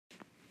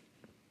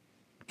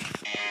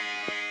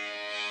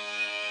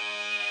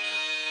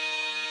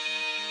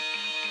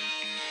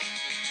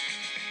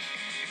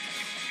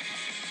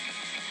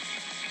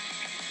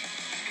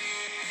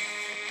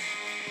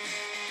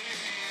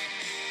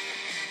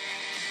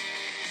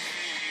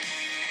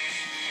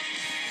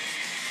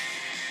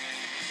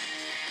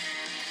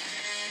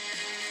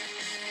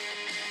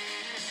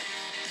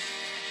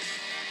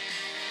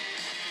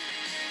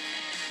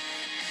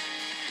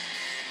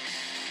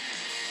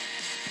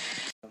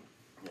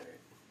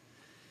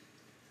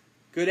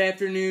Good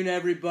afternoon,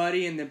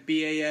 everybody, in the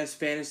BAS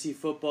Fantasy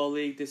Football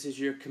League. This is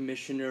your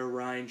Commissioner,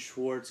 Ryan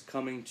Schwartz,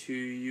 coming to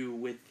you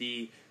with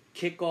the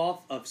kickoff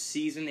of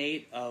Season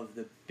 8 of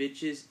the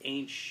Bitches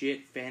Ain't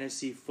Shit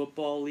Fantasy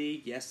Football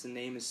League. Yes, the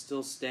name is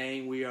still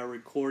staying. We are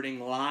recording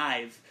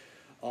live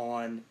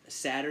on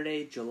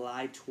Saturday,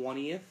 July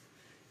 20th.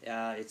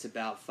 It's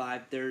about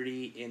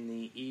 5:30 in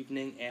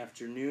the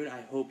afternoon.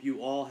 I hope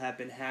you all have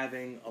been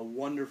having a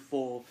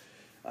wonderful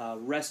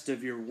rest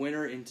of your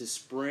winter into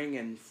spring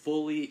and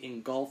fully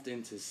engulfed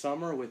into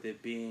summer, with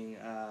it being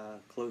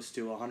close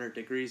to 100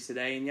 degrees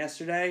today and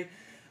yesterday.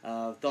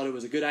 Thought it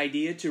was a good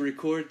idea to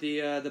record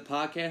the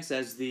podcast,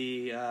 as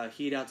the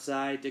heat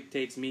outside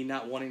dictates me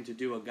not wanting to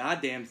do a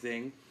goddamn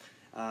thing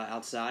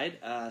outside.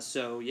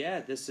 So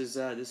yeah, this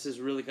is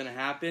really going to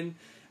happen.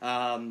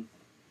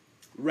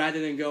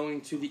 Rather than going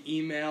to the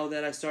email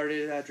that I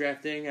started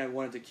drafting, I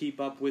wanted to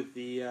keep up with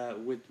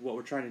with what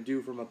we're trying to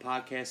do from a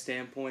podcast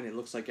standpoint. It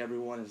looks like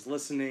everyone is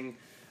listening,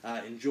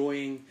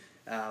 enjoying.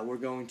 We're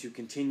going to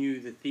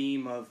continue the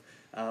theme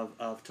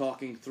of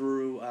talking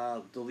through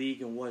the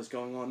league and what is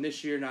going on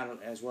this year,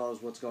 not as well as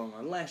what's going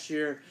on last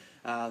year.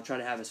 I'll try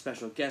to have a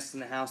special guest in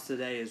the house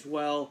today as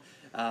well.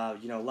 A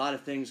lot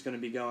of things going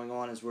to be going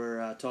on as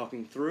we're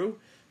talking through.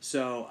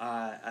 So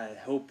I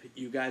hope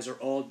you guys are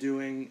all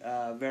doing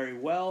very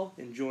well,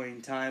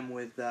 enjoying time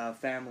with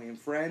family and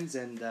friends,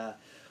 and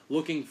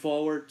looking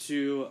forward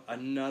to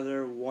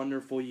another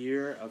wonderful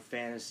year of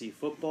fantasy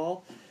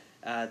football.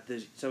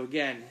 So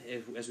again,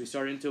 as we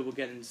start into it, we'll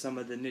get into some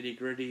of the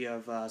nitty-gritty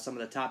of some of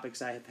the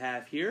topics I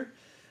have here.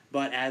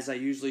 But as I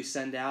usually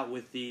send out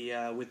with the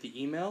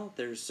email,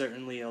 there's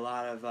certainly a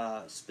lot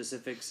of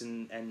specifics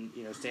and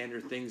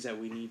standard things that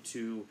we need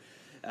to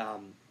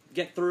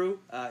get through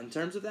in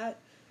terms of that.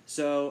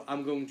 So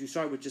I'm going to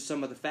start with just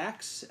some of the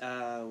facts.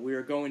 We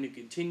are going to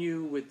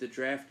continue with the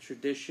draft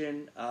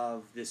tradition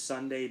of the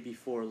Sunday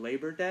before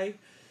Labor Day.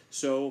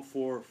 So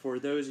for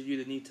those of you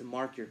that need to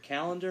mark your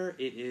calendar,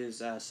 it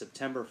is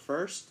September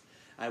 1st.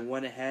 I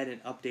went ahead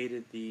and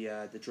updated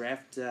the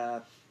draft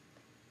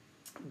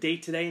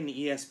date today in the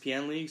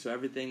ESPN League, so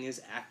everything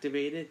is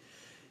activated.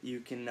 You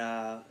can,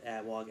 at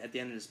the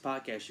end of this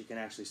podcast, you can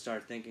actually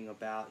start thinking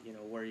about,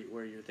 where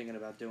you're thinking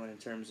about doing in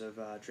terms of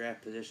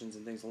draft positions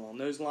and things along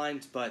those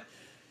lines. But,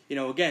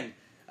 again,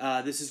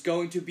 this is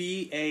going to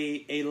be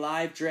a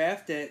live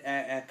draft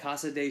at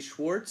Casa de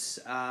Schwartz.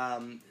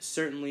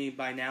 Certainly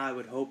by now I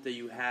would hope that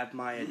you have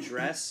my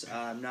address.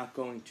 I'm not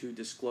going to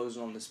disclose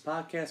it on this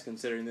podcast,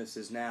 considering this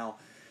is now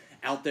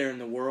out there in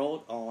the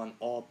world on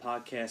all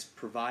podcast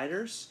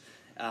providers.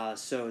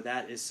 So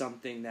that is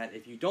something that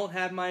if you don't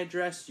have my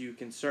address, you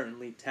can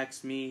certainly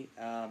text me,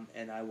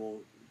 and I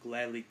will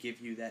gladly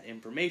give you that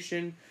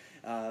information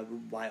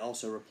by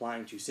also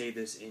replying to say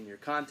this in your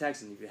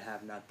contacts. And if you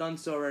have not done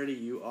so already,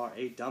 you are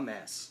a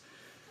dumbass.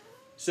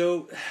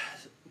 So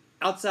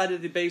outside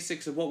of the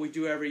basics of what we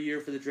do every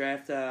year for the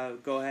draft,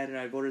 go ahead and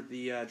I've ordered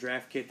the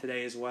draft kit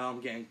today as well.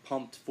 I'm getting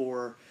pumped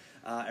for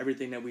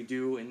everything that we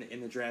do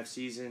in the draft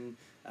season,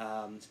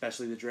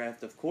 especially the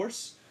draft, of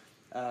course.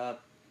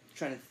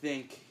 Trying to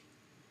think.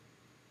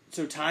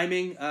 So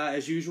timing,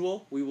 as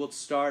usual, we will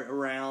start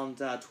around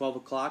 12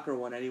 o'clock or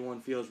when anyone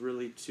feels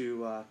really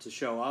to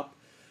show up.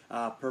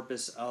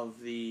 Purpose of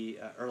the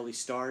early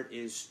start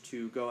is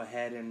to go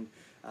ahead and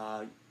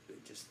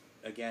just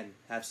again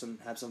have some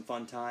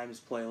fun times,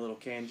 play a little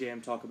can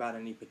jam, talk about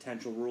any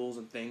potential rules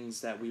and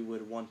things that we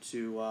would want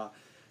to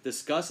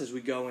discuss as we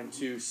go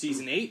into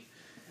Season 8.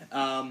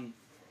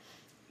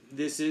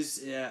 This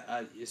is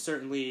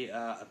certainly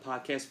a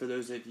podcast for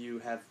those of you who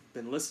have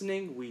been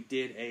listening. We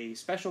did a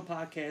special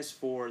podcast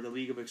for the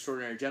League of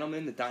Extraordinary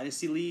Gentlemen, the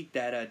Dynasty League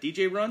that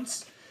DJ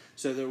runs.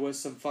 So there was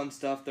some fun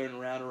stuff thrown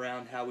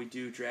around how we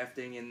do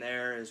drafting in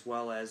there, as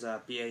well as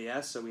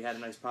BAS. So we had a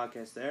nice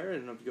podcast there.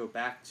 And if you go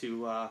back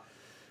to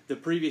the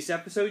previous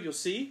episode, you'll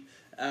see.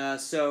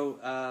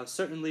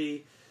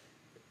 Certainly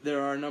there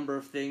are a number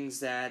of things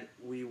that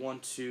we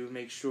want to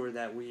make sure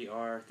that we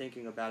are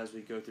thinking about as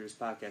we go through this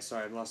podcast.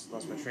 Sorry, I've lost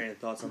my train of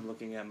thoughts. I'm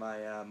looking at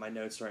my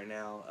notes right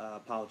now.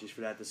 Apologies for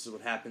that. This is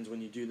what happens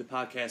when you do the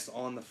podcast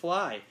on the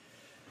fly.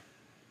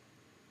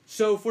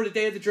 So for the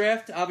day of the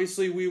draft,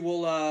 obviously we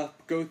will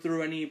go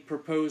through any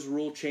proposed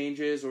rule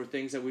changes or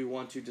things that we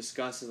want to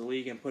discuss as a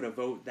league and put a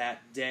vote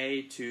that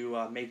day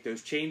to make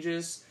those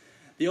changes.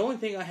 The only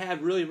thing I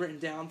have really written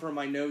down from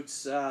my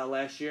notes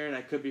last year, and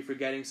I could be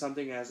forgetting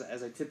something as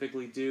I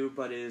typically do,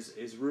 but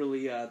is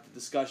really the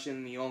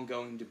discussion, the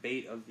ongoing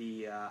debate of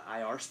the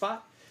IR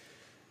spot.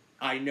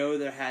 I know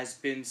there has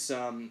been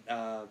some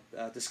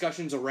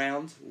discussions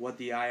around what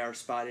the IR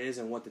spot is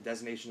and what the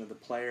designation of the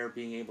player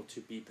being able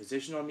to be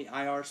positioned on the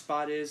IR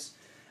spot is.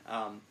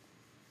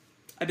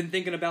 I've been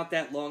thinking about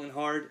that long and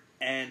hard,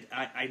 and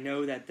I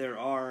know that there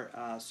are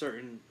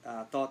certain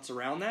thoughts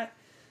around that.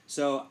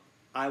 So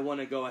I want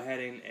to go ahead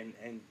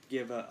and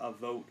give a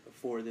vote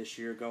for this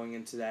year going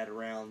into that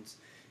around,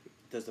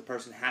 does the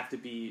person have to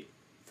be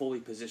fully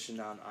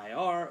positioned on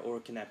IR, or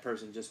can that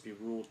person just be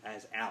ruled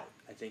as out?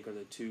 I think are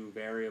the two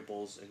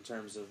variables in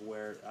terms of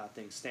where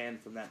things stand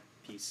from that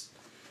piece.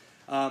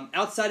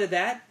 Outside of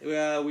that,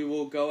 we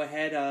will go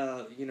ahead,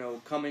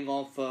 coming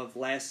off of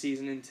last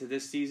season into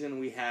this season,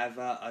 we have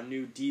a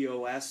new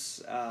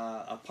DOS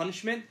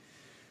punishment.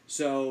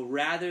 So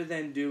rather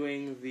than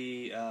doing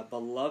the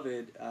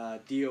beloved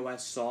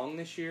DOS song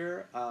this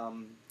year,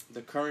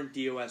 the current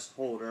DOS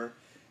holder,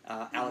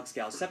 Alex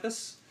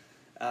Galsepis,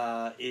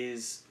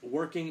 is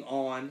working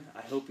on,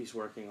 I hope he's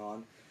working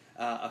on,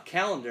 a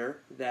calendar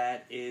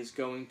that is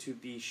going to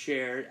be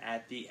shared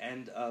at the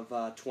end of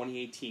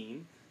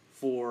 2018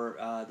 for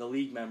the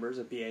league members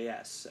of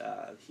BAS.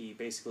 He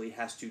basically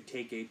has to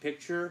take a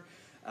picture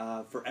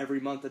for every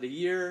month of the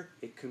year.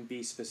 It can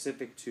be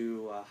specific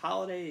to a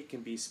holiday. It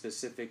can be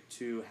specific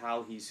to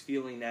how he's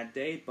feeling that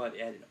day. But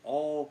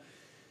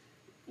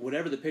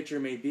whatever the picture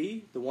may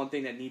be, the one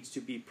thing that needs to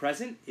be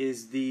present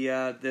is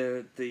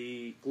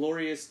the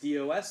glorious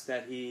DOS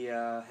that he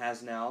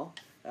has now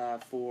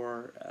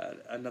for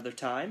another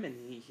time,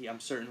 and I'm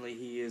certainly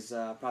he is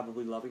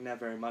probably loving that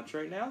very much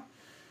right now.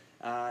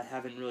 I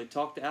haven't really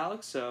talked to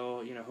Alex,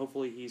 so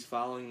hopefully he's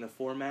following the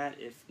format.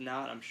 If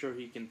not, I'm sure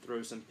he can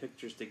throw some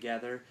pictures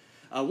together.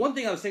 One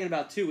thing I was thinking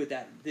about too with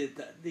that,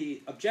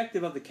 the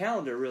objective of the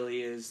calendar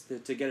really is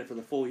to get it for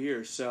the full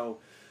year. So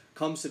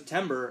come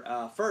September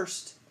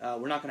 1st,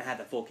 we're not going to have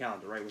that full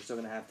calendar, right? We're still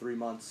going to have 3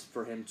 months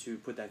for him to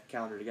put that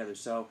calendar together.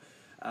 So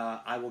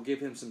I will give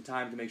him some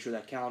time to make sure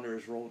that calendar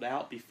is rolled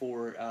out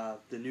before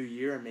the new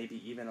year, and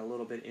maybe even a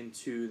little bit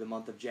into the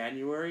month of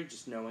January,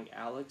 just knowing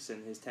Alex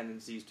and his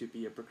tendencies to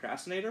be a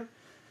procrastinator.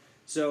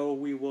 So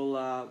we will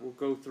we'll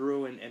go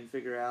through and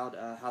figure out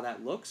how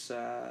that looks.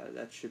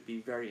 That should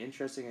be very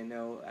interesting. I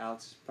know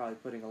Alex is probably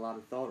putting a lot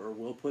of thought, or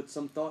will put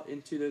some thought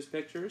into those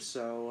pictures,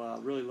 so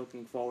really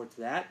looking forward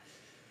to that.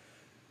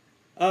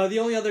 The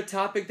only other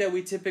topic that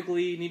we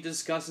typically need to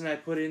discuss, and I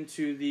put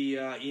into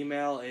the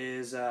email,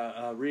 is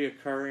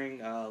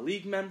reoccurring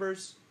league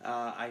members.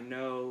 I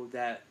know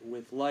that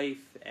with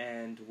life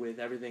and with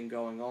everything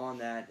going on,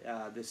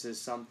 that this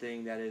is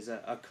something that is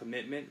a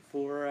commitment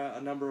for a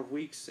number of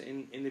weeks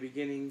in the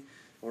beginning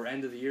or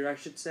end of the year, I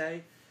should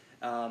say.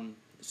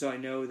 So I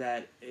know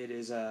that it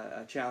is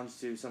a challenge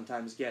to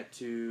sometimes get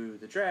to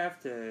the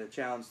draft, a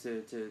challenge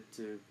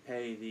to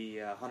pay the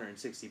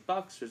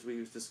 $160. As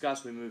we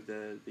discussed, we moved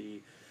the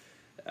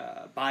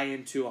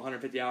buy-in to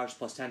 $150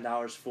 plus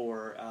 $10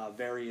 for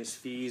various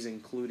fees,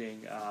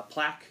 including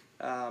plaque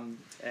and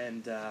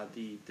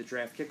the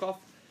draft kickoff.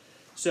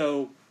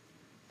 So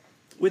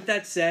with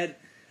that said,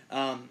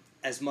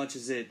 as much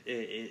as it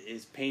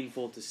is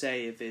painful to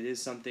say, if it is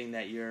something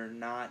that you're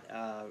not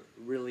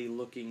really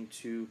looking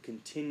to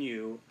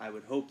continue, I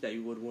would hope that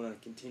you would want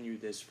to continue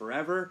this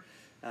forever.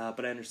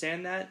 But I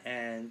understand that,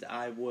 and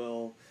I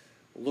will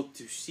look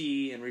to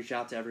see and reach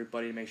out to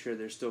everybody to make sure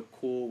they're still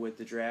cool with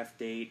the draft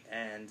date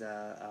and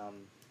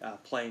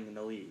playing in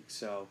the league.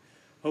 So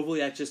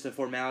hopefully that's just a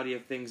formality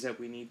of things that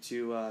we need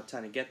to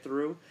kind of get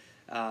through.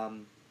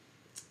 And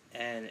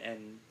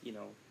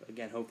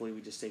again, hopefully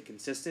we just stay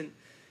consistent.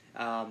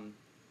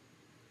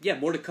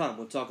 More to come.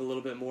 We'll talk a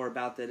little bit more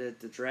about that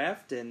at the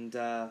draft, and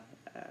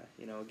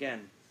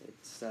again,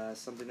 it's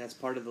something that's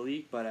part of the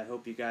league. But I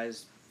hope you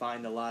guys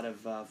find a lot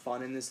of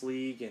fun in this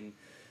league and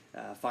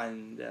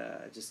find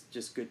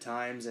just good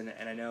times. And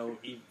I know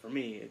even for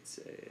me, it's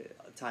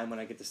a time when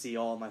I get to see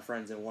all of my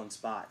friends in one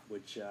spot,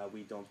 which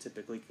we don't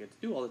typically get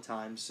to do all the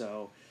time.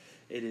 So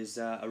it is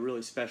a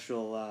really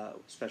special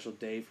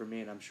day for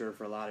me, and I'm sure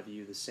for a lot of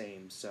you the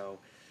same. So.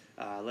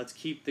 Let's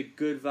keep the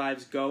good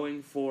vibes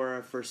going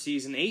for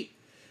Season 8.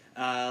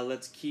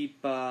 Let's keep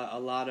a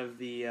lot of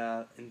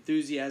the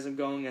enthusiasm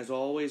going, as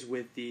always,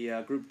 with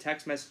the group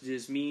text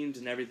messages, memes,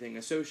 and everything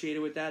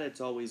associated with that.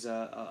 It's always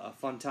a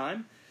fun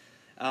time.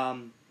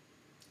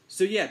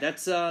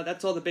 That's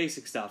all the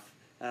basic stuff.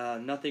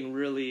 Nothing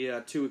really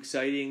too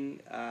exciting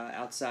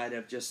outside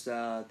of just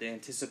the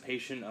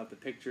anticipation of the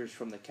pictures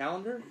from the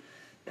calendar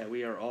that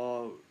we are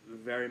all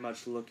very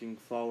much looking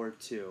forward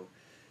to.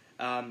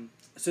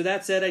 So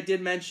that said, I did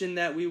mention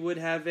that we would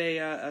have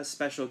a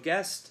special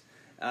guest.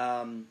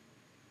 I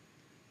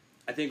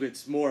think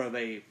it's more of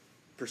a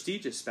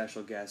prestigious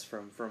special guest,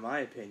 from my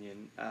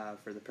opinion,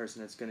 for the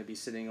person that's going to be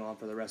sitting on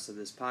for the rest of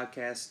this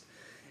podcast.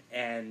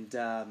 And,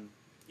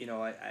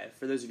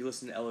 for those of you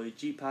listening to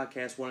LOG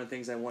podcast, one of the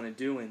things I want to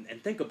do,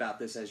 and think about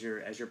this as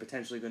you're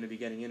potentially going to be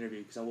getting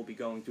interviewed, because I will be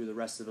going through the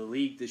rest of the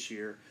league this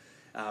year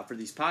for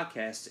these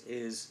podcasts,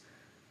 is...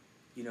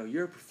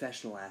 you're a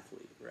professional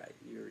athlete, right?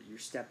 You're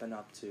stepping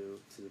up to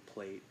the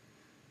plate.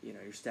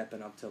 You're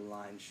stepping up to the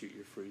line, shoot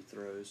your free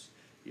throws.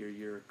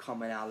 You're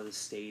coming out of the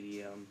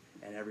stadium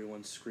and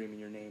everyone's screaming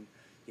your name.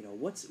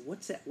 What's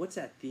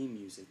that theme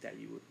music that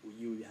you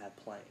would have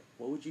playing?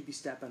 What would you be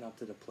stepping up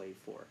to the plate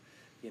for?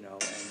 And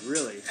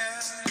really,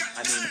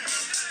 I mean,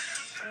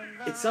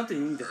 it's something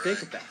you need to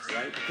think about,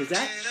 right? Because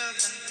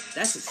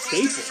that's a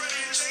staple.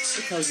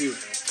 It tells you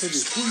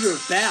who you're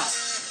about,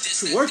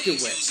 to working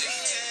with.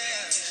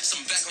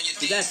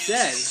 With that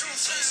said,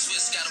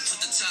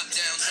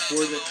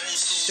 for the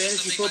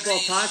Fantasy Football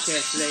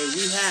Podcast today,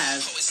 we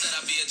have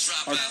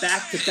our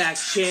back-to-back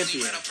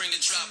champion.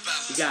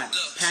 We got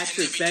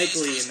Patrick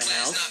Begley in the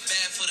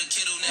house.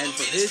 And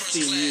for his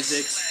theme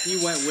music, he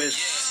went with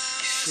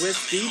Swiss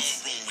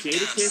Beats,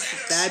 Jadakiss,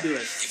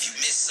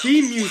 Fabulous.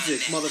 Theme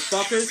music,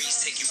 motherfuckers.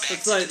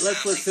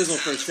 Let's sizzle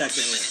for a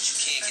second here.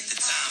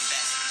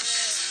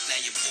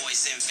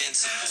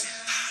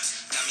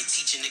 Got me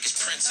teaching niggas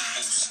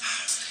principles.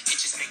 It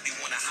just make me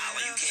wanna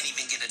holler. You can't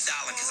even get $1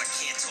 cause I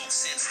can't talk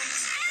sense to you.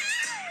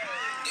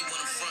 They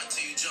wanna front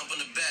till you jump in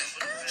the back.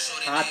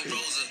 Shorty named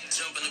Rosa,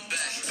 jump in the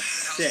back.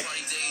 House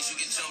party days, you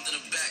get jumped in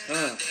the back.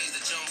 Nowadays,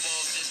 the jump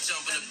balls just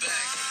jump in the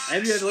back.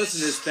 Have you ever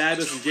listened to this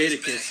Fabulous and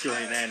Jadakiss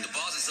joint, man?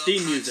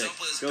 Theme music.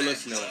 Go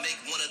listen to it.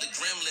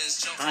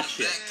 Hot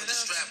shit.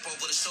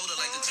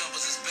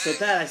 So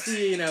Pat, I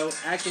see you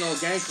acting all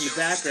gangster in the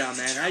background,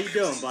 man. How you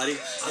doing, buddy?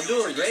 I'm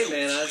doing great,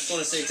 man. I just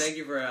want to say thank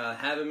you for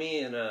having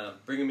me and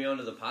bringing me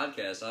onto the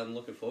podcast. I'm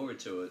looking forward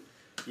to it.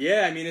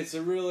 Yeah, I mean it's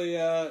a really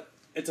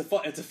it's a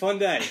fun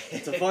day.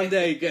 It's a fun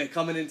day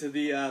coming into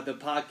the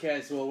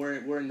podcast. Well,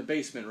 we're in the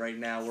basement right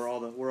now. We're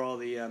all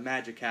the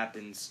magic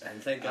happens.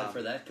 And thank God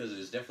for that because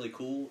it's definitely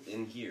cool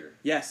in here.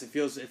 Yes, it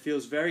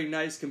feels very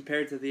nice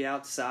compared to the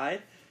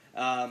outside.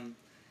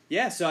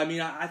 Yeah, so I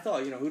mean, I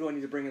thought, who do I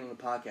need to bring in on the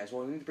podcast?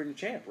 Well, we need to bring the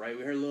Champ, right?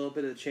 We heard a little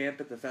bit of the Champ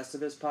at the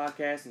Festivus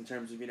podcast in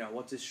terms of,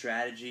 what's his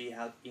strategy,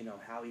 how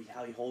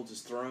he holds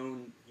his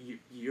throne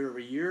year over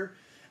year.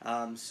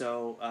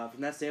 So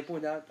from that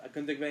standpoint, I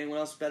couldn't think of anyone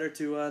else better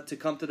to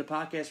come to the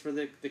podcast for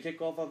the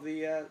kickoff of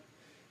the.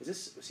 Is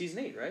this season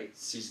 8, right?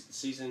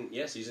 Season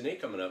 8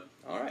 coming up.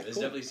 All right, it's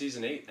cool. definitely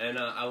season 8, and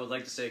I would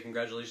like to say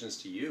congratulations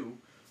to you.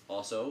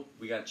 Also,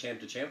 we got Champ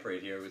to Champ right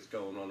here. What's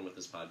going on with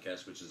this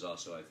podcast, which is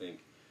also, I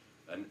think,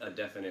 a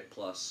definite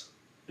plus.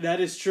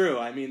 That is true.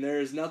 I mean, there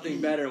is nothing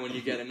better when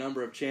you get a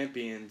number of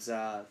champions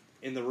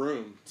in the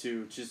room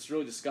to just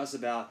really discuss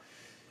about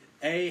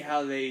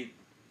how they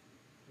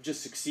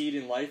just succeed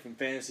in life in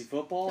fantasy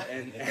football,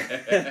 and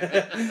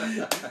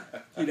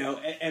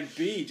and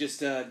B, just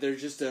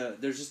there's just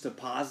a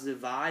positive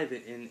vibe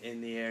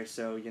in the air.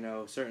 So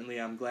certainly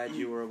I'm glad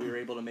we were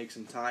able to make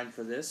some time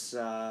for this.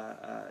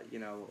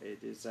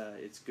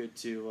 It's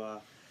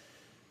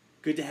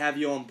good to have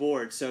you on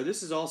board. So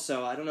this is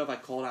also, I don't know if I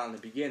called out in the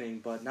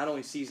beginning, but not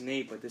only season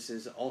 8, but this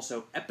is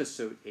also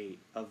episode 8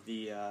 of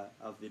the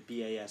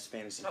BAS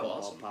Fantasy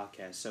Football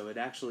podcast. So it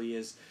actually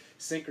is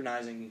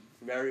synchronizing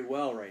very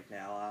well right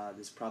now.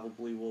 This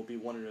probably will be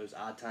one of those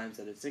odd times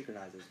that it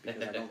synchronizes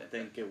because I don't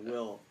think it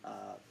will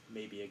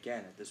maybe again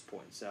at this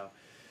point. So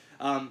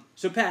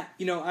Pat,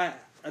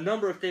 a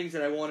number of things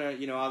that I want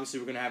to, obviously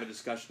we're going to have a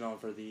discussion on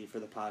for the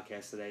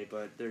podcast today,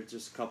 but there's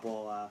just a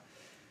couple.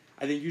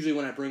 I think usually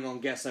when I bring on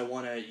guests, I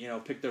want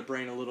to pick their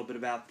brain a little bit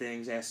about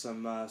things, ask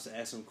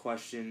some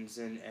questions,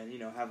 and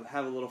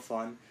have a little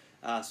fun.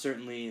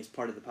 Certainly, as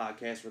part of the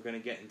podcast, we're going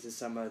to get into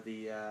some of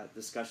the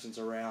discussions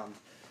around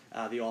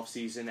the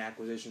off-season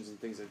acquisitions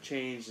and things that have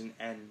changed,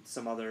 and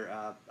some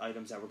other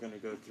items that we're going to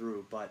go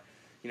through. But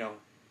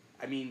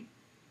I mean,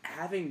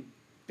 having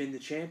been the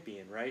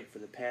champion, right, for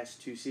the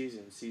past 2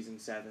 seasons, season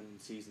 7,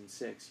 season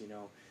 6,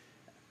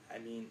 I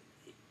mean,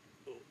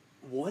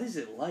 what is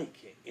it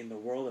like in the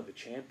world of a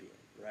champion,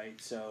 right?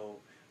 So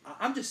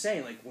I'm just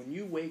saying, like, when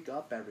you wake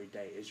up every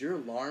day, is your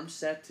alarm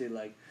set to,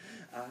 like,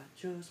 I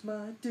chose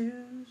my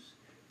dues,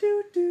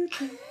 do, do,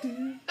 do,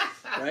 do,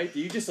 right? Do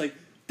you just, like,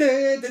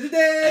 da, da, da,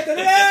 da, da,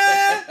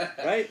 da,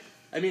 right?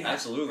 I mean,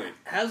 absolutely.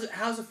 How's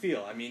it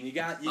feel? I mean, you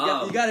got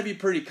to be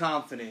pretty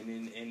confident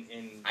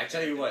in I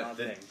tell you what,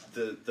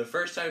 the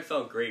first time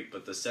felt great,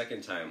 but the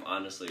second time,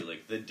 honestly,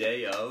 like, the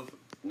day of,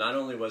 not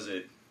only was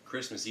it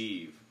Christmas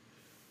Eve,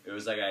 it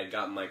was like I had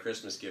gotten my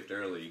Christmas gift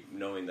early,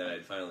 knowing that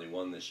I'd finally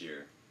won this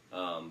year.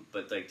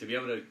 But like to be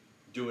able to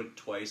do it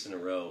twice in a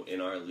row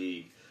in our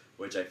league,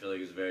 which I feel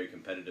like is a very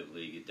competitive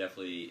league, it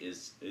definitely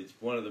is. It's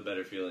one of the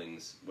better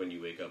feelings when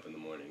you wake up in the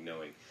morning,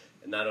 knowing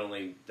not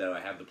only that I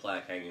have the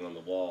plaque hanging on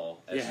the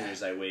wall as soon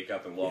as I wake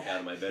up and walk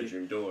out of my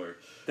bedroom door.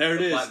 There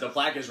it is. The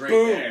plaque is right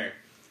Boom. there.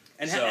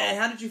 And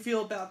how did you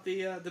feel about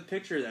the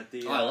picture that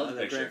I love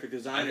the picture. graphic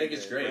designer I think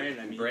it's great.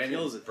 Brandon, I mean, Brandon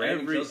kills it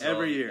Brandon kills it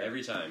every year,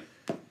 every time.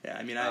 Yeah,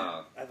 I mean,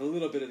 I have a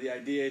little bit of the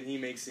idea, and he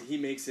makes it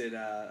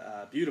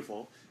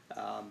beautiful.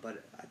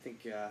 But I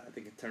think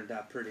it turned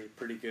out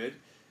pretty good.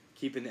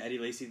 Keeping the Eddie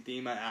Lacy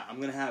theme, I'm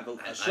gonna have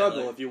a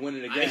struggle if you win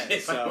it again.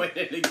 I win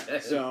it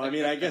again. So I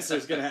mean, I guess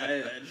there's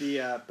gonna be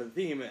the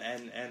theme,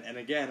 and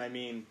again, I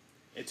mean,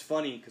 it's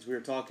funny because we were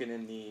talking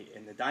in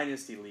the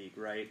Dynasty League,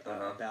 right?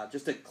 About,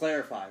 just to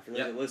clarify for those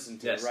that listen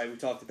to it, right? We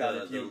talked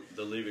about the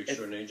League of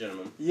Extraordinary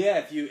Gentlemen.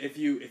 Yeah, if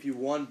you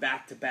won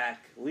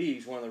back-to-back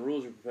leagues, one of the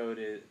rules we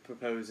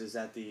propose is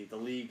that the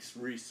league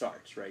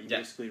restarts, right? You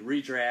basically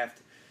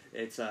redraft.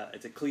 It's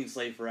a clean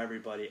slate for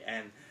everybody,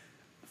 and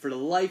for the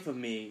life of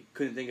me,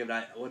 couldn't think of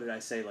that. What did I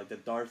say? Like the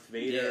Darth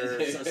Vader,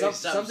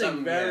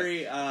 something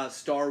very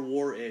Star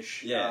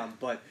War-ish. Yeah,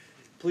 but.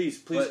 Please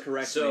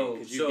correct me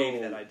because you gave me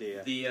that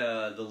idea.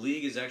 The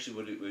league is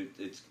actually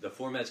the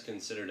format's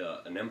considered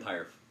an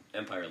empire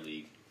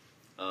league,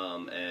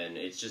 and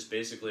it's just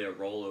basically a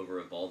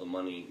rollover of all the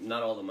money.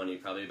 Not all the money,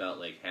 probably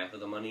about like half of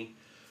the money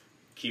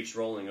keeps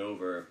rolling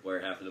over, where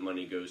half of the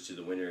money goes to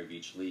the winner of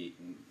each league,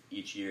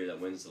 each year that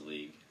wins the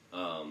league.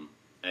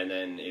 And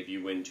then if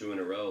you win 2 in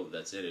a row,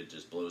 that's it. It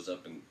just blows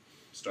up and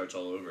starts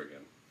all over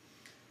again.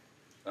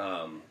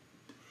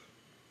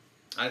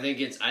 I think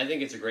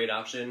it's a great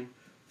option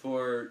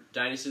for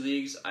dynasty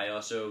leagues. I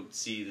also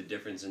see the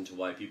difference into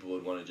why people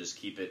would want to just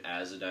keep it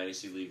as a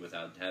dynasty league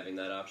without having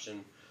that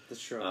option.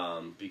 That's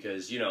true.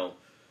 Because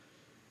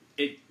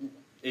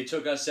it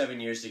took us 7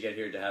 years to get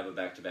here to have a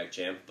back-to-back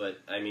champ, but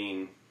I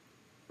mean,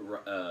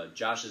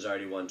 Josh has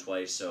already won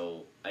twice,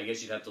 so I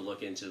guess you'd have to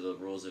look into the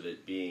rules of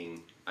it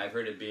being. I've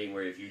heard it being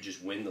where if you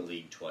just win the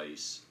league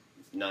twice,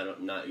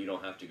 not you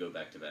don't have to go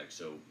back-to-back.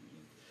 So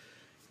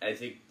I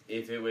think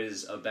if it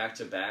was a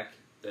back-to-back,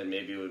 then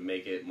maybe it would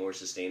make it more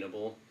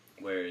sustainable.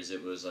 Whereas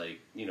it was like,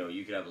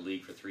 you could have a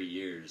league for 3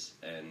 years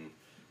and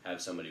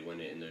have somebody win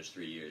it in those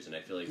 3 years. And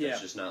I feel like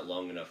that's just not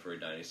long enough for a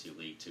dynasty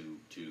league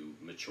to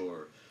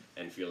mature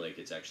and feel like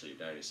it's actually a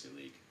dynasty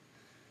league.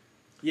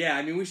 Yeah,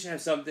 I mean, we should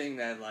have something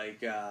that,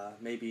 like,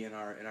 maybe in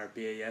our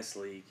BAS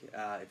league,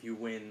 if you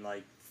win,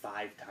 like,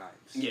 5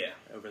 times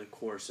over the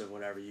course of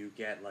whatever, you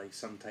get, like,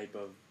 some type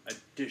of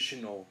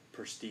additional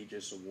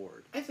prestigious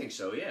award. I think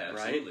so, yeah,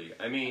 absolutely. Right?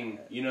 I mean,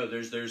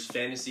 there's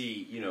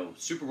fantasy,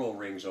 Super Bowl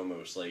rings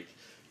almost. Like,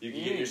 you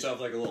can get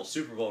yourself, like, a little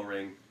Super Bowl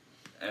ring,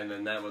 and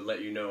then that would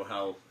let you know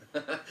how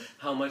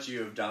how much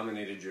you have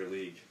dominated your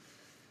league.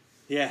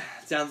 Yeah,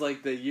 it sounds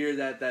like the year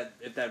that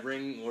if that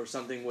ring or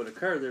something would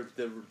occur,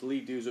 the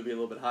league dues would be a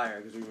little bit higher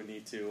because we would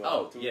need to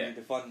need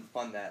to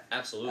fund that.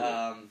 Absolutely.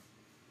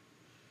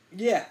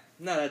 Yeah,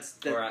 no, that's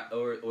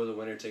or the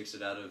winner takes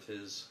it out of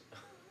his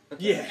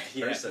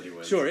purse that he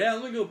wins. Sure, yeah,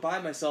 I'm gonna go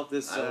buy myself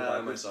this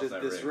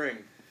this ring.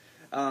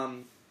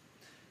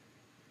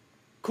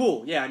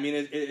 Cool. Yeah, I mean,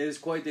 it is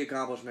quite the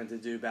accomplishment to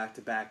do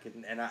back-to-back,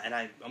 and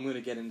I'm going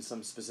to get into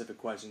some specific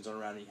questions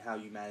around how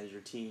you manage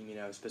your team.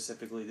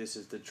 Specifically, this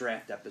is the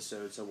draft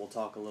episode, so we'll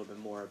talk a little bit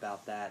more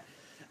about that.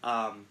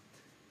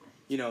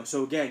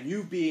 So again,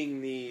 you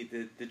being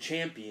the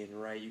champion,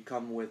 right? You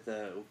comes with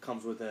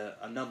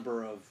a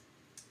number of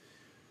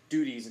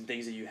duties and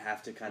things that you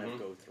have to kind of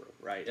go through,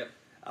 right? Yep.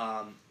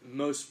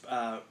 Most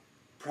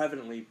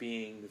prevalently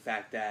being the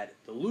fact that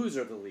the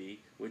loser of the league,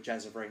 which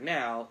as of right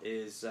now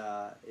is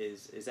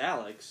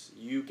Alex,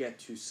 you get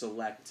to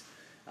select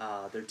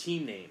their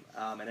team name.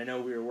 And I know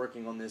we were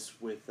working on this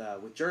with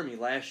Jeremy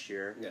last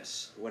year.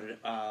 Yes.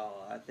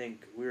 I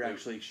think we were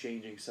actually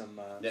exchanging some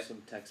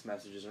text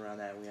messages around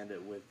that, and we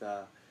ended with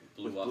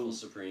Blue Waffle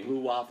Supreme.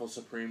 Blue Waffle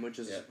Supreme, which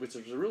is a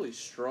really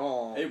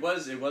strong. It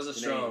was a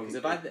strong.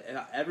 Because if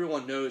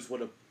everyone knows what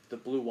the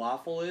Blue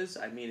Waffle is,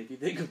 I mean, if you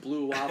think of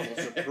Blue Waffle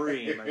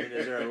Supreme, I mean,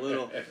 is there a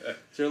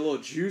little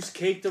juice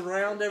caked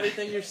around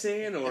everything you're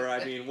seeing, or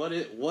I mean, what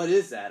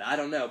is that? I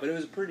don't know, but it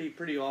was a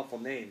pretty awful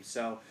name.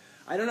 So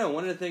I don't know.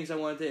 One of the things I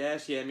wanted to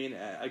ask you, I mean,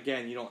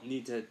 again, you don't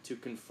need to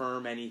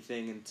confirm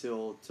anything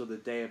until the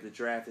day of the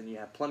draft, and you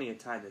have plenty of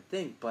time to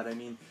think. But I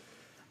mean,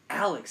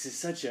 Alex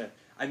is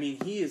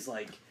he's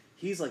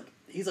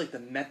like the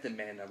Method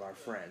Man of our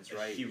friends,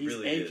 right? He's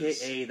really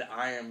AKA the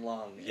Iron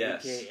Lung,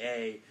 yes.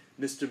 AKA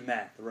Mr.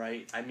 Meth,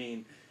 right? I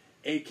mean,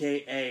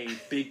 AKA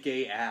Big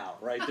Gay Al,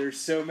 right? There's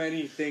so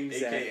many things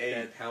AKA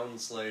that Pound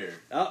Slayer.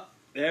 Oh,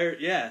 there,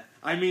 yeah.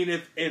 I mean,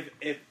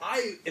 if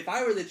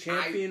I were the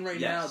champion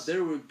right now,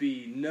 there would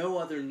be no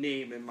other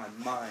name in my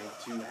mind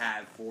to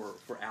have for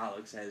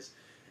Alex as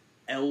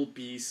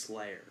LB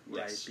Slayer,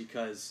 right? Yes.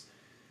 Because,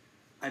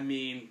 I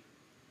mean,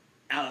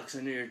 Alex,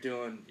 I know you're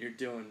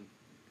doing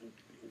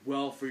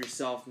well for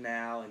yourself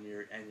now, and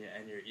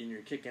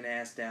you're kicking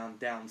ass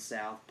down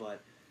south,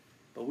 but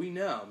we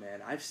know,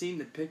 man. I've seen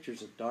the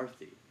pictures of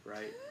Dorothy,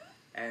 right?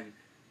 And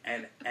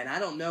I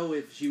don't know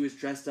if she was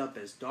dressed up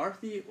as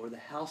Dorothy or the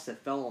house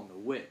that fell on the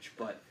witch.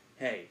 But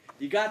hey,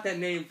 you got that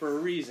name for a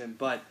reason.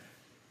 But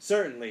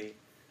certainly,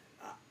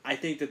 I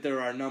think that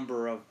there are a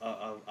number of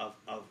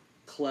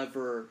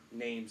clever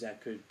names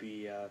that could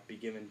be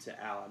given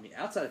to Al. I mean,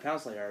 outside of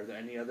Pound Slayer, are there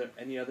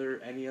any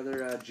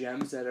other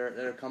gems that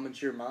are coming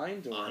to your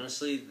mind? Or?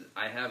 Honestly,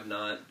 I have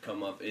not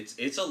come up.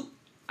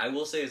 I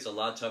will say it's a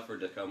lot tougher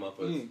to come up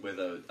with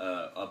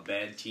a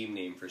bad team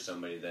name for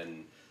somebody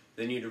than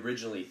you'd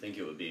originally think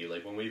it would be.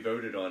 Like when we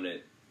voted on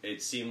it,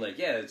 it seemed like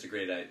it's a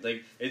great idea.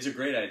 Like it's a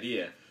great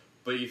idea,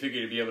 but you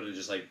figure to be able to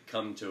just like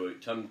come to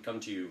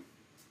you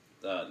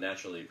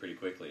naturally pretty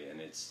quickly, and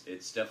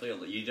it's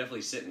definitely you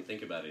definitely sit and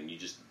think about it,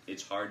 and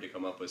it's hard to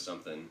come up with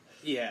something.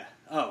 Yeah.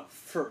 Oh,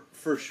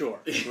 for sure,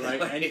 right?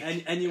 Like,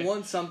 and you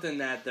want something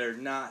that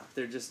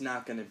they're just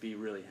not going to be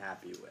really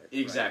happy with.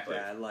 Exactly.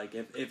 Right? Like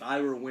if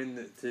I were win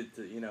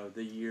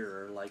the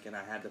year, like, and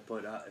I had to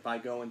put if I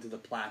go into the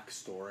plaque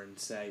store and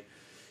say,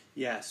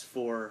 yes,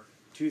 for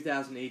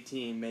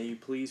 2018, may you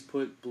please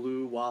put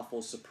Blue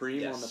Waffle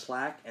Supreme on the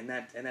plaque, and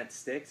that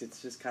sticks.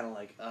 It's just kind of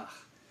like ugh.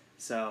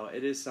 So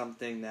it is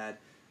something that,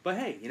 but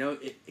hey,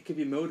 it could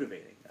be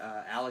motivating.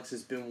 Alex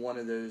has been one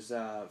of those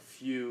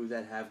few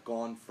that have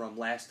gone from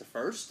last to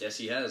first. Yes,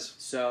 he has.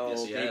 So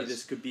maybe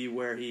this could be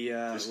where he.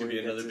 This could be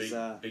another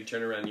big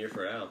turnaround year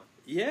for Al.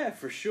 Yeah,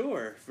 for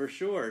sure.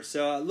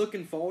 So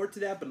looking forward to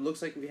that. But it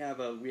looks like we have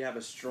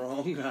a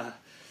strong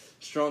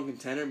strong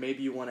contender,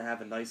 maybe you want to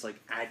have a nice like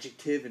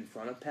adjective in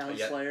front of Pound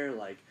Yep. Slayer,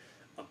 like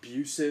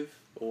abusive,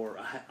 or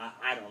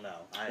I don't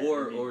know.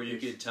 Or you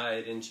could tie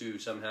it into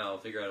somehow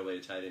figure out a way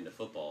to tie it into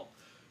football,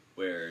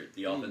 where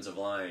the offensive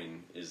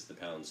line is the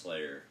Pound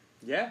Slayer.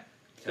 Yeah.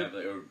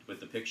 Or with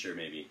the picture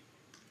maybe.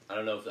 I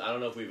don't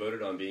know if we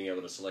voted on being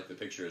able to select the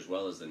picture as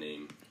well as the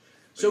name.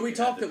 So you we can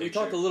have talked the we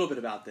talked a picture. little bit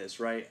about this,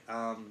 right?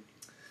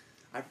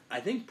 I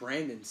think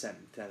Brandon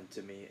sent them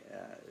to me,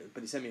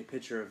 but he sent me a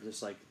picture of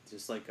just like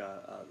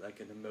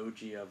an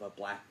emoji of a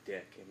black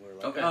dick, and we were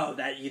like, Okay. oh,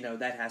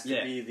 that has to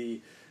Yeah.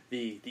 be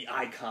the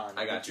icon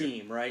I of the got you.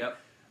 team, right? Yep.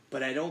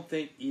 But I don't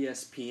think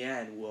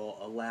ESPN will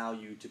allow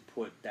you to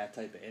put that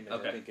type of image.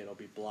 Okay. I think it'll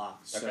be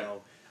blocked. Okay.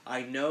 So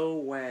I know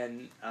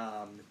when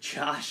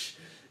Josh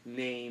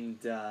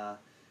named.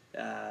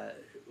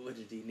 What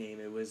did he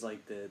name? It was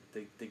like the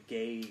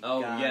gay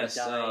Oh guy yes,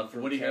 dying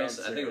from Woody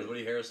cancer. Harrelson. I think it was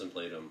Woody Harrelson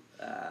played him.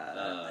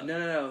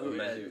 No. or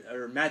Matthew-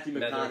 Or Matthew Matthew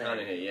McConaughey.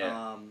 McConaughey,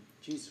 yeah.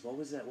 Jesus, what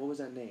was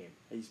that name?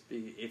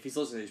 If he's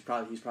listening, he's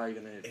probably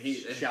gonna He-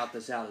 shout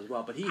this out as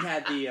well. But he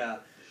had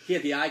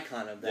the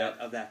icon of that Yep.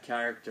 of that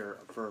character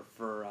for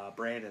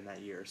Brandon that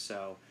year.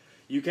 So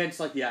you can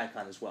select the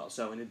icon as well.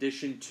 So in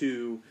addition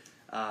to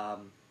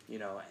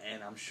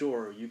and I'm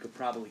sure you could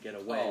probably get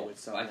away with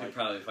some I could like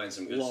probably find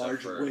some good large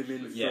stuff for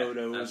women yeah,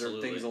 photos absolutely.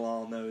 or things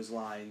along those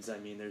lines. I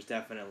mean, there's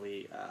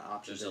definitely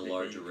options. There's a that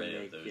large you can array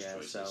make. of those Yeah,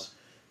 choices.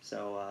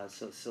 So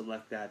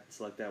select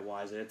that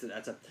wisely.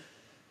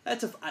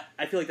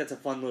 I feel like that's a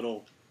fun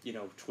little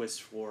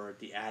twist for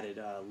the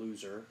added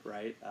loser,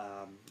 right?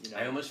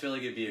 I almost feel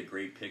like it'd be a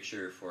great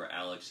picture for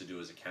Alex to do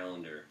as a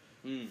calendar.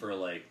 For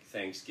like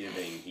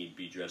Thanksgiving, he'd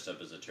be dressed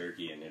up as a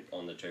turkey, and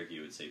on the turkey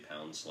it would say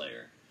Pound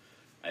Slayer.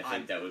 I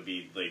think that would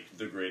be like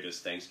the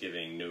greatest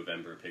Thanksgiving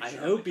November picture. I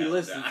on hope the he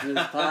listens to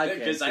this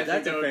podcast. 'Cause I think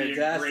That's that a would be a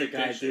fantastic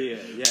great picture.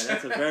 idea. Yeah,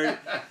 that's a very,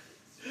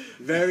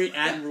 very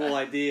admirable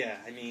idea.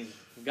 I mean,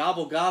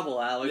 gobble gobble,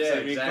 Alex. Yeah, I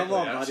mean, exactly. come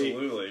on, buddy.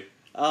 Absolutely.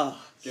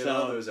 Oh, Get so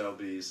all those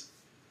LBs.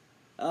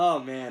 oh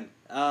man.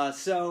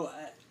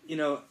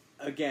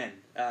 Again,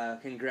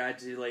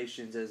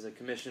 congratulations as a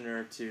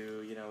commissioner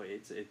to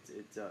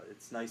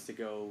it's nice to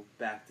go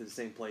back to the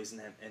same place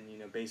and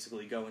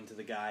basically go into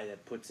the guy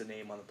that puts a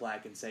name on the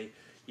plaque and say,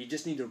 you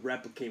just need to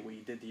replicate what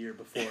you did the year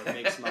before. It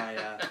makes my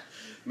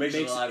Makes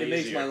it a lot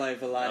makes easier. my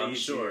life a lot I'm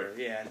easier. sure.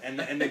 Yeah,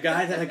 and the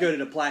guy that I go to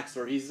the plaque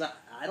store, he's not.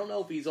 I don't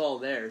know if he's all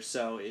there,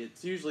 so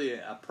it's usually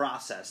a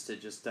process to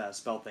just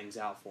spell things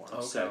out for him.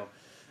 Okay. So,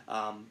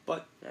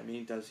 but I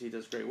mean, he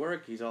does great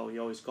work. He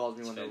always calls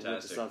me when the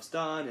stuff's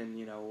done, and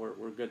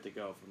we're good to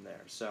go from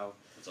there. So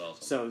That's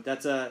awesome. so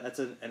that's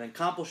an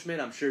accomplishment.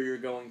 I'm sure you're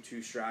going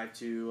to strive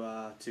to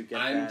get.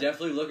 I'm that.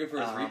 definitely looking for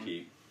a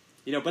three-peat.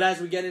 But as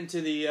we get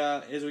into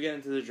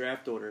the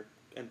draft order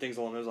and things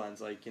along those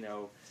lines,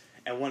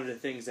 and one of the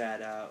things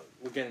that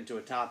we'll get into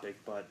a topic,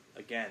 but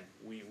again,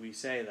 we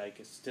say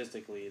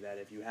statistically that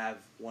if you have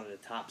one of the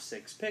top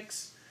 6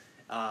 picks,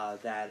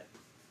 that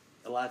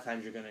a lot of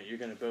times you're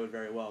gonna bode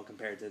very well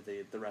compared to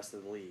the rest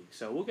of the league.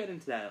 So we'll get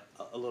into that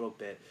a little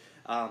bit.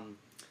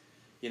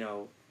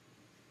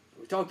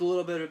 We talked a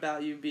little bit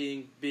about you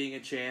being a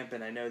champ,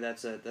 and I know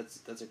that's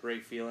a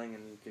great feeling,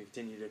 and you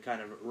continue to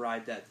kind of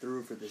ride that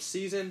through for this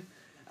season.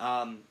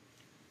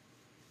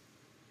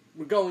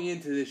 We're going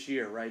into this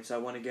year, right? So I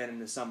want to get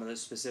into some of the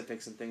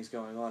specifics and things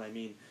going on. I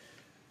mean,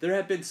 there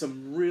have been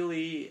some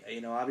really,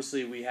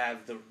 obviously we have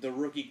the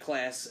rookie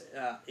class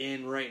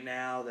in right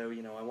now. Though,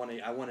 I want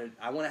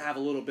to have a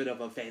little bit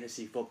of a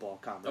fantasy football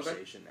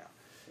conversation now.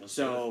 Let's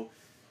do So,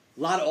 a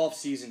lot of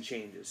off-season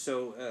changes.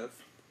 So,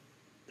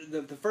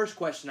 the first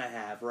question I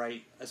have,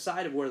 right,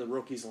 aside of where the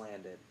rookies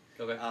landed,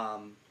 Okay.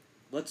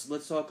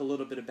 let's talk a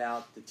little bit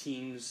about the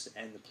teams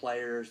and the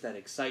players that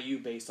excite you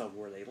based on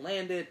where they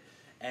landed,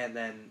 and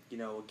then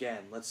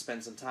again, let's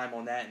spend some time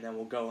on that, and then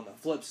we'll go on the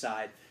flip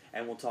side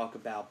and we'll talk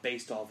about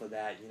based off of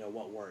that,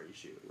 what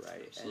worries you,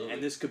 right?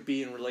 And this could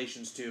be in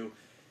relations to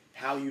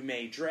how you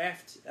may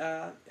draft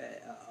a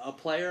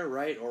player,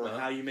 right, or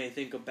how you may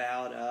think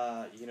about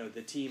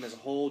the team as a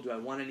whole. Do I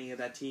want any of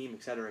that team,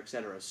 et cetera, et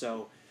cetera.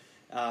 So.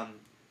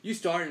 You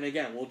start, and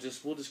again, we'll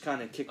just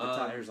kind of kick the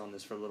tires on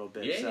this for a little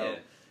bit. Yeah, so, yeah.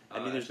 I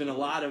mean, there's been a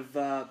lot of.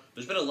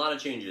 There's been a lot of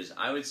changes.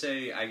 I would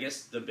say, I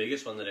guess the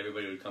biggest one that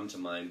everybody would come to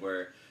mind,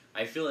 where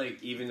I feel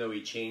like even though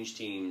he changed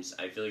teams,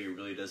 I feel like it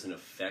really doesn't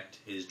affect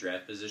his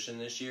draft position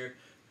this year.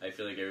 I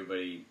feel like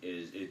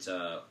it's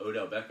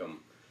Odell Beckham.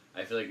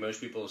 I feel like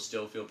most people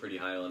still feel pretty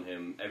high on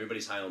him.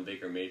 Everybody's high on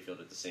Baker Mayfield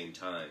at the same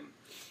time.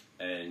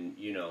 And,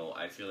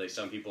 I feel like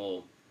some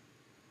people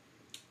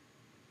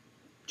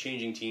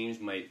changing teams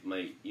might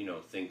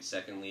think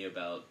secondly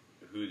about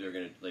who they're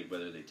going to,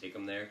 whether they take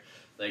him there.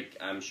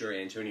 I'm sure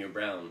Antonio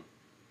Brown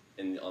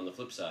on the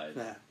flip side.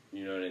 Yeah.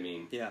 You know what I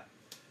mean? Yeah.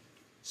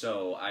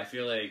 So I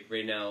feel like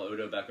right now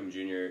Odell Beckham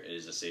Jr.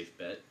 is a safe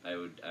bet. I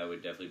would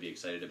definitely be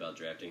excited about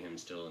drafting him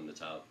still in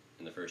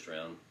the first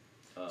round.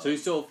 So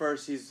he's still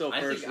first. He's still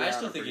first. I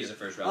still think he's a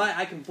first round.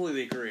 I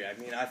completely agree. I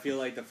mean, I feel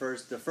like the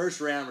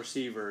first round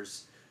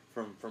receivers,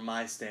 from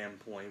my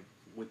standpoint,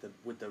 with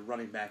the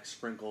running back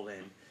sprinkled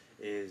in,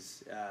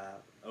 is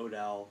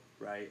Odell,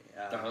 right?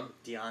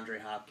 DeAndre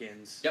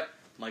Hopkins. Yep.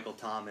 Michael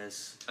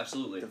Thomas.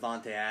 Absolutely.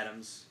 Devontae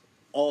Adams.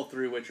 All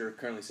three which are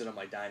currently sitting on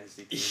my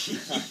dynasty team.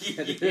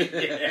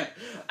 Yeah.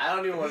 I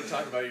don't even want to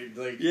talk about you.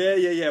 Like,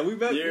 yeah.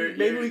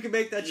 Maybe we can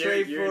make that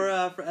trade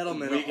for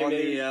Edelman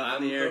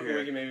on the air here.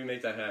 We can maybe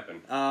make that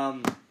happen.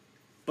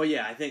 But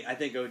yeah, I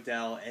think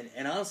Odell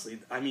and honestly,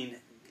 I mean,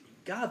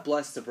 God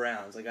bless the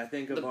Browns. Like I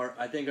think of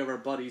our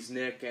buddies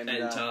Nick and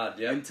Todd.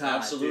 Yep. And Todd,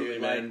 absolutely,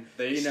 dude. man. Like,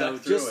 they stuck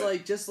through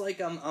it. Just like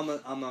I'm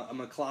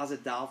a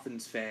closet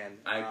Dolphins fan.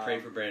 I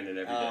pray for Brandon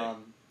every day.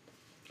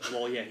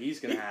 Well, yeah,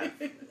 he's gonna have.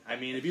 I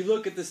mean, if you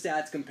look at the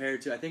stats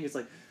compared to, I think it's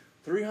like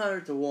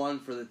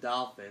 300-1 for the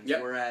Dolphins,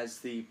 whereas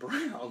the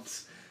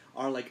Browns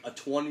are like a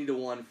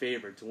 20-1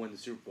 favorite to win the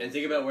Super Bowl. And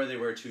think about where they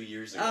were 2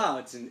 years ago. Oh,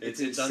 it's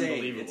insane.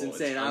 Unbelievable. It's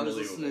insane. I was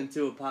listening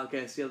to a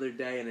podcast the other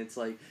day, and it's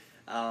like,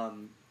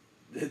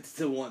 it's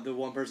the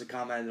one person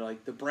commented, they're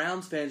like, the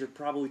Browns fans are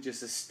probably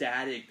just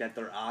ecstatic that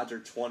their odds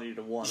are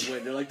 20-1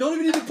 win. They're like, don't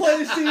even need to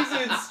play the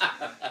seasons.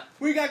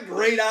 We got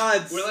great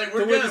odds. We're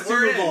to win the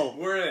Super Bowl.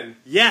 We're in.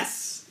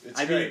 Yes.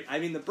 It's great. I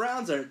mean, the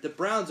Browns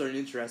are an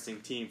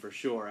interesting team for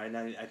sure, and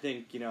I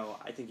think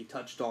you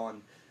touched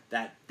on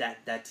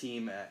that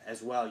team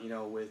as well. You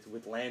know,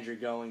 with Landry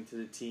going to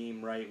the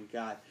team, right?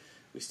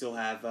 We still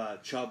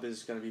have Chubb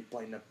is going to be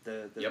playing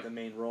the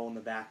main role in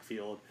the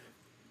backfield.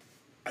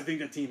 I think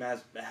that team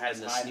has and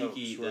high hopes,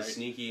 right? The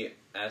sneaky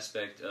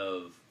aspect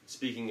of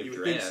speaking of you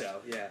would draft. think so,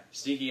 yeah.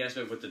 Sneaky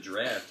aspect with the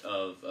draft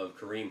of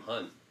Kareem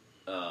Hunt.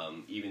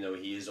 Even though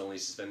he is only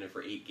suspended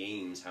for 8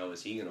 games, how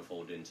is he going to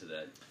fold into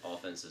that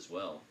offense as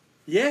well?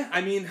 Yeah,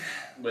 I mean,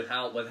 with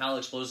how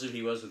explosive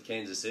he was with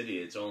Kansas City,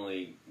 it's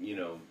only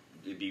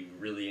it'd be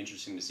really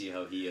interesting to see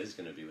how he is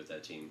going to be with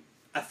that team.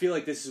 I feel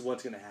like this is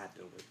what's going to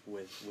happen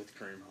with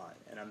Kareem Hunt,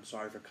 and I'm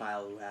sorry for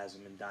Kyle who has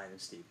him in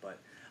Dynasty, but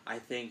I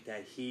think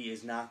that he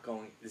is not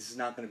going. This is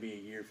not going to be a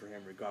year for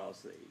him,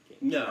 regardless of the 8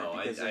 games. No,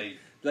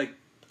 right?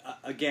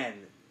 Again,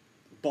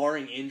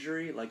 barring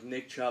injury, like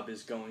Nick Chubb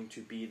is going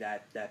to be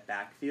that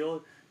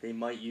backfield. They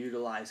might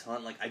utilize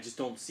Hunt. Like I just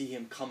don't see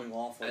him coming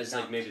off as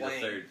like maybe the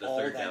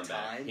third down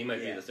back. He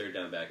might be the third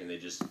down back, and they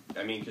just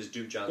because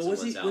Duke Johnson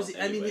was out. Anyway.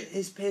 I mean,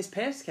 his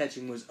pass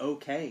catching was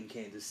okay in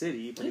Kansas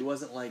City, but he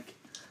wasn't like.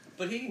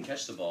 But he can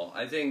catch the ball.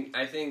 I think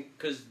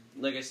because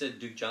like I said,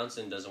 Duke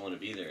Johnson doesn't want to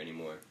be there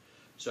anymore.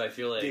 So I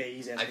feel like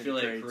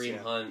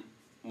Kareem Hunt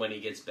when he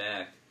gets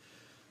back.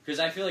 Because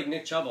I feel like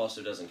Nick Chubb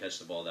also doesn't catch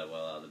the ball that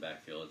well out of the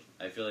backfield.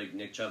 I feel like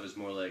Nick Chubb is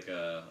more like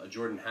a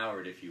Jordan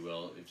Howard, if you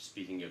will, if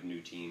speaking of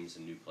new teams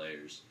and new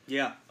players.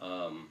 Yeah.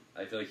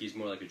 I feel like he's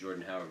more like a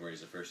Jordan Howard where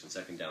he's a first and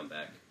second down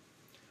back.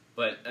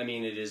 But, I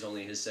mean, it is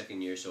only his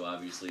second year, so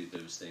obviously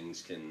those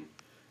things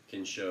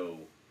can show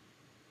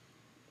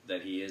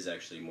that he is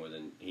actually more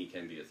than he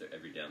can be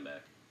every down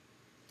back.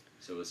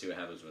 So we'll see what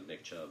happens with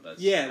Nick Chubb.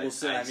 We'll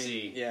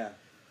see. Yeah.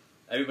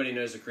 Everybody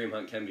knows that Kareem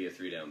Hunt can be a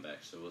 3-down back,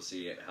 so we'll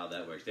see how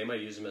that works. They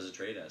might use him as a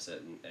trade asset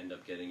and end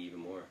up getting even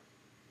more,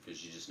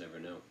 because you just never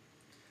know.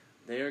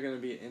 They are going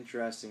to be an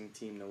interesting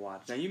team to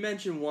watch. Now, you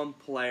mentioned one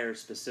player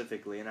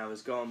specifically, and I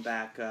was going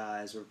back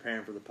as we're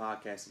preparing for the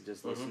podcast and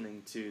just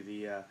listening to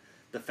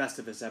the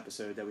Festivus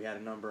episode that we had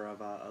a number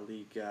of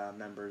league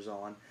members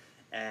on,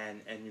 and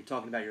you're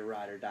talking about your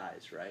ride or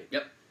dies, right?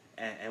 Yep.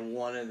 And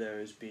one of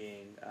those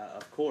being,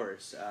 of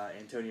course,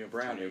 Antonio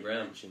Brown. You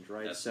mentioned,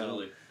 right?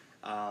 Absolutely.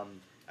 So,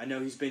 I know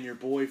he's been your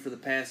boy for the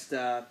past.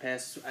 I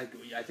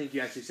think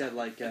you actually said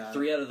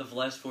 3 out of the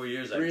last 4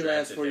 years.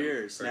 Last 4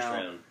 years. First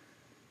round.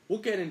 We'll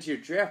get into your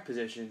draft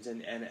positions,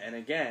 and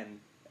again,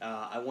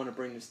 I want to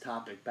bring this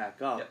topic back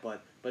up,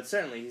 but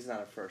certainly he's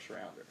not a first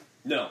rounder.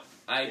 No,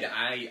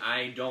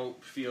 I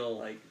don't feel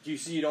like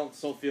you don't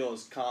still feel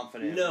as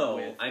confident.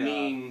 No, I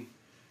mean,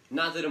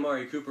 not that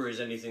Amari Cooper is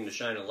anything to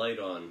shine a light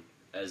on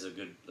as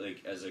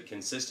a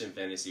consistent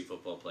fantasy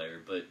football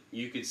player, but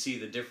you could see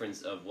the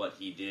difference of what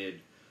he did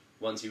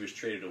once he was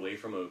traded away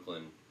from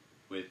Oakland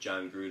with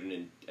John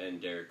Gruden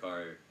and Derek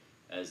Carr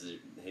as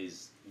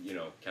his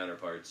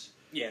counterparts.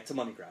 Yeah, it's a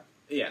money grab.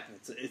 Yeah,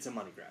 it's a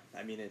money grab.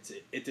 I mean, it's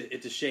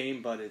a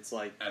shame, but it's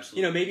like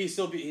absolutely. Maybe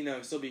still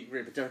be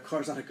great, but Derek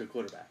Carr's not a good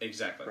quarterback.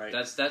 Exactly. Right.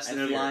 That's and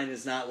their line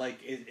is not like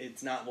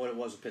it's not what it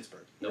was with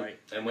Pittsburgh. Nope. Right.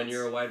 And when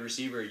you're a wide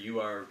receiver, you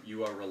are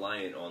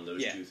reliant on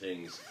those two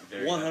things.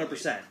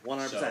 100%.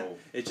 100%.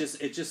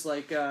 It's just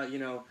like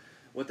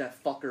what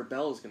that fucker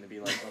Bell is going to be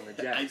like on the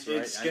Jets. Right?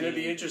 It's going to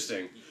be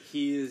interesting.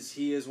 He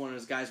is one of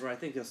those guys where I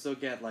think he'll still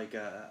get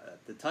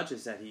the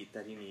touches that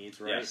he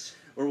needs, right? Yes.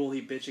 Or will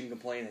he bitch and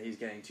complain that he's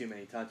getting too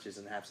many touches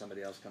and have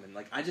somebody else come in?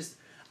 Like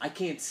I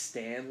can't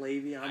stand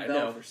Le'Veon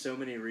Bell for so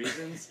many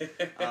reasons.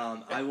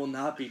 I will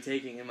not be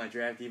taking him in my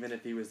draft even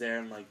if he was there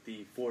in like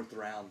the 4th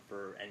round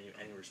for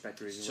any respect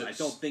to reason. I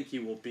don't think he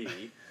will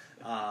be.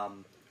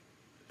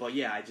 But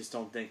yeah, I just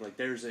don't think like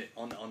there's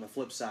on the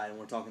flip side, and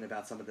we're talking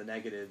about some of the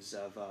negatives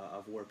of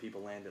where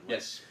people landed. Like,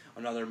 Yes.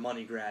 Another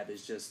money grab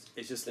is just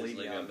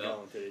Le'Veon Bell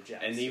going to the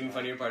Jets. And the even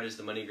funnier part is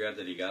the money grab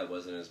that he got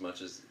wasn't as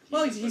much as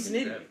he's an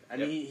idiot. I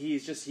mean,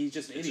 he's just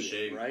an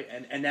idiot, right?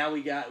 And now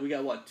we got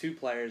what, 2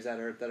 players that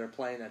are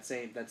playing that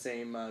same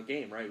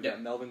game, right? We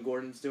got Melvin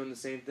Gordon's doing the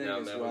same thing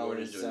as Melvin well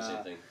Gordon's as doing the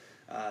same thing.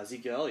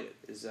 Ezekiel Elliott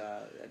is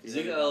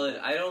Ezekiel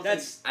Elliott. I think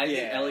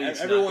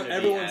Elliott's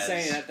everyone's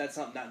saying that's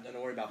something not to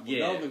worry about.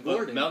 Yeah,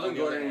 Melvin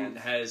Gordon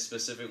has has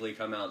specifically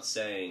come out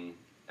saying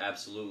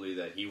absolutely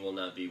that he will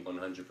not be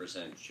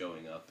 100%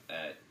 showing up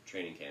at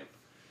training camp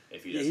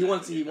if he doesn't. He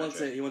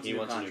wants a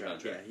new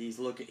contract. Yeah, he's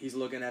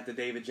looking at the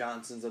David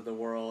Johnsons of the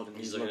world, and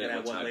he's looking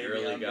at what Todd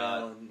Le'Veon Gurley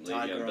Bell and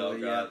Todd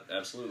Gurley got.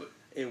 Absolutely.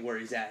 And where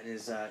he's at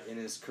in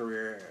his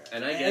career,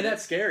 and I get it.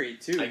 That's scary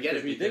too. I get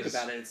it when you think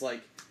about it. It's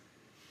like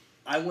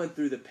I went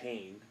through the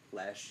pain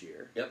last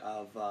year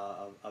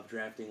of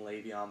drafting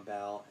Le'Veon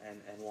Bell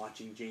and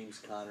watching James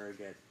Conner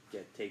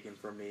get taken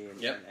from me,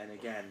 and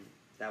again,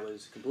 that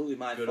was completely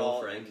my fault. Good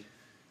old Frank. And,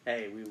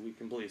 hey, we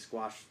completely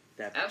squashed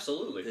that.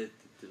 Absolutely.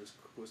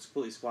 Was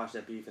completely squashed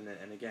that beef, and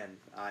again,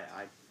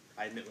 I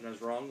admit when I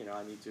was wrong.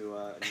 I need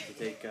to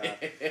take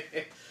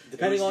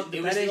depending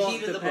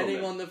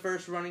on the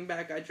first running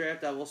back I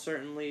draft. I will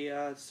certainly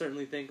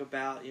think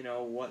about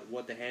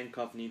what the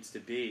handcuff needs to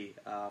be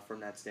from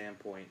that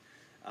standpoint.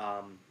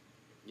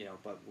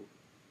 But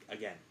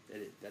again,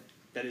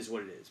 that is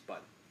what it is.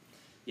 But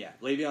yeah,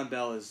 Le'Veon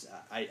Bell is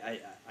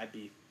I'd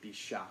be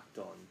shocked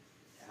on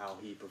how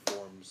he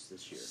performs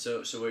this year.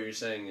 So what you're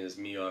saying is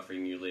me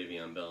offering you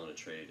Le'Veon Bell in a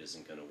trade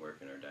isn't going to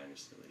work in our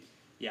dynasty league.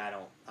 Yeah, I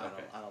don't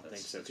think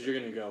so, because you're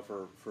going to go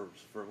for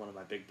one of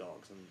my big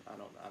dogs, and I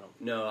don't.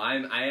 No,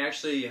 I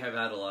actually have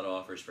had a lot of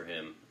offers for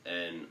him,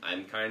 and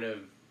I'm kind of.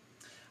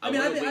 I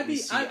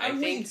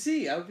wait and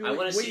see. I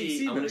want to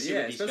see,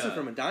 especially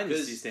from a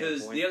dynasty standpoint.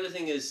 Because the other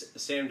thing is,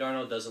 Sam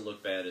Darnold doesn't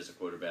look bad as a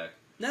quarterback.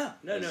 No.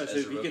 So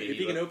if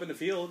he can open the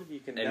field, he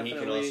can. And he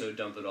can also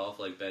dump it off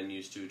like Ben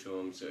used to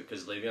him. So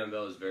because Le'Veon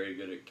Bell is very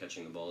good at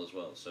catching the ball as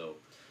well, so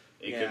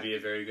it could be a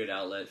very good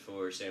outlet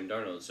for Sam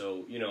Darnold.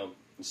 So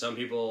some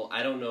people,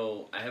 I don't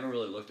know. I haven't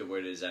really looked at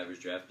where his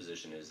average draft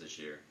position is this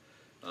year.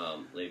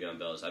 Le'Veon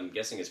Bell's. I'm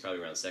guessing it's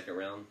probably around 2nd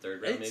round,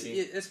 3rd round, maybe.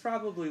 It's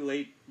probably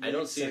late. I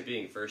don't see it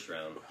being 1st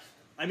round.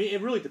 I mean,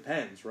 it really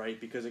depends, right?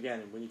 Because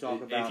again, when you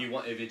talk about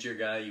if it's your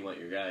guy, you want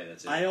your guy.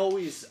 That's it. I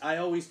always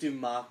do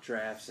mock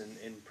drafts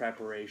in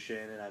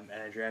preparation,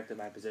 and I drafted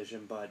my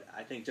position. But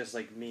I think just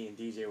like me and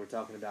DJ were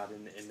talking about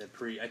in the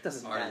pre, it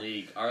doesn't matter.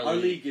 Our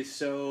league is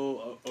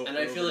so and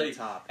I feel like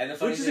top, and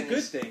which is a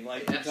good thing.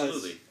 Like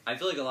absolutely, I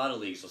feel like a lot of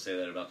leagues will say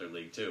that about their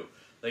league too.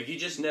 Like you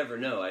just never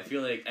know. I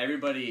feel like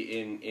everybody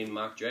in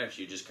mock drafts,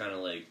 you just kind of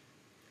like.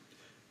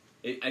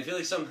 I feel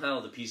like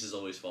somehow the pieces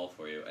always fall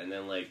for you, and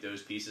then like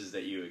those pieces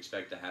that you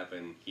expect to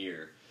happen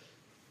here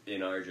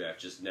in our draft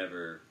just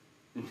never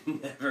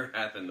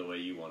happen the way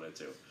you want it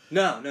to.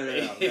 No.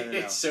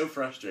 It's so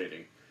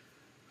frustrating.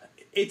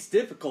 It's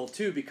difficult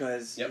too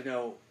because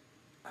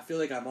I feel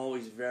like I'm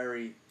always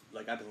very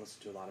like I've been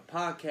listening to a lot of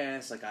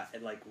podcasts.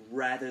 Like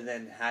rather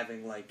than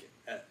having like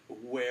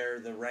where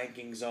the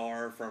rankings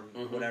are from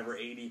whatever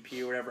ADP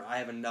or whatever, I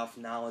have enough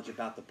knowledge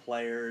about the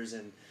players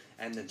and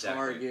the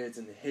targets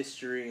and the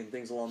history and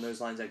things along those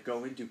lines that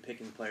go into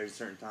picking players at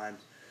certain times.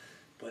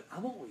 But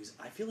I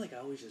feel like I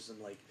always just am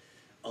like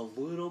a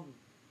little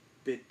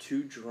bit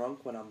too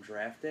drunk when I'm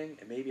drafting,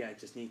 and maybe I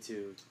just need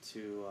to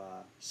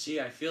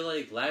See, I feel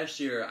like last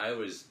year I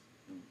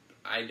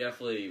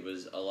definitely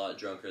was a lot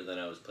drunker than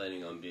I was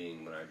planning on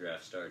being when our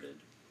draft started.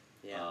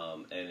 Yeah.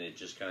 And it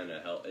just kind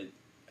of helped.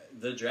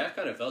 The draft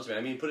kind of fell to me.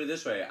 I mean, put it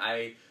this way,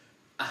 I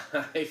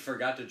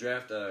forgot to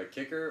draft a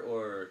kicker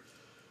or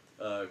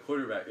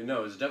quarterback.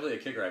 No, it was definitely a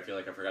kicker. I feel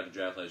like I forgot to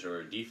draft last year,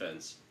 or a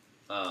defense.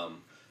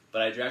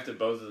 But I drafted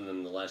both of them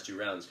in the last 2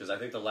 rounds because I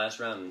think the last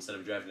round, instead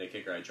of drafting a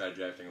kicker, I tried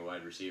drafting a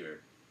wide receiver.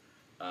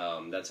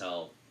 That's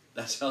how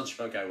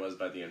drunk I was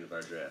by the end of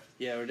our draft.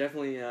 Yeah, we're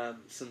definitely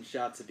some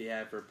shots to be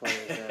had for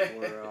players that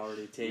were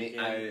already taken.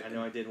 I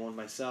know I did one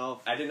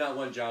myself. I did not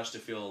want Josh to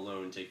feel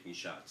alone taking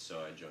shots, so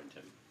I joined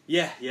him.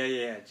 Yeah.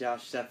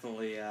 Josh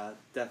definitely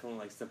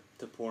likes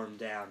to pour him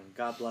down, and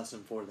God bless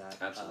him for that.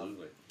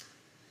 Absolutely.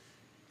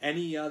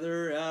 Any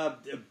other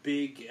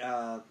big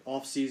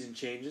off-season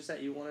changes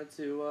that you wanted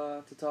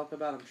to talk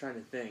about? I'm trying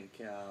to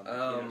think.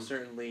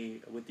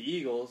 Certainly with the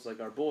Eagles,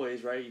 like our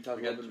boys, right? You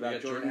talked a little bit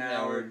about Jordan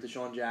Howard,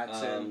 Deshaun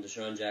Jackson.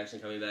 Deshaun Jackson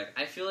coming back.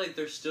 I feel like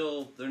they're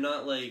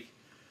not going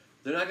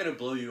to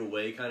blow you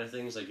away kind of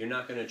things. Like you're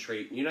not going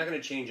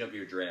to change up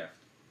your draft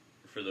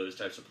for those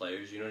types of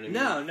players. You know what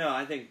I mean? No.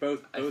 I think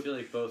both. I feel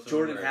like both.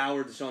 Jordan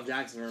Howard, Deshaun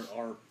Jackson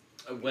are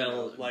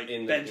like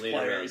in bench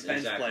players.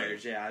 Bench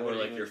players, yeah. Or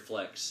like your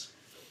flex.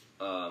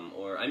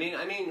 Howard,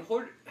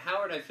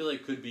 I feel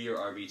like could be your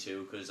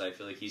RB2 because I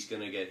feel like he's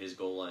gonna get his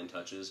goal line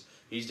touches.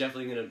 He's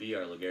definitely gonna be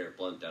our LeGarrette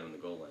Blount down in the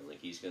goal line. Like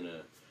he's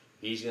gonna,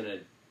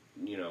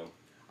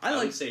 I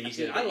would say he's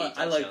going to get 8 touchdowns.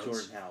 I like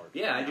Jordan Howard.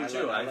 Yeah, I do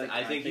too.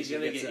 I think he's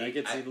going to get 8. He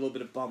gets a little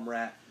bit of bum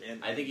rap.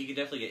 And I think he could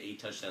definitely get 8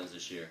 touchdowns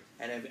this year.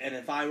 And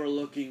if I were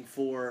looking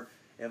for,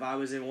 if I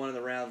was in one of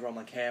the rounds where I'm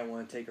like, hey, I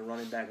want to take a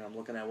running back, and I'm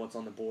looking at what's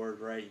on the board,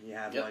 right? And you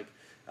have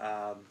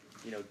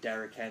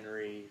Derrick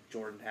Henry,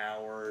 Jordan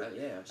Howard.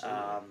 Yeah, absolutely.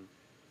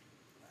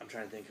 I'm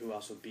trying to think who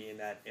else would be in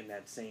that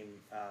same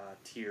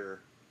tier.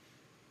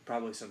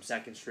 Probably some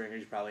second stringers.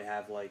 You probably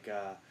have like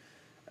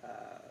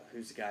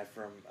who's the guy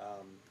from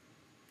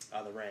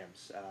the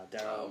Rams?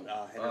 Darrell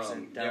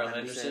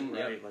Henderson,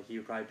 right? Yep. Like he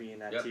would probably be in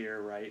that tier,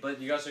 right?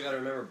 But you also got to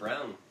remember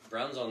Brown.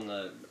 Brown's on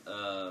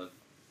the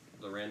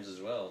Rams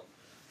as well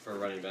for a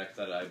running back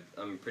that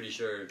I'm pretty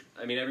sure.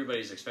 I mean,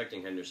 everybody's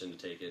expecting Henderson to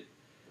take it,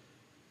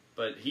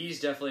 but he's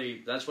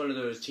definitely that's one of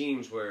those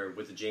teams where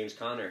with the James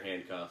Conner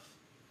handcuff,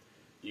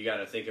 you got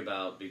to think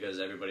about because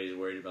everybody's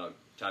worried about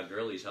Todd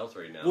Gurley's health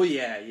right now. Well,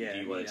 yeah. Do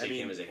you want to take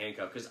him as a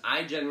handcuff? Because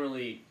I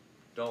generally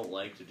don't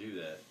like to do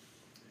that.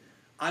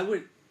 I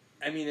would.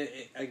 I mean,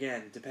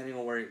 again, depending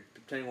on where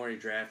you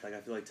draft, like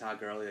I feel like Todd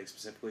Gurley, like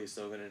specifically, is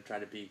still going to try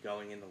to be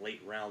going in the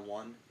late round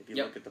 1. If you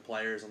look at the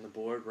players on the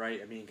board,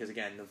 right? I mean, because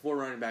again, the 4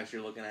 running backs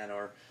you're looking at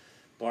are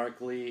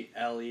Barkley,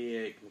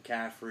 Elliott,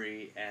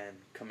 McCaffrey, and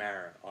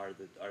Kamara are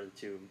the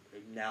 2.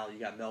 Now you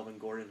got Melvin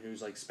Gordon,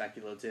 who's like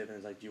speculative, and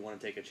it's like, do you want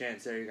to take a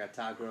chance there? You got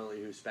Todd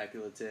Gurley, who's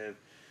speculative.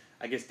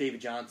 I guess David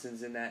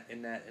Johnson's in that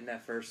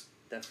first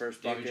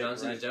bucket. David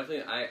Johnson right? is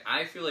definitely.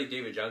 I feel like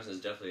David Johnson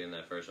is definitely in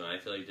that first one. I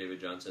feel like David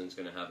Johnson's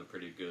going to have a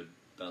pretty good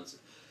bounce.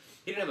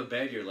 He didn't have a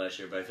bad year last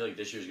year, but I feel like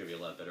this year's going to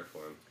be a lot better for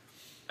him.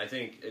 I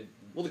think.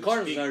 The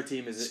Cardinals' our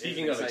team is.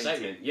 Speaking of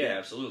excitement, team.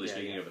 absolutely.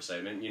 Speaking of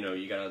excitement,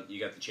 you got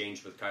the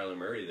change with Kyler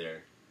Murray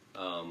there.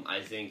 I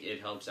think it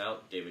helps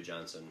out David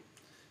Johnson.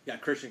 Yeah,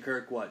 Christian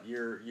Kirk. What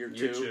year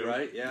 2,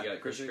 right? Yeah, you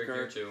got Christian Kirk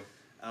year 2.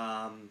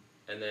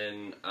 And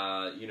then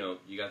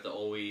you got the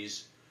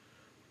always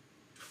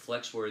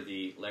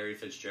flex-worthy Larry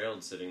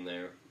Fitzgerald sitting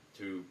there,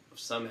 who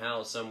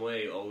somehow, some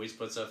way, always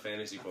puts up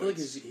fantasy points. I feel like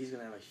he's going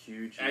to have a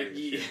huge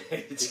year.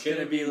 It's going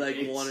to be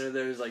like one of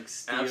those like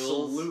steals.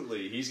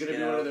 Absolutely. He's going to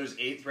be one of those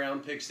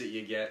 8th-round picks that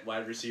you get,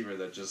 wide receiver,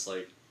 that just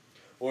like...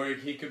 Or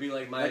he could be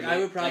like my... I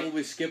would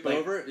probably skip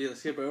over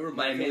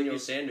my Emmanuel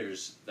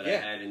Sanders that I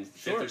had in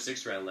 5th or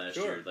 6th round last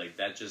year. Like,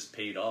 that just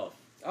paid off.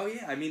 Oh,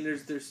 yeah. I mean,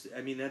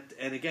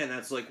 and again,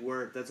 that's like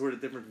where the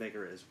difference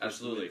maker is.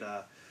 Absolutely.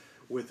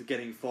 With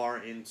getting far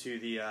into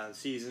the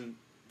season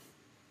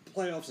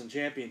playoffs and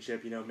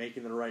championship,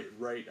 making the right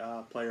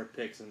player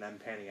picks and then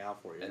panning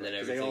out for you. And then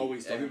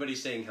everybody's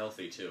staying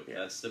healthy too. Yeah.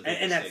 That's the biggest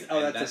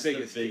thing. That's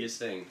the biggest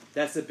thing.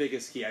 That's the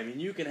biggest key. I mean,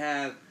 you can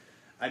have.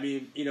 I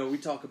mean, we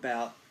talk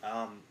about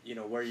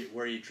where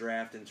you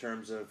draft in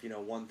terms of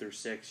 1 through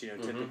 6.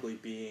 Typically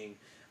being.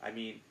 I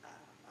mean,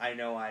 I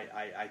know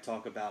I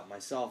talk about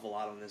myself a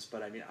lot on this,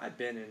 but I mean, I've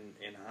been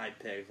in high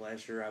picks.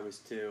 Last year I was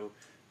 2.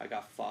 I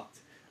got fucked.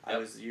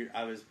 Yep.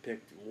 I was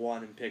picked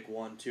 1 and picked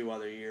 1 2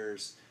 other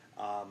years.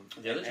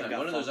 The other time,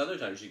 one of those other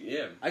times,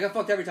 I got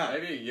fucked every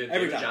time.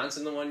 David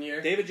Johnson the one year.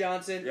 David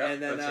Johnson,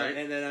 and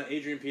then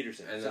Adrian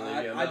Peterson. And so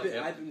then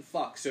I've been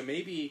fucked. So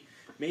maybe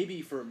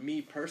for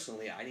me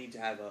personally, I need to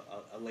have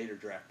a later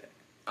draft pick.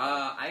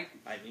 I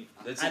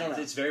don't know.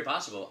 It's very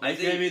possible. I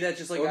think maybe that's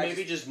just like, or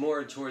maybe just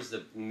more towards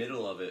the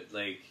middle of it.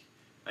 Like,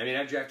 I mean,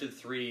 I've drafted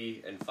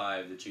 3 and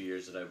 5 the 2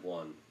 years that I've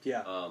won.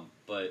 Yeah.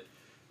 But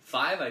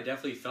 5, I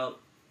definitely felt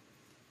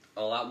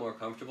a lot more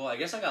comfortable. I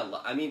guess I got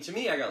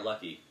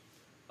lucky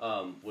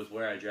with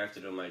where I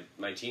drafted on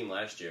my team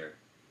last year.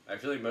 I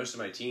feel like most of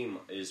my team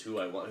is who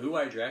I want, who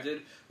I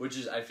drafted, which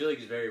is I feel like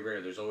is very rare.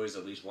 There's always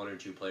at least 1 or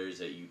 2 players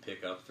that you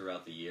pick up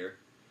throughout the year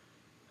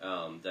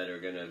that are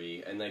gonna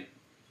be and like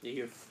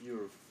you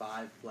were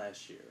 5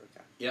 last year.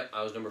 Okay. Yep,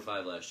 I was number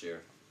 5 last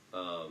year.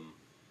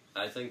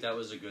 I think that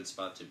was a good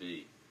spot to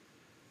be.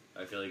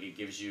 I feel like it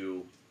gives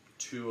you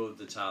 2 of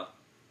the top,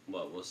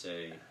 we'll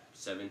say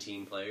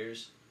 17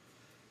 players.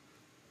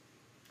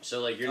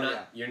 So like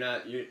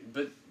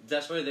but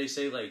that's why they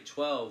say like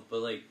 12. But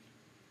like,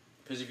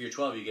 because if you're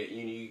 12,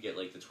 you get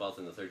like the 12th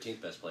and the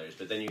 13th best players.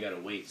 But then you got to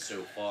wait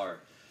so far.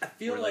 I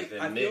feel like the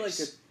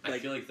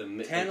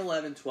 10,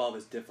 11, 12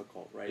 is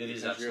difficult, right? It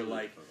is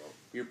absolutely difficult.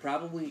 You're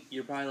probably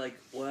like,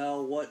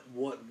 well,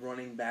 what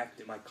running back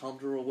am I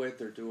comfortable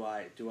with, or do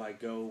I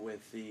go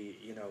with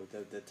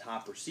the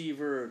top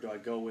receiver, or do I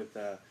go with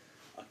a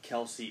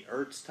Kelsey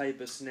Ertz type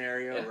of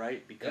scenario,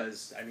 right?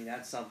 Because I mean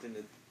that's something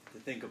to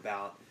think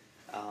about.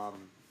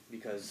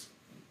 Because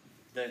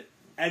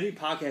every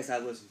podcast I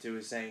listen to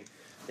is saying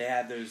they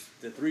have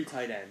the 3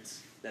 tight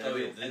ends that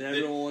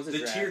everyone wants to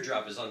draft. The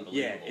teardrop is unbelievable.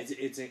 Yeah,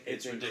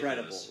 it's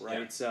incredible, right?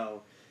 Yeah.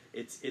 So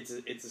it's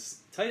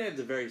a tight end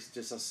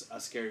is a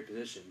scary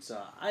position. So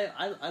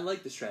I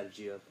like the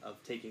strategy of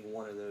taking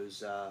one of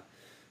those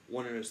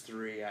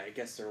 3. I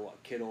guess they're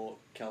Kittle,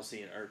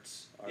 Kelsey, and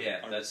Ertz.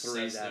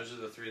 Those are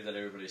the 3 that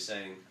everybody's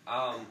saying.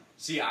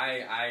 See,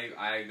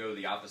 I go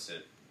the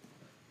opposite.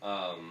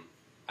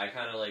 I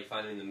kind of like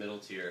finding the middle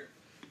tier.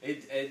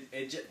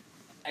 It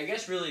I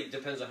guess really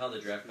depends on how the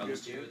draft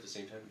comes to you at the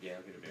same time. Yeah,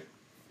 I'll get a beer.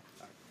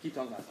 Keep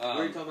talking about it. Where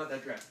are you talking about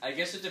that draft? I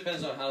guess it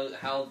depends on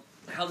how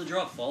the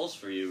draw falls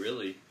for you,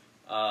 really.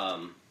 Let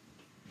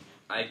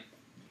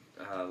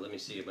me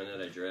see. When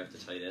did I draft the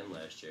tight end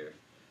last year?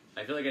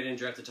 I feel like I didn't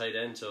draft the tight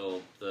end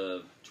until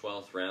the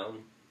 12th round.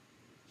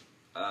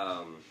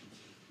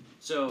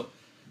 So,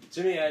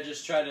 to me, I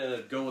just try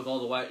to go with all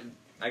the wide...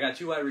 I got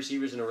 2 wide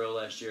receivers in a row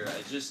last year.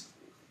 I just...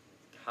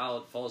 How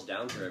it falls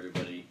down for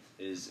everybody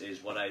is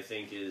what I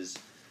think is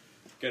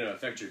going to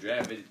affect your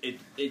draft.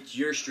 It's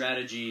your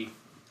strategy,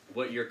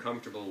 what you're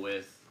comfortable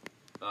with.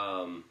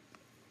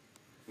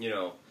 You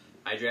know,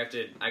 I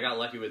got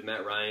lucky with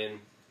Matt Ryan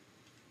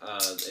at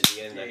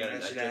the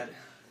end.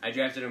 I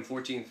drafted him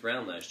 14th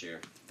round last year.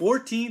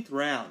 14th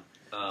round.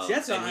 See,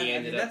 that's and he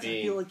ended up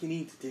being. I feel like you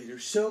need to do.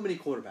 There's so many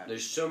quarterbacks.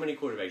 There's so many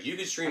quarterbacks. You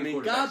could stream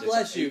quarterbacks. God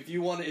bless you if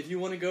you want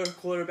to go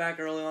quarterback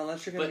early on.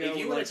 Let's. But if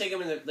you want to take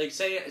him in the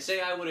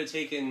say I would have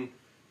taken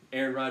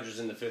Aaron Rodgers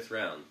in the 5th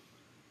round.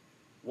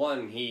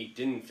 One, he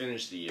didn't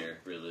finish the year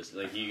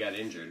realistically. He got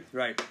injured.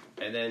 Right.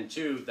 And then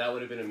 2, that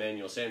would have been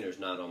Emmanuel Sanders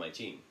not on my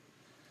team.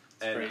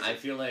 And crazy. I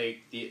feel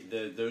like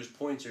those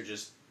points are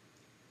just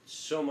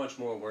so much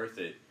more worth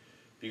it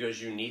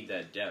because you need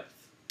that depth.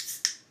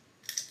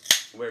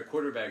 Where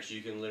quarterbacks,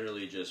 you can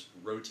literally just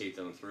rotate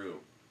them through.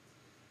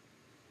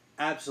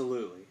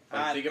 Absolutely.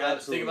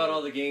 Think about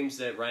all the games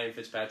that Ryan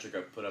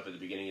Fitzpatrick put up at the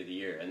beginning of the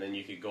year, and then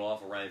you could go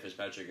off of Ryan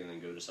Fitzpatrick and then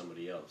go to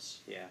somebody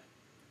else. Yeah.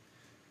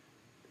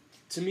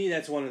 To me,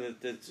 that's one of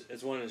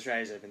the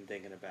strategies I've been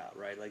thinking about.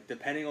 Right, like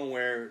depending on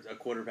where a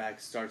quarterback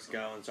starts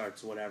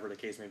whatever the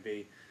case may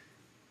be.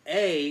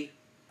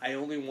 I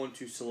only want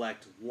to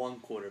select one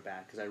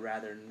quarterback because I'd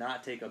rather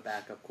not take a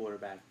backup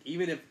quarterback,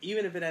 even if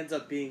it ends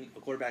up being a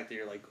quarterback that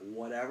you're like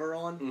whatever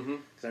on.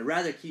 Because I'd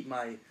rather keep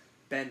my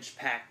bench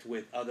packed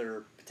with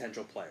other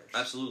potential players.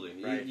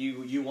 Absolutely, right?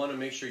 You want to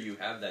make sure you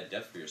have that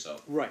depth for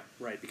yourself. Right,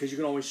 because you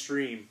can always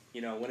stream.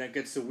 You know, when it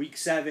gets to week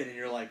 7 and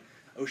you're like,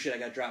 oh shit, I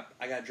got dropped.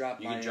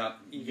 You can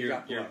drop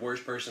your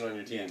worst person on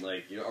your team,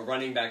 like a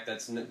running back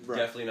that's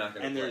definitely not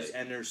going to play.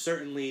 And there's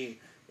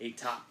certainly a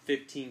top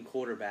 15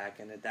 quarterback,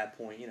 and at that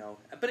point,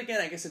 but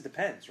again, I guess it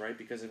depends, right?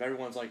 Because if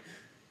everyone's like,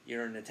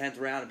 you're in the 10th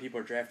round and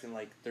people are drafting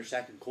like their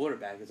second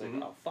quarterback, it's like,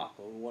 oh fuck,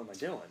 well, what am I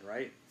doing,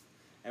 right?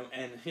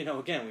 And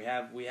again,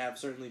 we have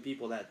certainly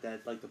people that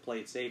like to play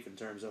it safe in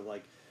terms of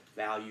like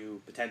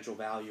potential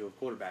value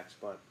of quarterbacks,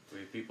 but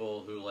we have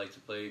people who like to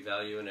play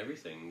value in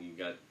everything. You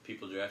got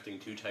people drafting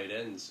 2 tight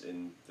ends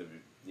in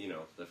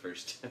the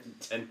first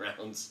 10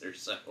 rounds or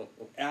so.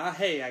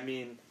 Hey, I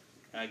mean,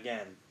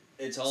 again.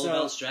 It's all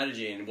about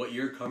strategy and what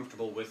you're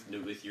comfortable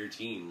with your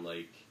team.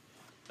 Like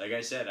I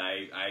said,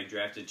 I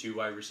drafted 2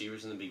 wide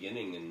receivers in the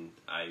beginning, and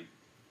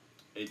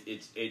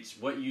it's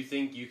what you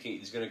think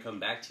is going to come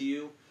back to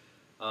you,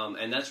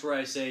 and that's where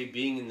I say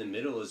being in the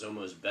middle is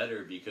almost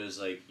better because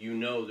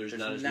there's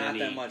not as many.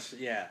 That much,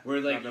 yeah. Where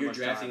you're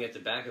drafting at the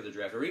back of the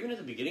draft or even at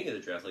the beginning of the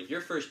draft, like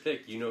your first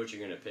pick, you know what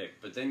you're going to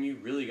pick, but then you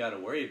really got to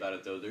worry about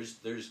it though.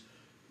 There's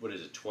what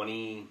is it,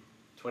 20,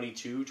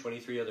 22,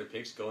 23 other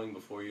picks going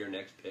before your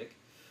next pick.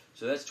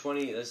 So that's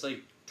 20. That's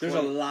like 20, there's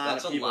a lot.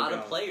 That's of a lot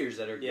of players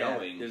that are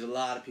going. There's a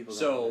lot of people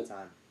going at the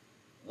time.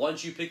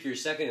 Once you pick your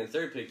second and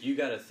third pick, you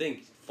got to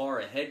think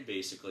far ahead,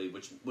 basically,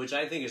 which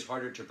I think is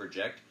harder to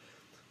project.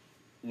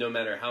 No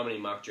matter how many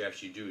mock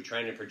drafts you do,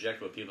 trying to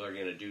project what people are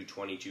going to do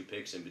 22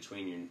 picks in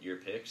between your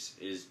picks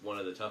is one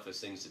of the toughest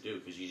things to do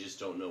because you just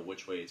don't know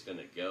which way it's going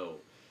to go.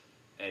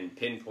 And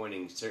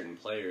pinpointing certain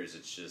players,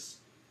 it's just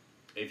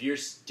if you're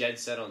dead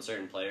set on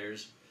certain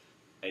players.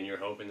 And you're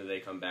hoping that they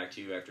come back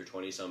to you after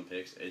 20-some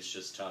picks, it's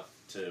just tough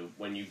to,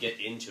 when you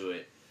get into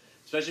it,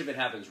 especially if it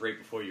happens right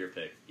before your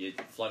pick. It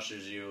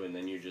flushes you, and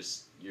then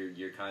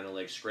you're kind of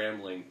like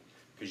scrambling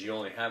because you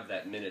only have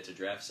that minute to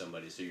draft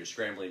somebody, so you're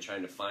scrambling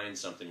trying to find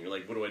something. You're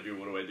like, what do I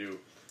do?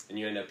 And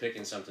you end up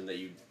picking something that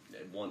you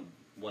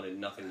wanted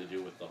nothing to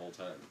do with the whole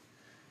time.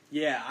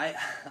 Yeah,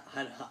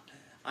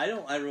 I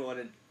don't ever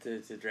want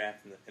to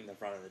draft in the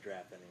front of the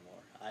draft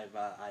anymore.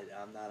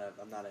 I'm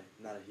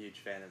not a huge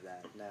fan of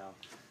that now.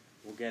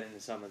 We'll get into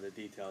some of the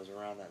details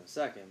around that in a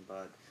second,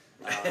 but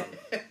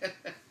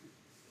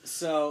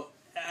so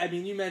I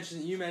mean, you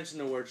mentioned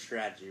the word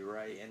strategy,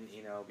 right? And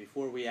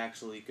before we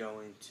actually go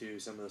into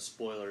some of the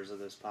spoilers of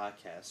this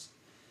podcast,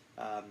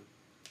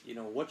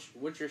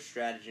 what's your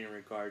strategy in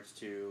regards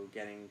to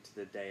getting to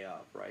the day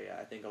of, right?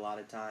 I think a lot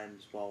of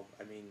times,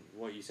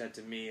 what you said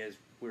to me as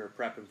we were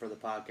prepping for the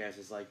podcast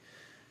is like,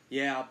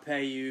 yeah, I'll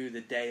pay you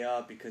the day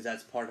of because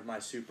that's part of my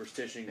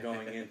superstition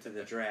going into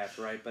the draft,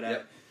 right? But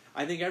yep.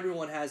 I think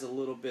everyone has a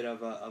little bit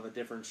of a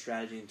different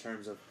strategy in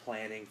terms of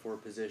planning for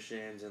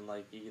positions and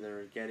like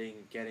either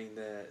getting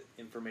the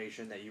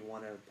information that you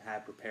want to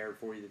have prepared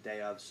for you the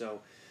day of. So,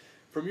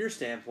 from your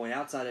standpoint,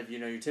 outside of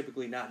you're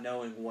typically not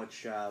knowing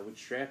which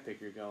draft pick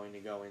you're going to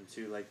go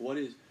into, like what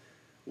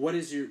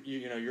is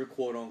your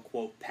quote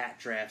unquote pat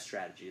draft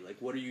strategy? Like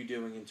what are you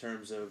doing in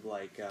terms of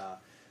like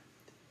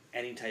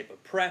any type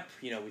of prep?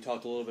 We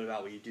talked a little bit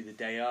about what you do the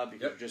day of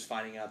because you're just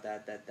finding out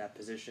that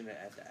position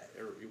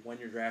or when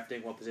you're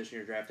drafting, what position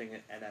you're drafting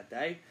and that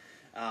day.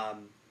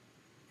 And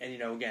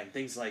again,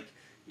 things like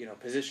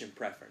position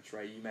preference,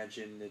 right? You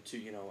mentioned the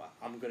two,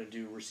 I'm going to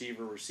do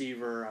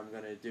receiver. I'm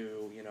going to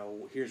do,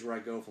 here's where I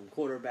go from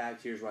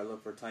quarterbacks. Here's where I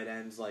look for tight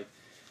ends. Like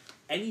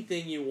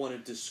anything you want to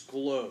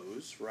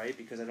disclose, right?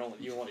 Because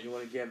you want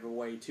to give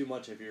away too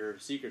much of your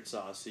secret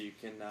sauce, so you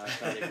can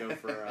try to go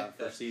for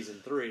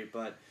season 3.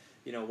 But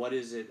what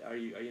is it? Are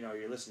you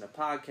you're listening to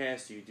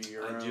podcasts? Do you do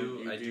your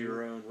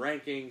your own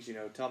rankings?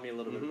 Tell me a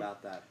little bit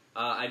about that.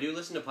 I do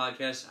listen to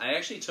podcasts. I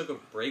actually took a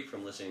break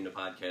from listening to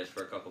podcasts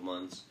for a couple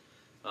months.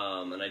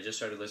 And I just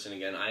started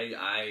listening again.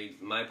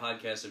 My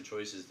podcast of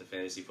choice is the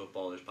Fantasy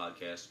Footballers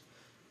podcast.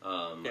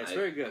 It's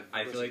very good.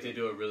 I feel like they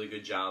do a really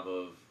good job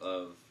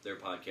of their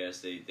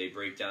podcast. They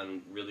break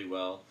down really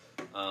well.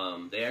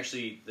 They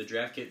actually, the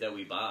draft kit that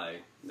you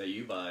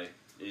buy,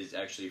 is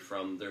actually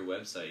from their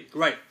website.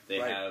 Right. They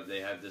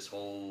have this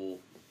whole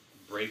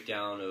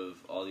breakdown of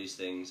all these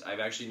things. I've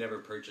actually never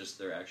purchased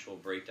their actual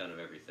breakdown of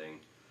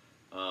everything.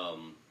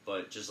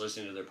 But just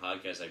listening to their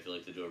podcast, I feel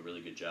like they do a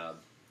really good job.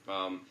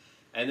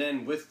 And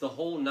then with the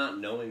whole not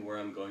knowing where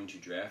I'm going to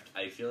draft,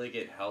 I feel like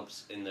it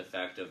helps in the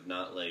fact of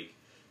not like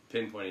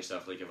pinpointing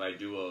stuff. Like if I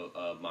do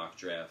a mock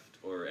draft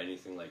or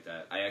anything like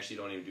that, I actually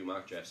don't even do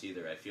mock drafts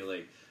either. I feel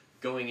like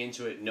going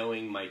into it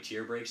knowing my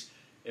tier breaks,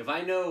 if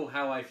I know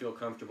how I feel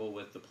comfortable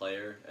with the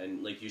player,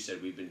 and like you said,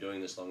 we've been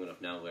doing this long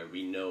enough now where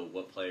we know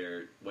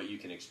what you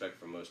can expect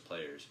from most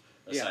players,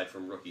 aside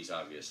from rookies,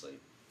 obviously.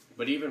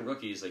 But even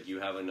rookies, like you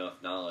have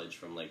enough knowledge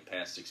from like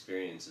past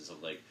experiences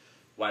of like,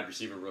 wide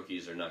receiver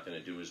rookies are not going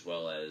to do as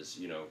well as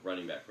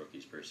running back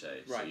rookies per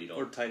se. Right. So you don't,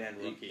 or tight end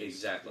rookies.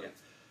 Exactly.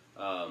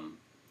 Yeah.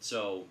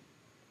 So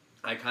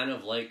I kind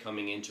of like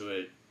coming into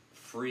it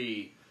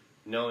free,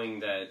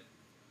 knowing that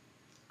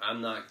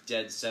I'm not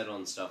dead set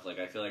on stuff. Like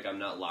I feel like I'm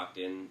not locked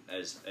in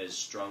as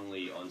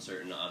strongly on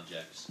certain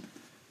objects.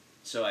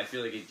 So I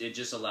feel like it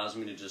just allows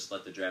me to just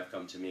let the draft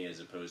come to me as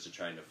opposed to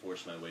trying to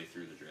force my way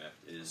through the draft.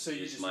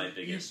 Is my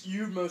biggest.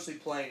 You're mostly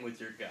playing with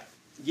your gut.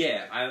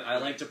 Yeah, I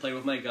like to play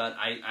with my gut.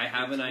 I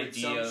have an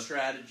idea. Some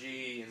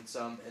strategy and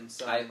some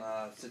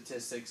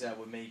statistics that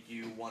would make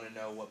you want to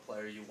know what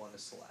player you want to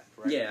select,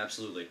 right? Yeah,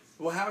 absolutely.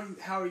 Well,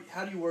 how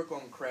do you work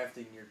on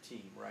crafting your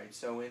team, right?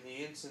 So in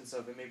the instance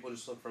of, and maybe we'll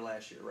just look for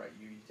last year, right?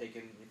 You take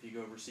in, if you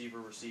go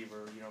receiver,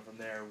 from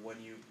there,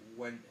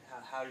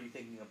 how are you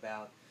thinking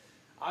about?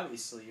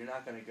 Obviously, you're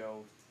not going to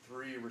go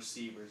 3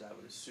 receivers, I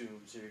would assume.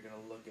 So you're going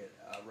to look at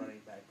running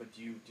back. But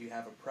do you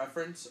have a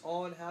preference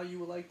on how you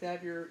would like to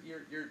have your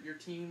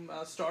team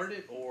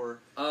started, or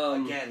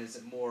again, is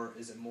it more?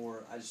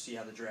 I just see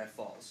how the draft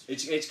falls.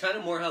 It's kind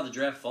of more how the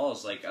draft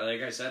falls. Like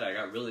I said, I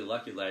got really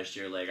lucky last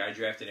year. Like I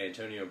drafted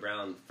Antonio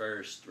Brown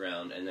first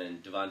round, and then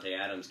Devontae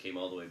Adams came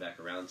all the way back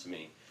around to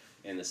me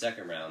in the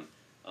second round.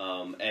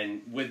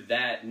 And with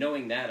that,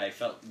 knowing that, I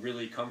felt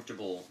really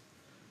comfortable.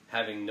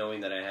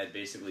 Knowing that I had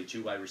basically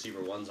 2 wide receiver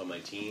 1s on my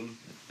team,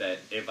 that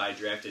if I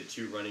drafted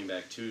 2 running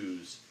back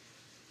 2s,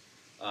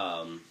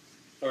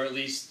 or at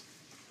least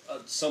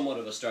somewhat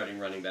of a starting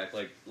running back,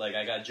 like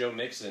I got Joe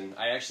Mixon.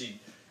 I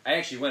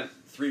actually went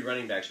 3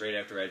 running backs right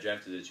after I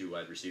drafted the 2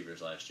 wide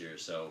receivers last year.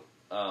 So,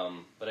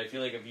 but I feel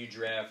like if you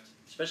draft,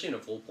 especially in a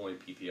full point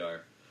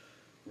PPR,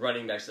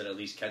 running backs that at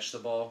least catch the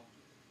ball,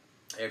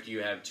 after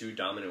you have 2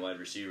 dominant wide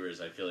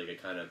receivers, I feel like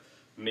it kind of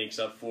makes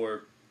up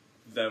for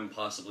them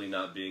possibly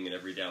not being an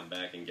every down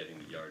back and getting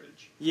the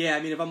yardage. Yeah,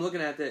 I mean, if I'm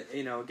looking at the,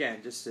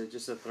 again, just to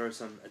throw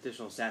some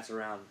additional stats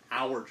around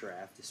our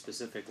draft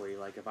specifically,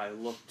 like if I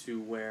look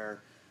to where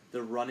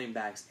the running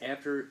backs,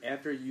 after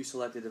you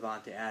selected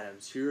Devontae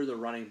Adams, here are the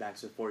running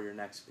backs before your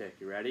next pick.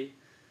 You ready?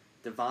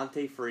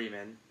 Devontae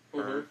Freeman,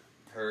 Hurt.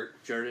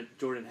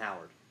 Jordan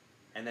Howard,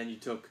 and then you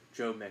took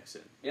Joe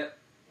Mixon. Yep.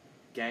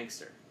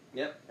 Gangster.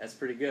 Yep. That's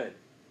pretty good.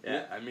 Yeah,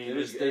 yep. I mean,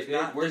 there's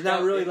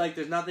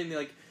nothing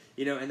like.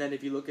 And then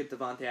if you look at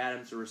Devontae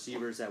Adams, the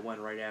receivers that went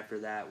right after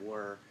that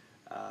were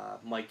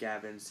Mike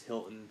Evans,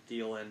 Hilton,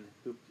 Thielen,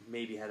 who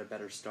maybe had a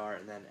better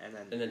start, and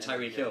then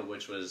Tyreek Hill,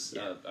 which was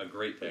a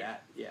great pick.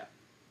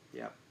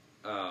 Yeah.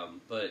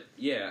 But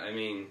yeah, I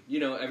mean,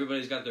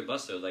 everybody's got their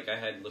bust though. Like I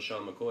had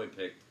LaShawn McCoy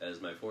picked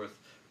as my 4th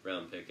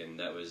round pick, and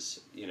that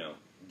was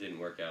didn't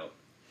work out.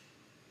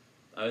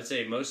 I would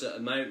say most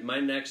of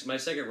my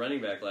second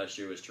running back last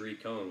year was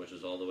Tariq Cohen, which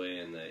was all the way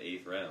in the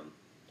 8th round.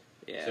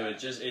 Yeah. So it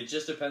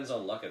just depends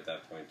on luck at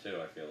that point too.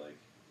 I feel like.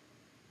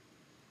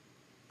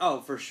 Oh,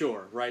 for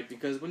sure, right?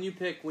 Because when you're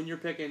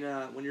picking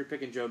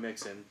Joe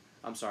Mixon,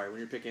 when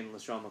you're picking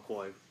LaShawn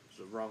McCoy, it's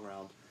the wrong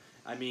round.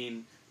 I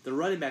mean, the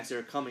running backs that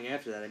are coming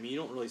after that. I mean, you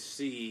don't really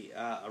see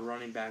a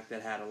running back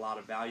that had a lot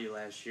of value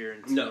last year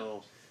until.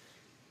 No.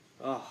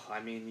 Oh, I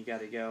mean, you got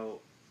to go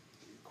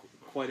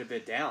quite a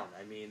bit down.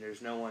 I mean,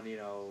 there's no one,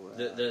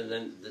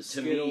 the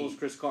Skittles,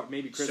 Chris Carson.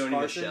 Sony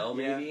Carson. Michel,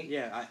 maybe?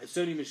 Yeah,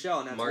 Sony Michel,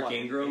 and that's Mark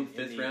Ingram,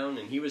 5th round,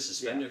 and he was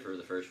suspended for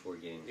the first 4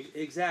 games.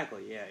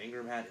 Exactly, yeah.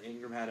 Ingram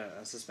had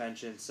a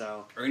suspension,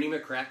 so... Ernie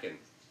McCracken.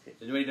 Did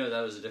anybody know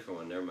that was a different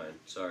one? Never mind.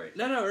 Sorry.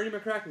 No, Ernie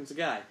McCracken's a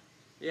guy.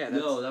 Yeah.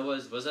 No,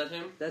 was that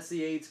him? That's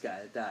the AIDS guy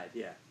that died,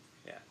 yeah.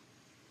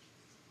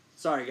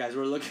 Sorry, guys.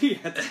 We're looking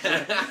at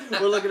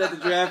the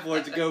draft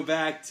board to go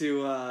back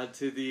to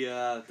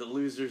the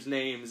losers'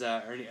 names.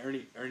 Ernie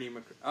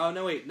Oh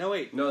no wait.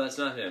 No, that's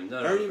not him.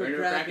 No, Ernie Ernie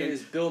McCracken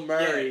is Bill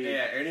Murray.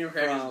 Yeah, Ernie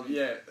McCracken.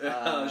 From,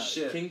 Oh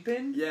shit.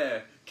 Kingpin. Yeah,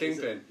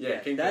 Kingpin. Yeah,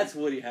 Kingpin. That's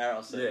Woody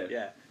Harrelson.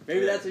 Yeah.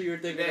 Maybe Yeah. that's what you were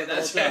thinking Yeah,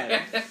 about the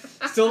that's whole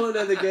time. Still don't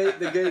know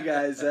the gay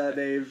guy's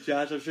name,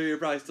 Josh. I'm sure you're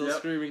probably still Yep.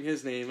 screaming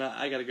his name.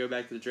 I got to go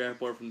back to the draft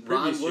board from the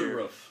Ron previous year.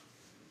 Woodruff.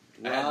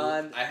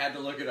 I had to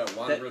look it up.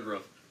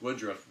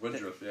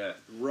 Woodruff. Yeah.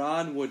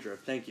 Ron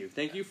Woodruff. Thank you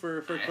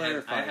for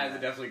clarifying. I had to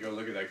that. definitely go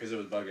look at that because it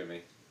was bugging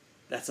me.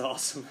 That's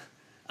awesome.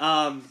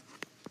 Well,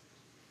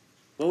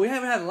 we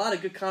haven't had a lot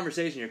of good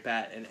conversation here,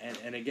 Pat,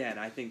 and again,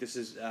 I think this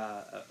is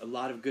a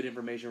lot of good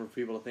information for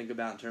people to think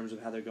about in terms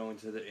of how they're going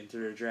into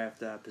their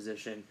draft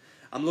position.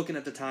 I'm looking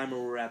at the time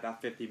where we're at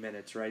about 50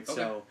 minutes, right? Okay.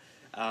 So,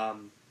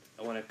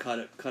 I want to cut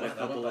a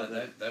couple of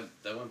the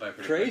that went by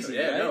pretty crazy. quick.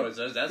 Yeah, right?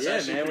 no, that's Yeah,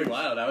 actually man, pretty we're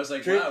wild. I was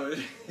like, drink- wow.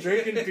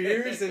 drinking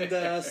beers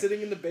and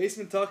sitting in the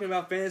basement talking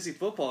about fantasy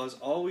football is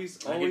always a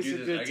good I could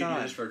do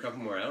time. this for a couple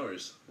more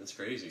hours. That's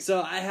crazy.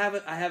 So I have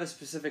a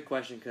specific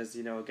question because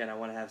again I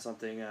want to have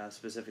something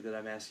specific that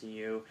I'm asking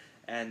you,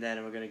 and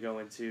then we're going to go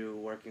into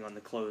working on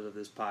the close of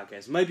this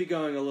podcast. Might be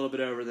going a little bit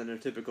over than a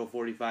typical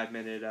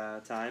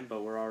 45-minute time,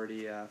 but we're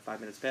already 5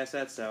 minutes past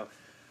that. So,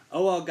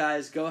 oh well,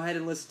 guys, go ahead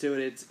and listen to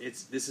it.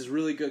 This is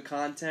really good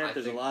content.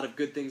 There's a lot of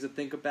good things to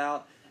think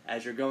about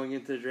as you're going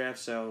into the draft.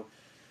 So,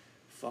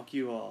 fuck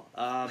you all.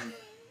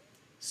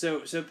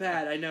 So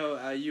Pat, I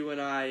know you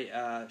and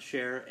I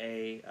share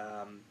a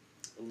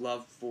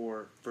love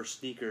for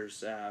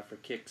sneakers, for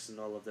kicks, and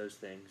all of those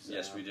things.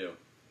 Yes, we do.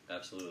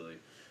 Absolutely.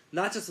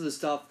 Not just the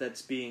stuff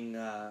that's being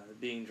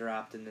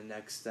dropped in the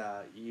next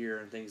year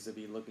and things to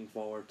be looking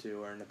forward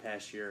to, or in the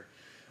past year.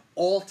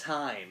 All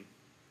time,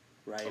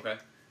 right? Okay.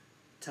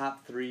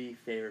 Top 3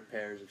 favorite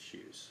pairs of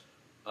shoes.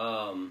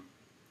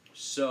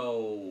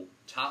 So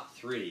top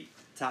 3.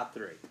 Top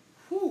 3.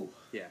 Whew.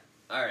 Yeah.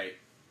 All right.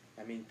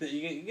 I mean,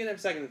 you can have a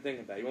second to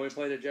think about it. You want me to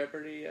play the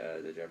Jeopardy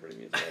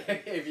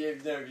music? if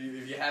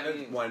you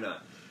haven't, why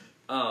not?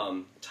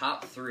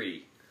 Top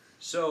 3.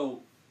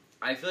 So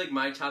I feel like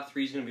my top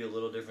 3 is going to be a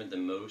little different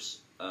than most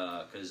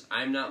because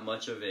I'm not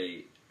much of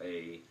a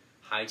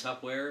high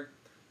top wearer.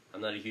 I'm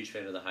not a huge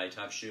fan of the high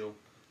top shoe.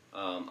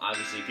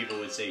 Obviously, people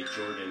would say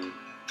Jordan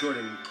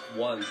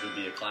 1s would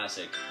be a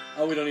classic.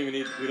 Oh, I don't even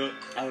need this.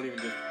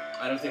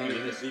 I don't think we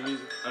need this.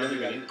 I don't think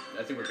we need it.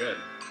 I think we're good.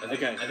 I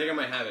think I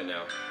might have it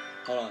now.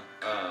 Hold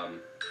on.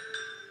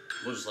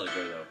 We'll just let it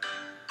go though.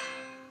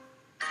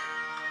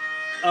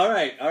 All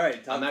right.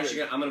 I'm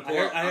gonna pull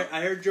up.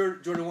 I heard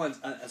Jordan 1's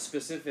a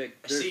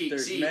specific.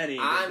 There's many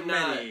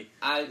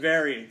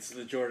variants of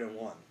the Jordan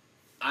 1.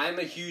 I'm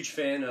a huge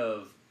fan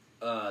of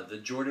the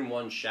Jordan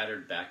 1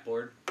 shattered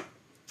backboard.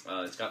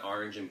 It's got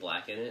orange and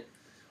black in it.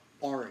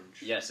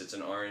 Orange. Yes, it's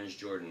an orange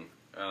Jordan.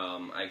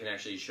 I can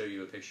actually show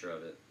you a picture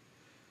of it.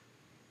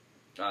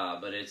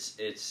 But it's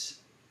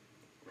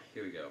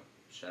here we go.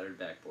 Shattered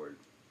backboard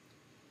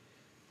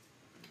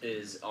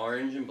is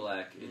orange and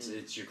black.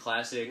 It's your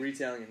classic.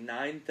 Retailing at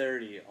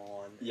 $9.30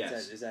 on.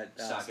 Yes. Is that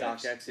StockX?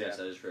 StockX? Yes,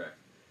 that is correct.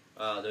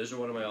 Those are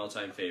one of my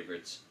all-time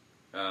favorites.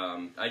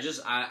 I'm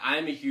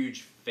a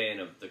huge fan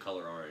of the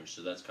color orange,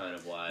 so that's kind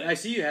of why. I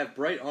see you have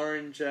bright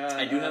orange.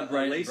 I do have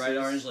bright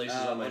orange laces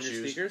on my your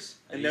shoes. sneakers,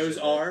 and those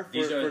are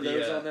for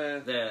those on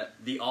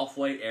the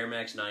off-white Air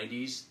Max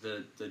 90s.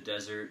 The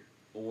desert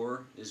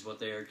ore is what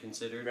they are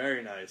considered.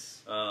 Very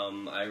nice.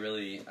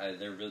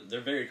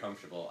 They're very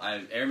comfortable.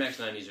 Air Max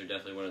 90s are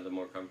definitely one of the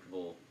more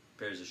comfortable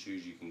pairs of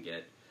shoes you can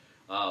get.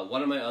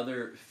 One of my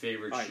other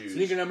favorite shoes.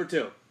 Sneaker number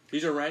 2.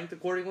 These are ranked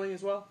accordingly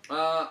as well.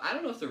 I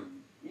don't know if they're.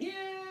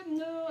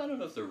 I don't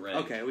know if they're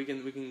ranked. Okay, we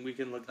can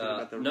look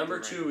about the number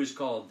 2 is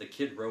called the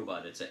Kid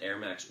Robot. It's an Air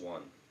Max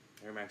 1.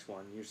 Air Max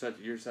 1. You're such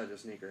a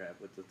sneakerhead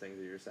with the things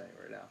that you're saying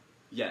right now.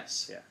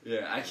 Yes.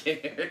 Yeah. I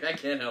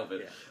can't help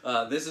it.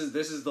 Yeah. This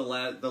is the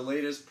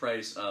latest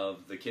price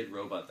of the Kid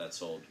Robot that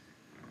sold.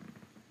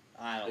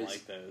 I don't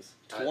like those.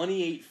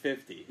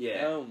 $28.50.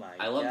 Yeah. Oh my god.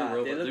 I love the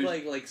robot. They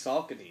look like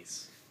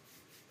Sauconys.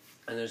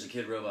 And there's a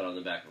Kid Robot on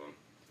the back of them.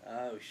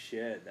 Oh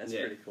shit, that's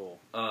pretty cool.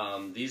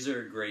 These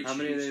are great How shoes.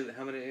 many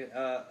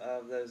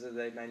of those do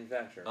they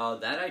manufacture?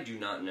 That I do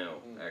not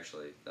know,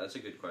 actually. That's a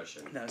good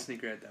question. No,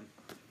 sneakerhead them.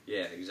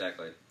 Yeah,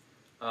 exactly.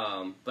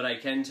 But I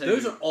can tell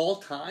those you... are all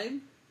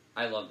time?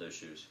 I love those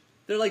shoes.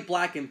 They're like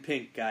black and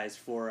pink, guys,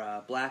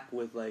 for black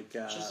with like...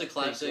 it's just a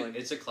classic,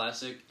 it's a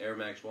classic Air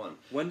Max 1.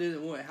 When did...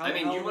 How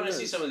you want to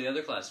see some of the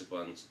other classic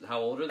ones. How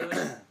old are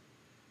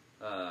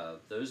those?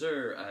 Those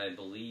are, I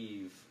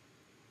believe,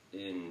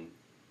 in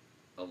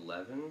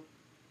 11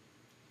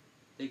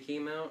 they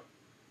came out.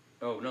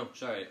 Oh, no,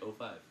 sorry,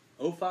 05.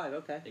 05,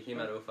 okay. They came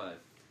out 05.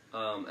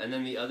 And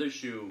then the other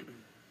shoe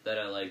that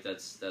I like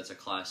that's a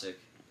classic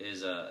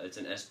is it's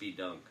an SB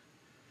Dunk.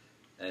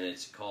 And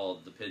it's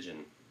called the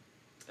Pigeon.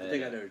 I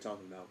think I know what you're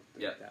talking about.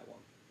 Yep. That one.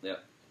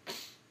 Yep.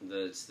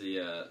 It's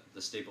the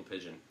Staple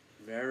Pigeon.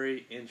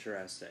 Very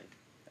interesting.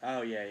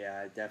 Oh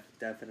yeah. I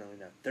definitely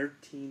know.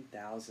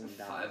 $13,000.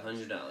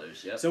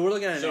 $500. Yep. So we're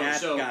looking at an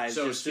app, guys.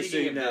 So just so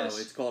speaking you of know, this,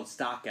 it's called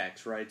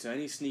StockX, right? So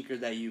any sneaker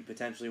that you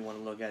potentially want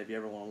to look at, if you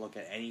ever want to look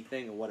at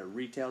anything and what it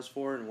retails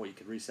for and what you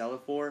could resell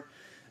it for,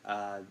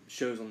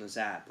 shows on this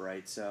app,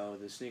 right? So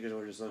the sneakers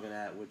we're just looking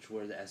at, which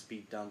were the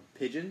SB Dunk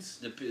Pigeons.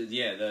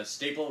 the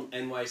staple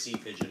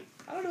NYC pigeon.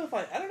 I don't know if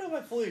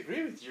I fully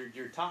agree with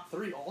your top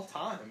 3 all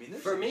time. I mean,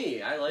 For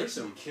me, I like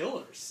some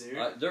killers,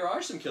 dude. There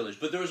are some killers,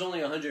 but there was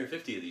only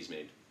 150 of these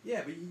made.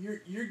 Yeah, but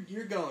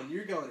you're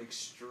going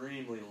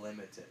extremely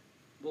limited.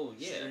 Well,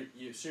 yeah.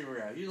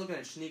 You're looking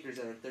at sneakers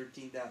that are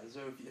 13,000.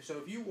 So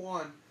if you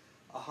won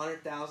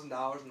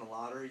 $100,000 in the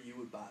lottery, you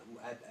would buy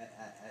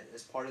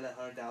as part of that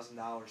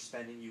 $100,000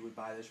 spending, you would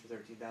buy this for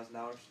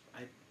 $13,000.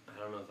 I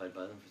don't know if I'd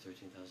buy them for $13,000.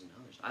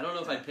 I don't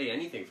know if I'd pay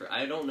anything for.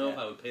 I don't know if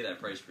I would pay that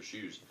price for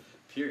shoes.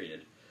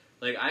 Period.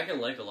 Like, I can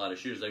like a lot of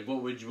shoes. Like,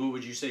 what would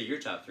you say your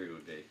top 3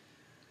 would be?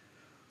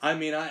 I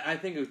mean, I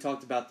think we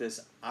talked about this.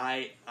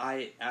 I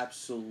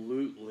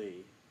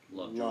absolutely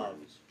love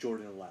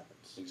Jordan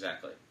 11s.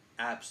 Exactly.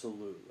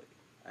 Absolutely.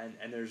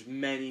 And there's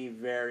many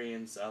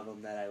variants of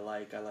them that I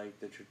like. I like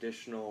the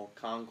traditional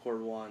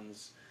Concord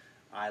ones.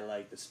 I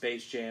like the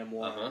Space Jam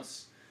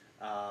ones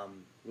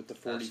with the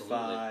 45.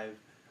 Absolutely.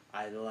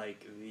 I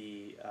like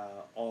the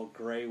all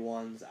gray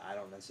ones. I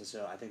don't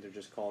necessarily. I think they're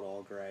just called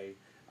all gray.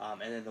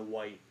 And then the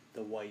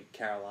white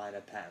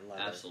Carolina patent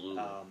leather.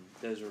 Absolutely.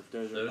 Those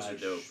are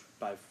dope.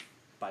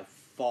 By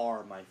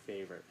far my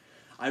favorite.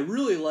 I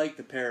really like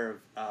the pair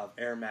of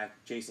Air Max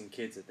Jason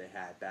Kidds that they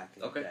had back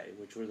in the day,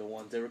 which were the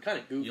ones they were kind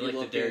of goofy. You like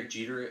looking. the Derek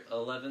Jeter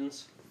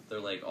 11s? They're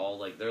like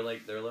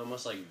they're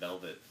almost like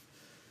velvet.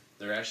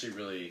 They're actually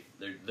really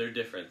they're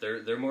different.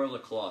 They're more of a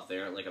cloth. They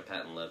aren't like a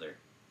patent leather.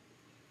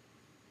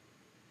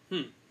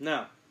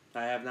 No,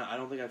 I have not. I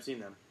don't think I've seen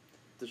them.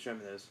 Just show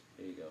me those.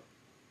 There you go.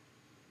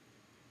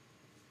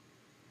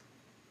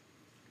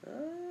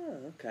 Oh,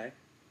 okay.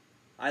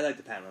 I like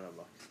the patent leather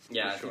look.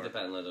 Yeah, I think the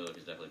patent leather look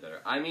is definitely better.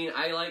 I mean,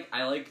 I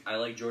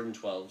like Jordan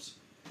 12s.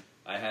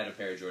 I had a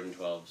pair of Jordan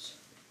 12s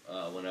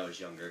when I was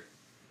younger.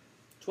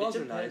 12s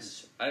are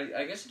nice.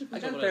 I guess it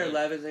depends. I got a pair of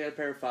 11s. I got a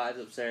pair of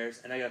 5s upstairs,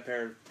 and I got a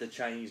pair of the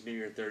Chinese New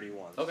Year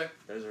 31s. Okay,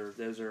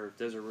 those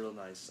are real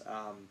nice.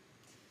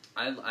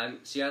 I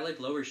like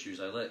lower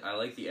shoes. I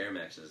like the Air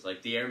Maxes,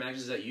 like the Air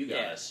Maxes that you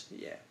got us.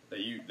 Yeah.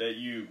 That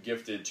you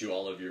gifted to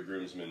all of your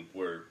groomsmen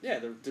were.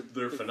 Yeah,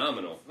 they're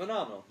phenomenal.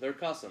 Phenomenal. They're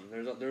custom.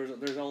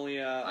 There's only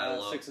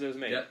 6 of those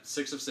made. Yep,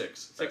 6 of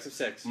 6. 6 of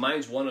 6.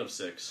 Mine's 1 of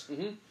 6.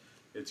 Mm-hmm.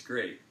 It's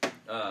great.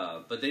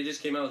 But they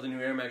just came out with a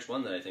new Air Max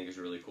 1 that I think is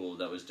really cool.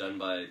 That was done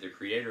by the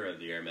creator of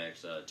the Air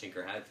Max,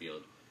 Tinker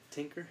Hatfield.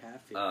 Tinker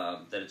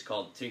Hatfield. That it's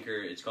called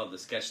Tinker. It's called the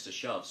Sketch to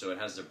Shelf. So it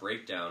has the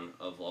breakdown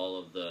of all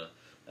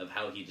of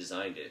how he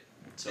designed it.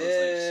 So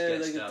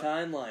it's like sketched the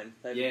timeline.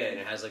 And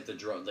it has like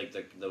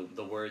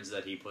the words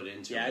that he put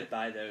into it. Yeah, I'd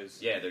buy those.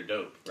 Yeah, they're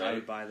dope. Right? I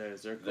would buy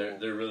those. They're cool.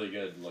 They're really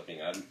good looking.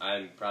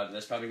 I'm proud.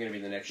 That's probably going to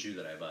be the next shoe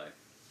that I buy.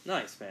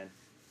 Nice, man.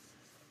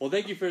 Well,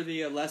 thank you for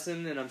the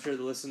lesson, and I'm sure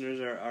the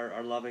listeners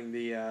are loving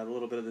the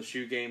little bit of the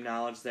shoe game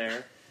knowledge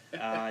there.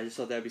 I just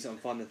thought that'd be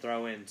something fun to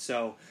throw in.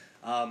 So.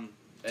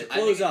 To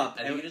close up,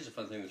 I think it is a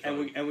fun thing to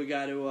throw and we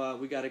got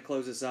to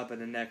close this up in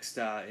the next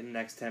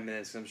 10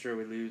 minutes. I'm sure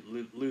we're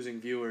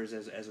losing viewers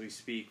as we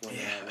speak when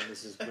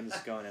this is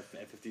going at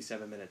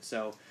 57 minutes.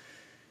 So,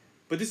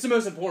 but this is the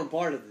most important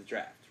part of the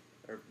draft,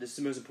 or this is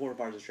the most important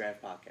part of this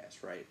draft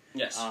podcast, right?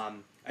 Yes.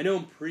 I know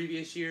in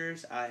previous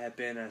years I have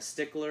been a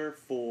stickler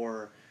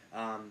for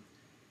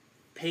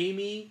pay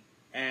me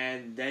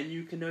and then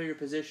you can know your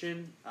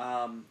position.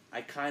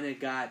 I kind of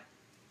got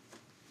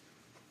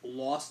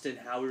lost in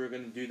how we were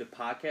going to do the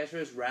podcast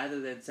shows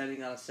rather than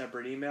sending out a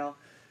separate email.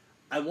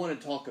 I want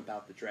to talk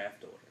about the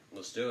draft order.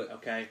 Let's do it.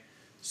 Okay?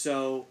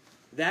 So,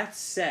 that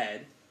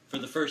said... For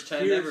the first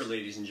time ever,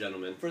 ladies and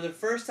gentlemen. For the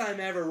first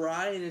time ever,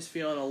 Ryan is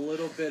feeling a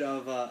little bit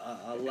of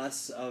a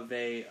less of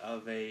a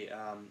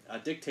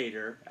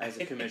dictator as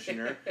a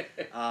commissioner,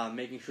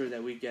 making sure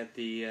that we get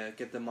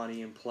the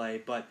money in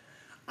play. But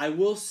I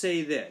will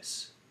say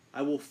this.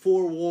 I will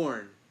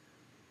forewarn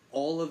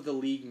all of the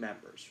league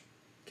members,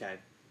 okay?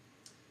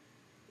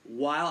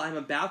 While I'm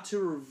about to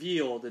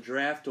reveal the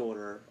draft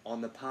order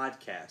on the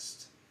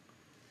podcast,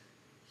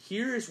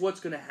 here is what's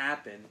going to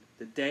happen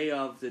the day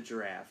of the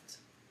draft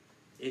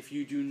if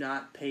you do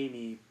not pay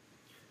me,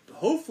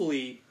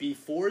 hopefully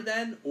before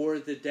then or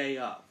the day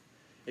of.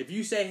 If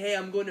you say, hey,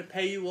 I'm going to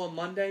pay you on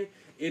Monday,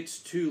 it's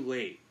too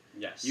late.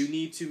 Yes. You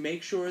need to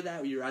make sure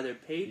that you're either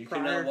paid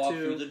prior to... You cannot walk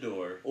through the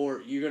door.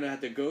 Or you're going to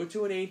have to go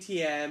to an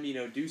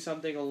ATM, do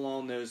something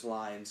along those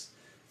lines.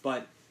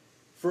 But...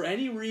 for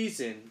any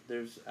reason,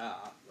 there's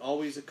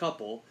always a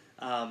couple.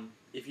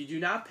 If you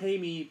do not pay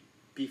me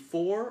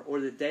before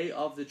or the day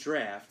of the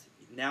draft,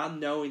 now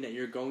knowing that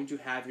you're going to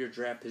have your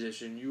draft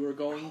position, you are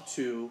going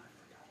to.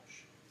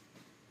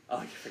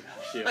 Oh, you forgot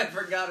a shoe. I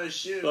forgot a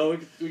shoe. Well,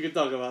 we can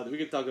talk about that.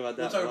 We'll talk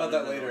about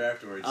that later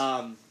afterwards.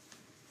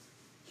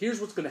 Here's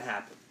what's going to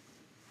happen.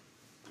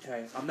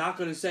 Okay, I'm not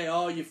going to say,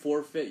 oh, you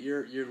forfeit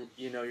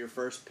your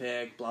first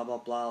pick, blah blah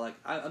blah. Like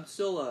I'm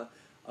still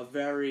a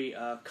very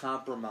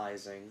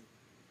compromising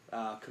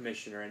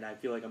commissioner, and I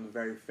feel like I'm a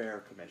very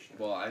fair commissioner.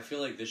 Well, I feel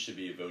like this should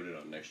be voted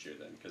on next year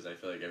then, because I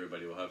feel like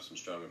everybody will have some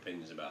strong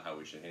opinions about how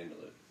we should handle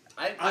it.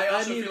 I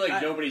also feel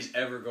like nobody's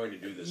ever going to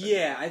do this. Yeah,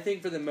 anymore. I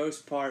think for the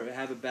most part, we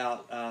have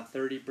about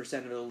 30%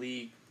 of the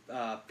league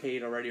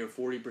paid already, or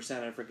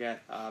 40%, I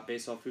forget,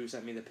 based off who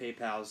sent me the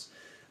PayPals.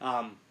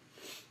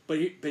 But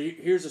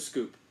here's a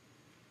scoop.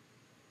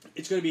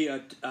 It's going to be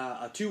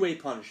a two-way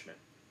punishment,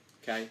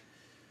 okay?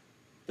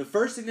 The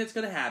first thing that's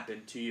going to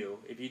happen to you,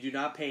 if you do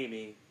not pay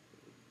me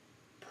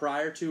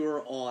prior to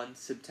or on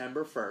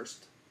September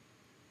 1st,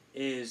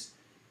 is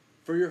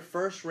for your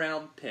first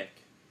round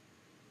pick,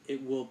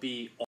 it will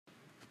be...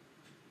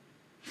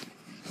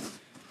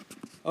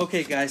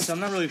 Okay, guys, so I'm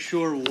not really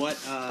sure what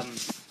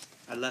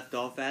I left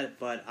off at,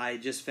 but I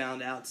just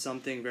found out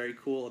something very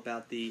cool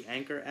about the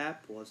Anchor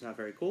app. Well, it's not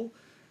very cool.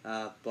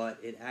 But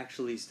it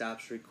actually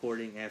stops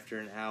recording after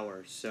an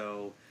hour.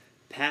 So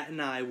Pat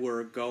and I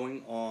were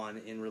going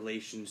on in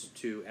relations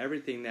to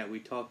everything that we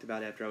talked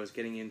about after I was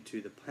getting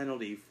into the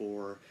penalty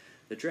for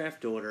the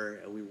draft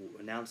order. We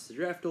announced the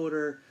draft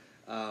order.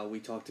 We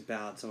talked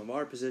about some of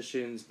our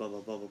positions, blah, blah,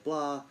 blah,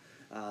 blah,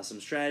 blah,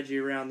 some strategy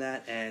around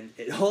that, and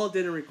it all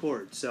didn't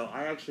record. So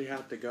I actually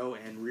have to go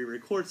and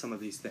re-record some of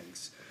these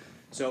things.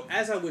 So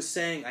as I was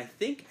saying, I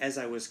think as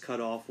I was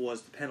cut off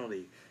was the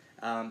penalty.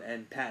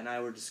 And Pat and I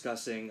were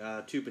discussing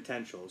two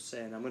potentials,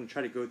 and I'm going to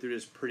try to go through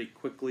this pretty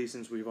quickly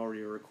since we've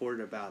already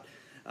recorded about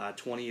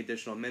 20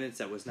 additional minutes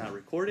that was not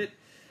recorded.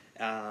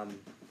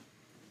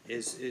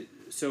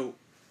 So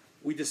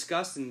we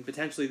discussed, and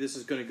potentially this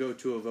is going to go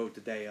to a vote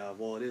the day of.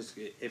 Well, it is.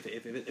 If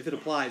it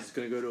applies, it's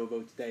going to go to a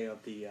vote the day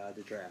of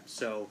the draft.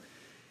 So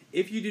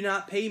if you do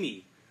not pay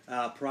me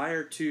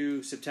prior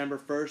to September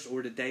 1st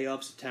or the day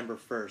of September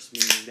 1st,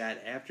 meaning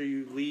that after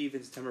you leave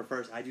in September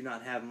 1st, I do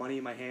not have money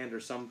in my hand or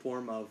some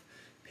form of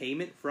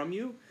payment from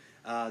you,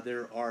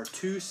 there are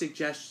two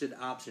suggested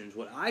options.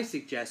 What I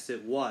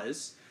suggested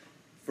was,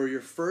 for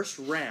your first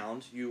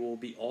round, you will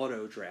be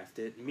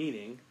auto-drafted,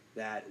 meaning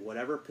that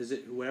whatever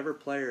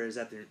player is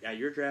at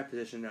your draft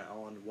position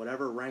on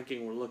whatever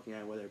ranking we're looking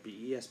at, whether it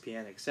be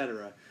ESPN,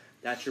 etc.,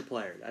 that's your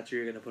player. That's who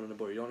you're going to put on the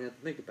board. You don't have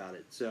to think about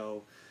it.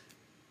 So,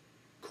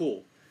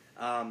 cool.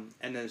 And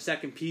then the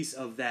second piece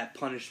of that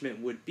punishment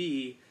would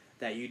be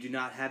that you do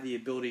not have the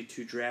ability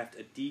to draft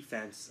a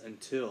defense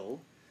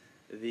until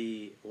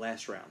the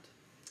last round.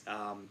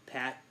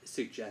 Pat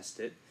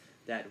suggested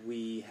that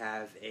we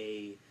have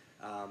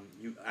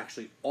you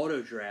actually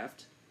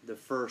auto-draft the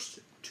first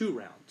two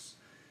rounds.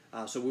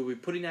 So we'll be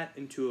putting that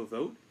into a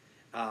vote.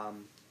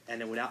 And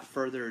then without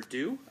further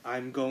ado,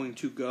 I'm going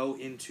to go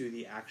into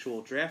the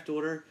actual draft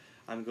order.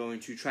 I'm going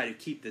to try to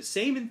keep the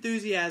same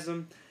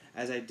enthusiasm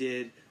as I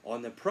did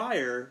on the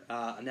prior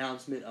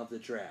announcement of the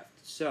draft.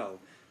 So,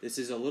 this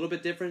is a little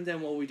bit different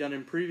than what we've done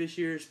in previous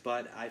years,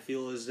 but I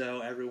feel as though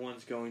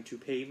everyone's going to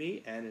pay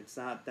me, and it's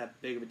not that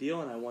big of a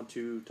deal, and I want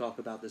to talk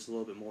about this a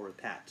little bit more with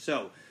Pat.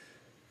 So,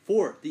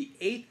 for the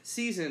 8th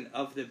season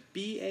of the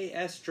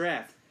BAS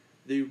draft,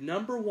 the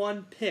number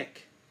one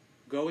pick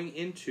going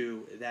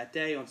into that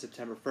day on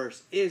September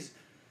 1st is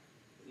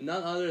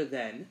none other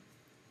than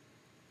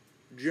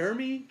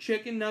Jeremy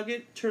Chicken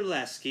Nugget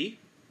Terlesky.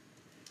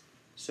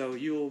 So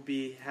you will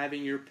be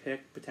having your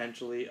pick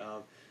potentially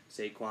of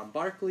Saquon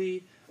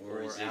Barkley,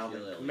 or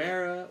Alvin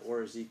Kamara,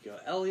 or Ezekiel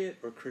Elliott,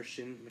 or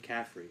Christian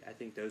McCaffrey. I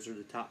think those are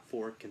the top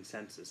four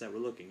consensus that we're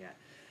looking at.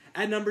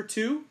 At number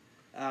 2,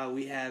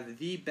 we have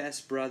the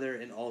best brother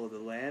in all of the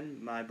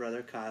land, my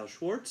brother Kyle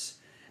Schwartz.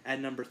 At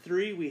number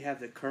 3, we have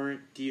the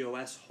current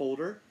DOS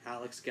holder,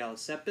 Alex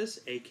Galasepis,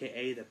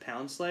 a.k.a. the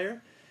Pound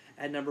Slayer.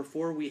 At number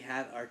 4, we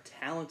have our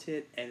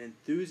talented and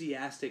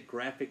enthusiastic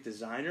graphic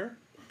designer,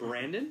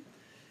 Brandon.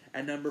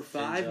 At number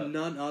 5,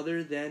 none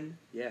other than...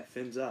 Yeah,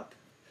 fins up.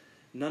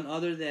 None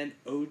other than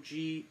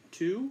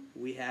OG2,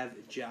 we have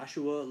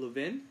Joshua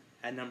Levin.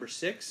 At number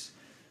 6,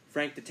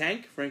 Frank the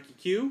Tank, Frankie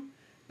Q.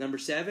 Number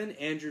 7,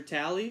 Andrew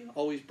Talley,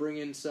 always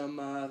bringing some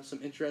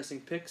interesting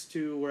picks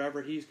to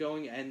wherever he's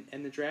going and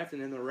in the draft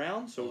and in the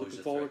round, so always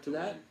looking forward to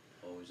that.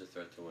 Always a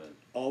threat to win.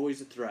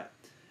 Always a threat.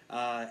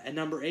 At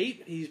number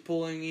 8, he's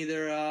pulling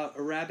either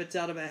rabbits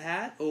out of a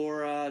hat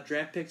or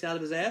draft picks out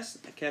of his ass,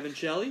 Kevin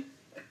Shelley.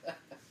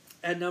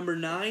 At number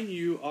 9,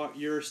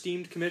 your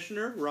esteemed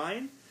commissioner,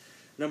 Ryan.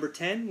 Number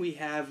 10, we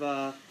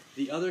have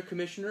the other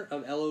commissioner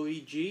of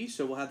LOEG,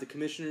 so we'll have the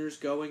commissioners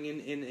going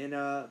in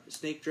a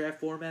snake draft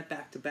format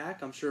back to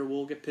back. I'm sure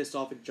we'll get pissed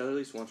off at each other at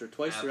least once or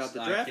twice throughout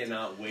the draft. I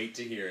cannot wait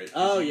to hear it.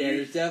 Oh yeah,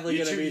 there's definitely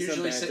going to be some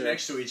banter. You usually sit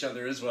next to each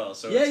other as well,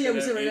 so we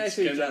sit right next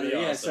to each other.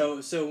 Yeah,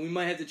 so we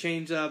might have to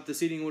change up the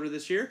seating order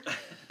this year.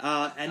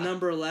 At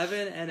number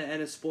 11, and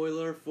a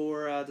spoiler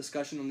for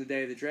discussion on the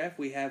day of the draft,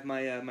 we have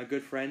my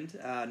good friend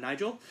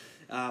Nigel.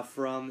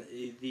 From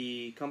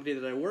the company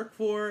that I work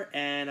for,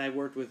 and I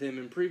worked with him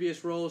in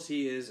previous roles.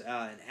 He is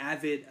an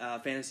avid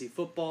fantasy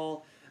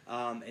football,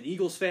 an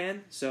Eagles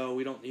fan, so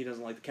he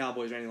doesn't like the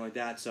Cowboys or anything like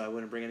that, so I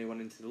wouldn't bring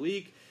anyone into the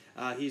league.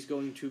 He's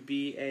going to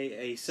be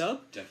a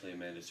sub. Definitely a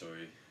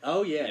mandatory.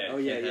 Oh yeah, Yeah, oh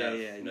yeah, can't yeah, have-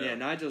 yeah. no. Yeah,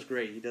 Nigel's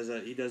great. He does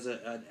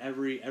an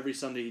every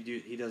Sunday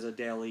he does a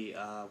daily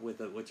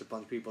with a bunch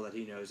of people that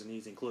he knows, and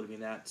he's included me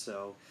in that.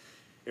 So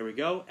here we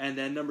go. And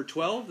then number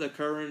 12, the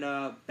current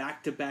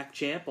back-to-back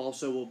champ,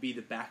 also will be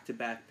the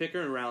back-to-back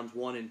picker in rounds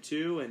 1 and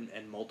 2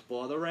 and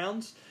multiple other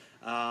rounds.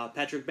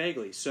 Patrick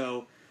Bagley.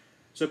 So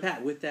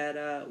Pat, with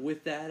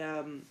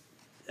that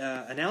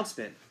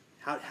announcement,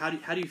 how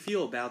do you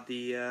feel about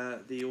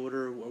the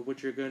order of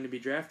what you're going to be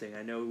drafting?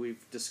 I know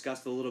we've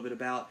discussed a little bit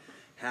about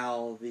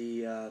how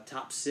the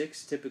top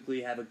 6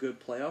 typically have a good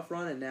playoff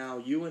run, and now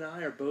you and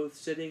I are both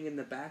sitting in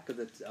the back of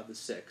the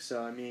 6.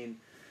 So I mean,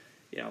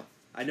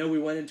 I know we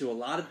went into a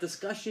lot of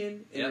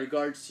discussion in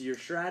regards to your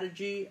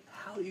strategy.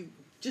 How do you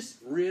just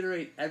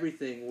reiterate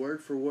everything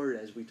word for word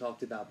as we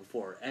talked about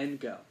before, and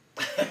go.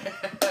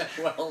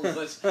 Well,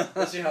 let's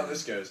see how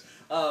this goes.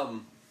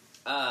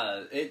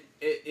 It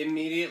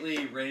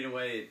immediately right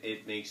away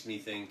it makes me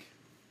think.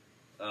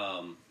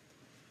 I'm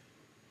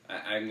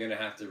gonna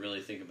have to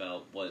really think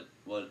about what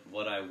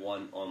I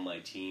want on my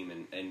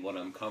team and what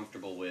I'm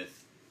comfortable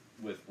with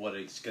what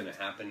is gonna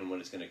happen and what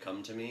is gonna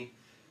come to me.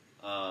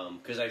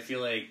 Because I feel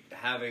like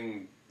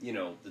having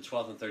the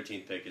 12th and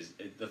 13th pick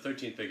the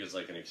 13th pick is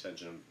like an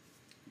extension of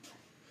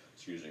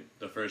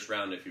the first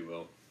round, if you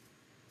will.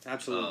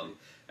 Absolutely.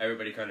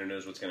 Everybody kind of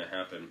knows what's going to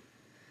happen.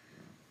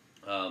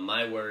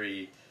 My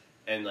worry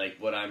and like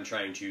what I'm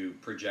trying to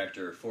project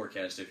or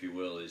forecast, if you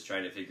will, is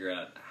trying to figure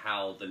out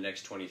how the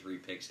next 23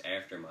 picks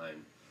after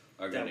mine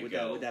are going to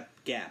go. With that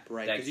gap,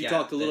 right? That Because you gap,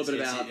 talked a little bit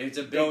about it's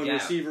a big going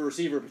gap.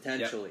 receiver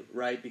potentially,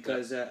 right?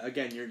 Because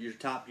again, your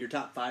top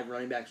 5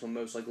 running backs will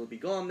most likely be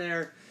gone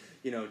there.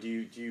 Do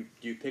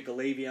you pick a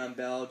Le'Veon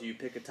Bell? Do you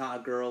pick a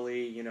Todd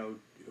Gurley?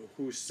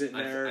 Who's sitting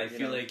there? I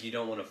feel like you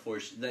don't want to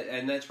force,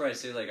 and that's where I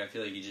say I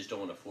feel like you just don't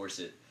want to force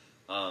it.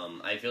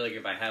 I feel like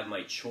if I have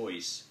my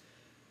choice,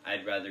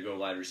 I'd rather go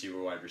wide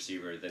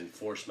receiver than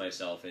force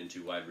myself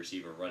into wide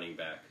receiver, running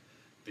back,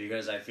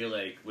 because I feel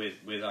like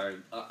with our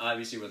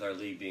obviously with our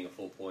league being a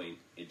full point,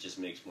 it just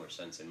makes more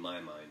sense in my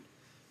mind.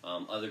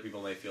 Other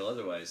people might feel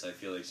otherwise. I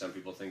feel like some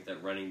people think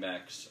that running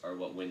backs are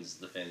what wins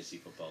the fantasy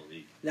football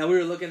league. Now we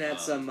were looking at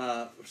some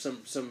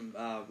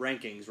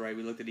rankings, right?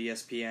 We looked at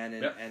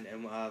ESPN and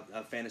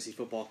a fantasy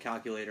football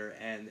calculator,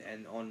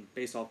 and on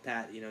based off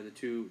Pat, the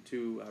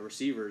two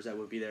receivers that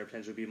would be there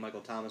potentially would be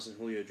Michael Thomas and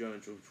Julio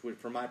Jones, which would,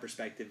 from my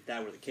perspective, if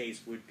that were the case,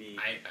 would be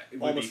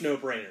almost no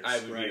brainers. I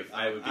would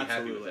right? be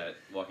happy with that.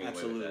 Walking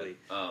away with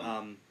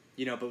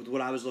that. But what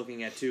I was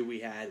looking at too,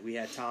 we had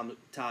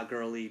Todd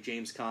Gurley,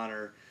 James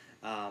Conner.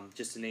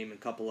 Just to name a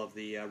couple of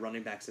the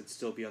running backs that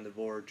still be on the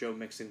board. Joe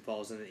Mixon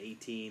falls in at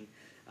 18.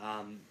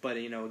 But,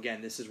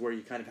 again, this is where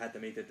you kind of have to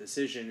make the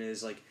decision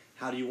is, like,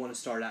 how do you want to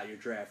start out your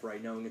draft,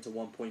 right? Knowing it's a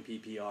 1-point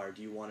PPR.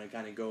 Do you want to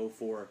kind of go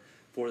for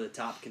the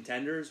top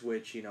contenders,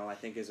 which, I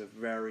think is a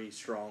very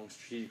strong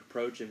strategic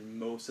approach, and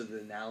most of the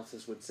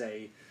analysis would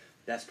say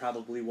that's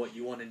probably what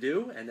you want to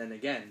do. And then,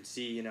 again,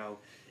 see,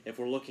 if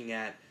we're looking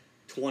at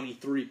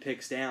 23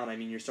 picks down, I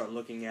mean, you start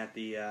looking at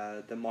the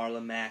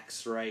Marlon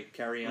Macks, right?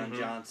 Kerryon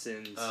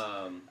Johnson's.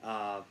 And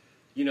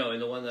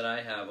the one that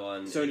I have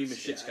on, Sony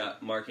Michel. It's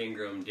got Mark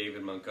Ingram,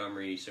 David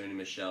Montgomery, Sony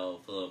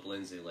Michel, Phillip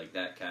Lindsay, like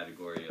that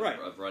category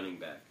of running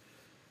back.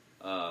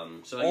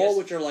 So I guess,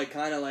 which are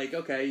kind of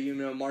okay,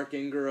 Mark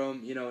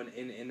Ingram,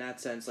 in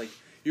that sense,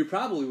 you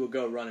probably would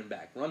go running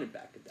back at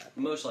that point.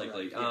 Most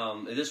likely.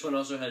 Right? Yeah. This one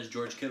also has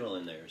George Kittle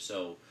in there,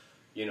 so.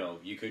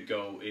 You could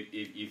go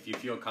if you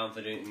feel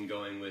confident in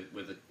going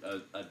with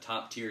a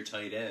top tier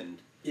tight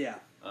end. Yeah.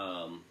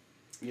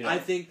 I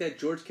think that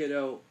George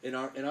Kittle in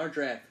our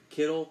draft,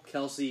 Kittle,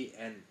 Kelsey,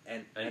 and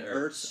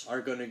Ertz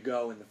are going to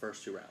go in the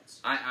first 2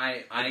 rounds.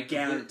 I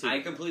guarantee.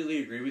 I completely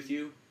agree with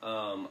you.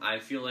 I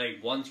feel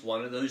like once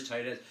one of those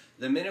tight ends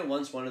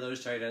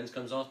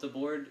comes off the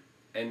board,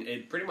 and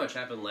it pretty much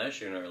happened last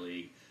year in our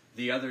league,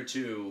 the other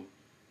 2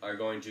 are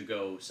going to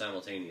go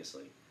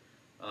simultaneously.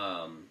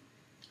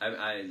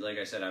 Like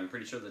I said, I'm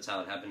pretty sure that's how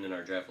it happened in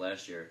our draft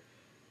last year.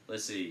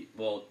 Let's see.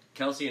 Well,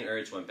 Kelsey and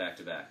Ertz went back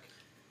to back,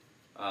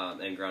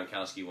 and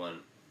Gronkowski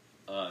won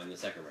in the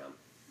second round.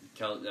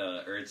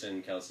 Ertz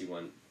and Kelsey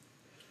won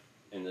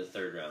in the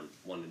third round,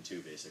 1 and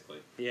 2, basically.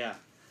 Yeah.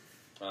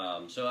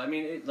 So I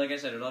mean, like I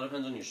said, it all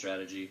depends on your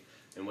strategy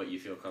and what you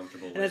feel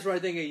comfortable with. And that's where I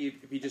think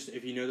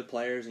if you know the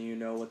players and you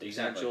know what the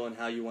potential and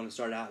how you want to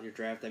start out your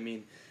draft. I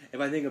mean,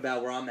 if I think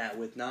about where I'm at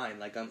with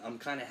 9, I'm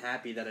kind of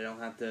happy that I don't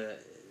have to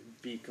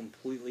be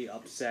completely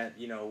upset,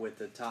 with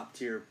the top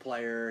tier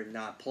player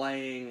not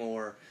playing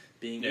or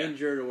being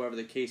injured or whatever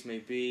the case may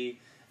be.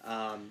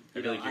 I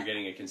feel like you're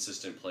getting a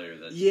consistent player.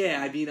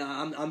 I mean,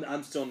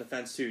 I'm still on the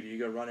fence too. Do you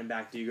go running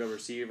back? Do you go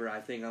receiver?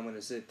 I think I'm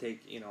going to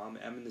take.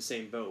 I'm in the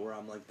same boat where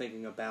I'm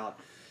thinking about,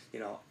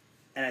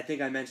 and I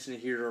think I mentioned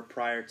it here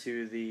prior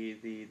to the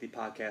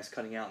podcast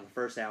cutting out in the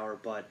first hour.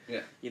 But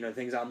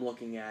things I'm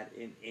looking at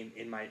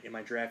in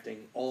my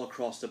drafting all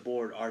across the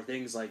board are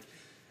things like,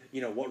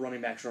 what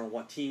running backs are on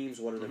what teams,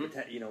 what are the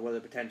what are the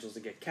potentials to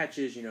get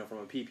catches, from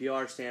a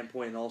PPR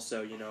standpoint, and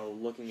also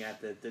looking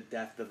at the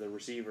depth of the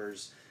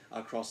receivers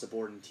across the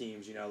board in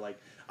teams.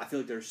 I feel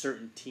like there are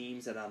certain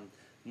teams that I'm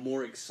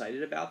more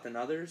excited about than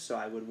others, so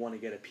I would want to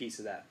get a piece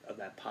of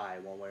that pie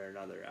one way or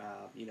another.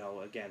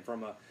 Again,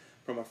 from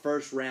a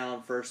first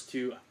round, first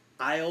two,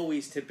 I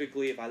always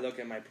typically, if I look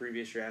at my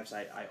previous drafts,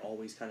 I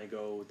always kind of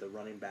go with the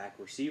running back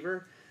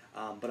receiver,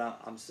 but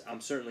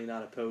I'm certainly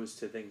not opposed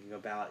to thinking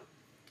about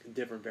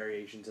different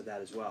variations of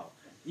that as well.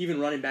 Even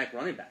running back.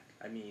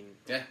 I mean,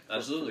 yeah,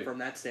 absolutely. From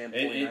that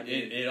standpoint,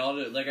 it all,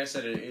 like I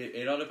said,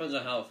 it all depends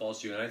on how it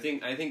falls to you. And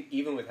I think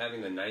even with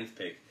having the 9th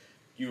pick,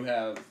 you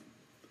have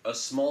a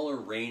smaller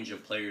range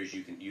of players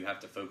you have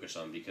to focus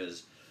on,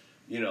 because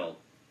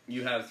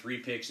you have 3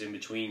 picks in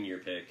between your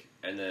pick,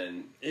 and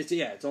then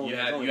you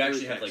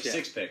actually have like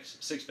 6 picks,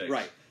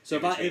 right. So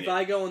if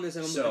I go in this,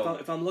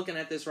 if I'm looking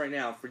at this right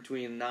now,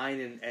 between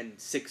 9 and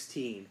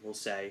 16, we'll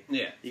say,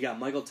 you got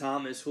Michael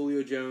Thomas,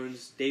 Julio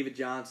Jones, David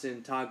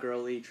Johnson, Todd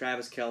Gurley,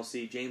 Travis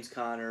Kelce, James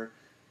Conner,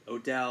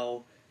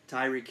 Odell,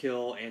 Tyreek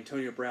Hill,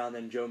 Antonio Brown,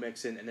 then Joe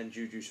Mixon, and then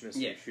Juju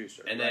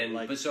Smith-Schuster. And then,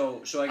 I guess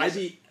I'd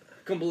be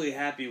completely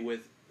happy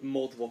with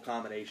multiple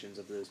combinations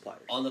of those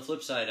players. On the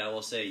flip side, I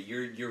will say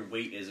your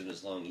wait isn't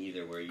as long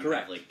either, where you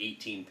have like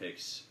 18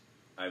 picks.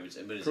 I would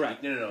say, but it's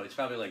no, it's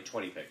probably like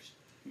 20 picks.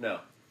 No.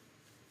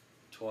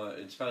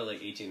 It's probably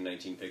like 18 to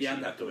 19 picks you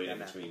have to wait in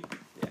between.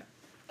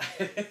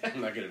 Yeah.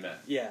 I'm not good at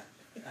math. Yeah.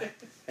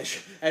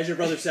 As your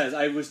brother says,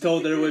 I was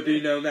told there would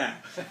be no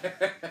math.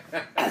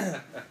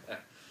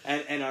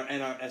 and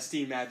our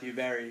esteemed Matthew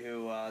Berry,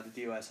 who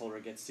the DOS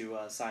holder gets to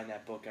sign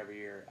that book every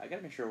year. I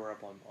gotta make sure we're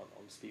up on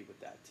speed with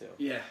that too.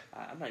 Yeah.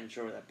 I'm not even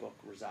sure where that book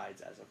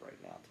resides as of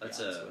right now.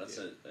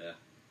 Yeah.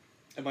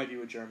 It might be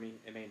with Jeremy.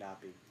 It may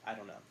not be. I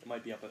don't know. It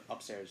might be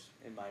upstairs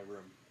in my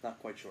room. Not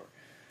quite sure.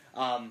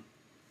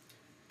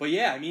 But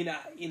yeah, I mean,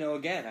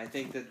 again, I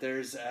think that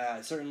there's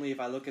certainly, if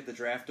I look at the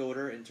draft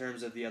order in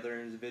terms of the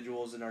other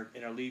individuals in our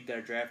league that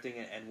are drafting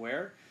and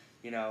where,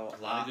 a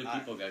lot of good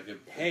people got good.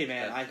 Hey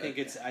man, I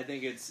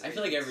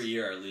feel like every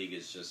year our league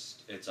is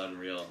just, it's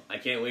unreal. I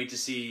can't wait to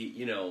see,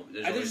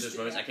 there's always those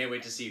moments. I can't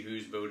wait to see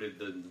who's voted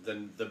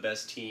the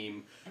best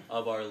team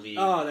of our league.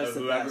 Oh, that's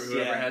the best.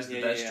 Whoever has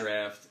the best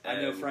draft.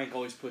 I know Frank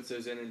always puts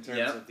those in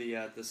terms of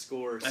the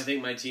scores. I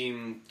think my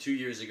team 2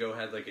 years ago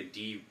had like a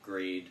D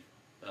grade.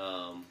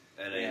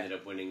 And I ended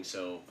up winning,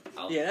 so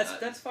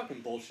that's fucking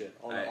bullshit.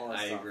 All that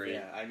I stuff. agree.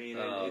 Yeah, I mean,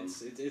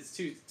 it's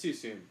too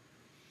soon.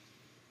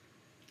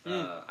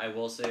 I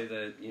will say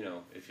that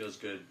it feels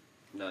good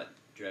not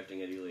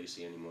drafting Eddie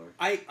Lacy anymore.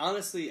 I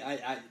honestly,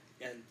 and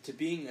to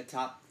being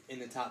in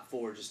the top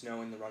 4, just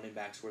knowing the running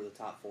backs where the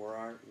top 4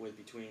 are, with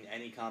between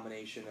any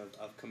combination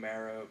of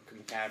Camaro,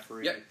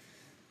 McCaffrey,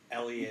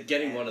 Elliott,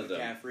 getting one of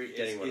them,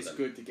 it's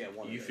good to get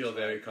one. You of feel those,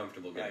 very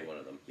comfortable getting one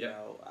of them.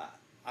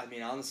 I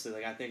mean,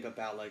 honestly, I think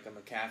about a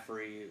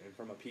McCaffrey, and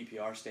from a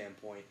PPR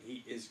standpoint,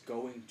 he is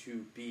going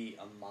to be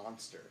a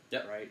monster.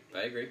 Yep, right.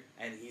 I agree.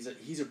 And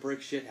he's a brick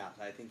shithouse.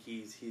 I think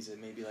he's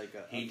maybe like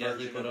a he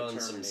definitely put on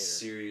some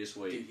serious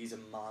weight. Dude, he's a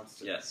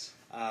monster. Yes.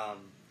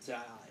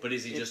 But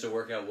is he just a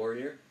workout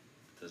warrior?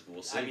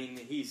 We'll see. I mean,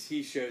 he's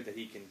showed that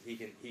he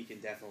can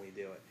definitely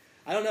do it.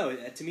 I don't know.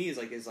 To me, is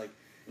like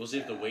we'll see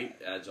if the weight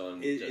adds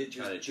on.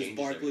 Does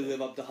Barkley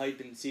live up to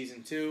hype in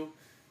season 2?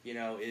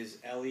 Is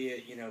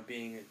Elliott,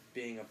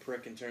 being a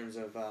prick in terms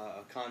of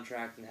a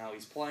contract and how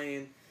he's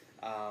playing?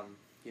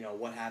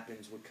 What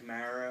happens with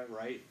Kamara,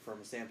 right?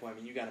 From a standpoint, I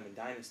mean, you got him in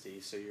Dynasty,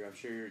 so I'm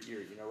sure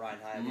you're riding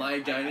high. My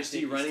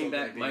dynasty running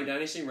backs,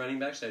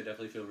 I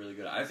definitely feel really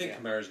good. I think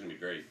Kamara's going to be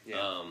great.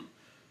 Yeah.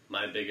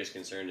 My biggest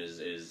concern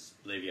is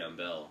Le'Veon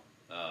Bell,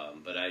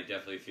 but I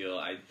definitely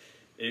feel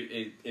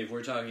if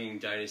we're talking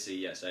dynasty,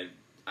 yes,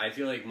 I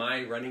feel like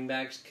my running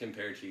backs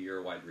compared to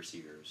your wide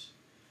receivers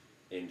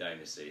in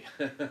Dynasty.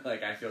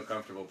 I feel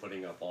comfortable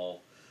putting up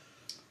all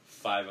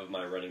 5 of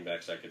my running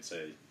backs, I could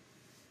say,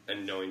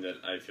 and knowing that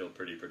I feel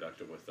pretty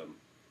productive with them.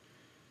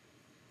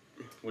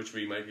 Which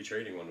we might be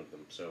trading one of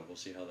them, so we'll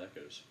see how that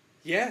goes.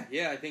 Yeah,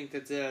 I think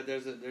that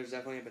there's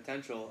definitely a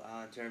potential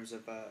in terms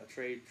of a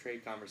trade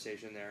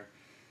conversation there.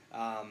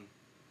 I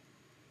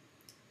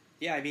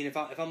mean, if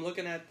I'm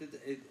looking at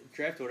the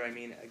draft order, I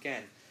mean,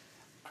 again,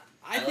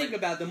 I think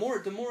about the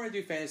more I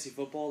do fantasy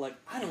football,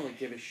 I don't really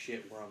give a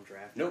shit where I'm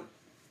drafted. Nope.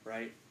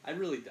 Right? I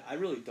really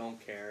don't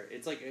care.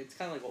 It's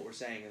kind of like what we're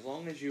saying. As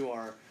long as you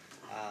are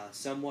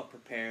somewhat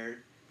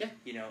prepared,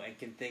 and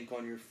can think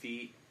on your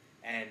feet,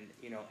 and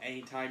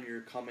anytime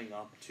you're coming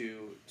up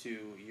to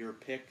your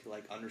pick,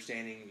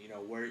 understanding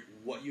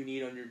what you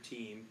need on your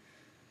team,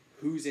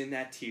 who's in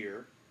that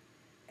tier,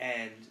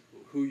 and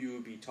who you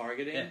would be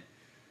targeting. Yeah.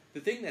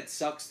 The thing that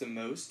sucks the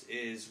most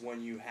is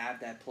when you have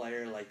that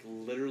player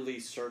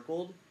literally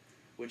circled,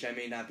 which I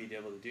may not be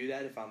able to do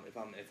that if I'm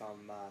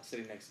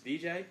sitting next to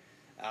DJ.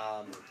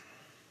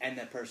 And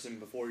that person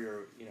before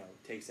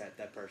takes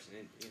that person.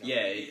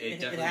 It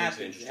definitely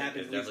happens. It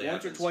happens at least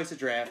once or twice a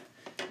draft,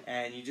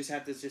 and you just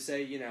have to just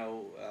say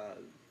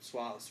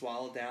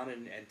swallow down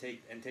and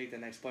take the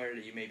next player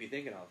that you may be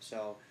thinking of.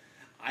 So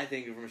I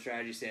think from a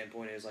strategy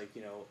standpoint is like,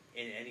 in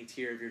any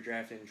tier of your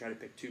drafting, try to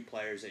pick 2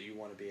 players that you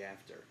want to be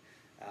after.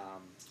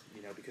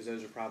 Because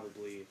those are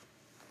probably...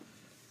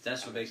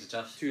 That's what makes it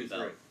tough. 2 to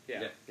 3.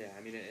 Yeah.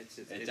 I mean, it's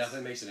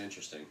definitely makes it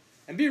interesting.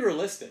 And be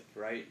realistic,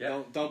 right?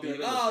 Yeah. Don't be like,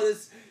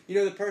 realistic.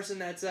 the person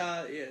that's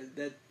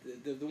the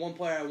one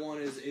player I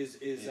want is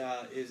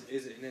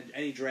in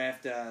any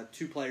draft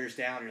 2 players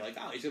down. You're like,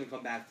 oh, he's going to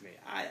come back to me.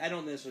 I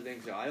don't necessarily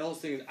think so. I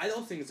also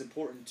think it's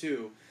important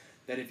too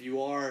that if you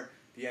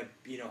have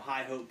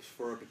high hopes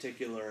for a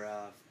particular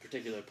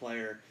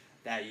player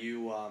that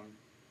you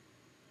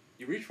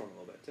reach for him a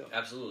little bit too.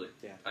 Absolutely.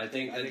 Yeah. I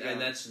think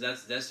that's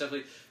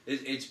definitely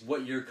it's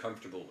what you're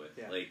comfortable with.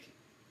 Yeah. Like,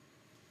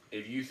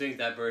 if you think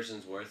that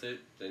person's worth it,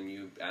 then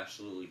you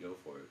absolutely go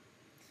for it.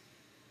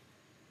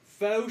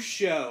 Faux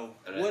show.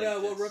 And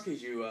What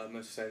rookies you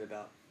most excited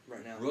about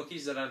right now?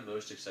 Rookies that I'm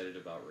most excited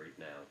about right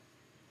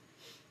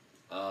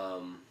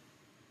now.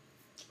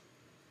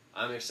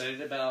 I'm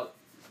excited about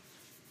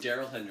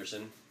Darrell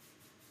Henderson.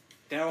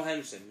 Darrell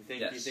Henderson.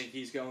 Yes. You think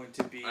he's going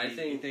to be?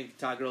 You think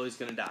Todd Gurley's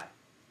going to die?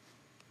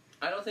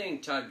 I don't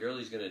think Todd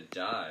Gurley's going to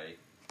die.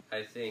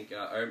 I think,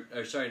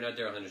 sorry, not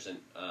Darrell Henderson.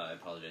 I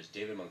apologize.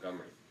 David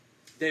Montgomery.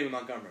 David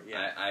Montgomery.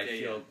 Yeah. I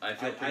feel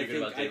pretty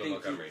good about David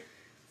Montgomery.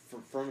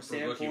 From a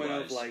standpoint of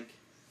rookie-wise. like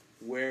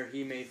where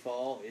he may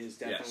fall is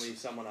definitely Yes.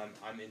 someone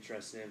I'm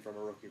interested in from a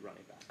rookie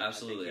running back.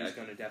 Absolutely. I think he's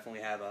going to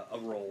definitely have a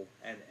role.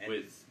 And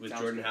with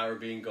sounds Jordan good. Howard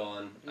being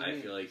gone, I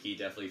Mhm. feel like he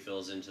definitely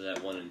fills into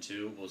that 1 and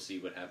 2. We'll see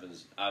what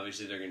happens.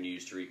 Obviously, they're going to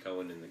use Tariq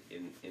Cohen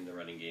in the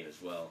running game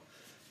as well,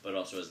 but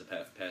also as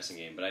the passing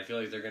game. But I feel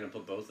like they're going to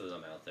put both of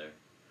them out there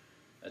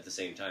at the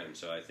same time.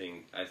 So I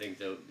think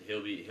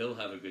he'll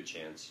have a good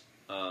chance.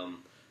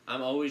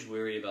 I'm always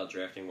weary about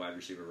drafting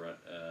rookie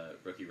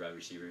wide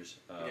receivers.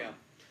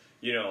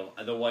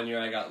 The one year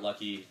I got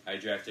lucky, I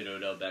drafted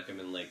Odell Beckham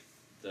in like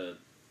the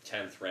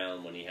 10th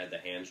round when he had the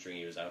hamstring.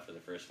 He was out for the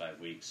first 5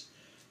 weeks,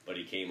 but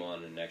he came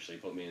on and actually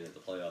put me into the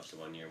playoffs the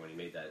one year when he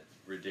made that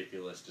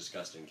ridiculous,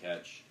 disgusting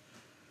catch.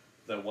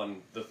 The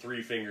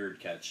 3-fingered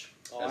catch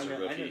as a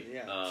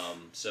rookie.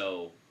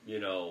 So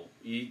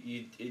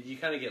you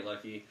kind of get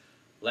lucky.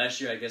 Last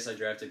year, I guess I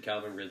drafted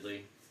Calvin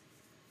Ridley.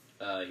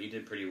 He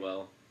did pretty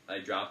well. I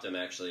dropped him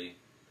actually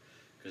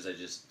because I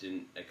just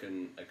didn't. I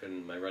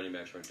couldn't. My running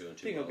backs weren't doing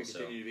too well. I think he'll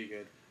continue to be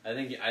good. I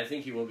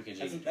think he will be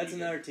continuing. That's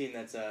another team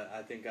that's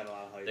I think got a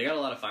lot of hype. They got a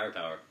lot of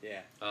firepower.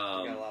 Yeah, they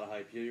got a lot of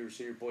hype. You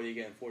see your boy you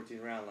get in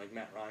 14th round like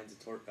Matt Ryan's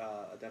definitely a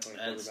quarterback.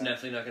 That's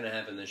definitely not going to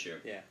happen this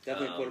year. Yeah,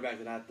 definitely a quarterback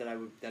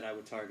that I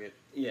would target.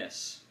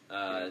 Yes.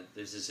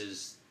 This is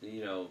his.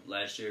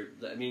 Last year.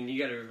 I mean, you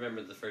got to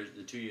remember the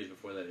 2 years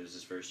before that it was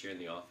his first year in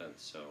the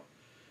offense. So.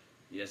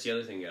 Yeah, that's the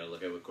other thing you got to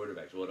look at with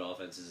quarterbacks. What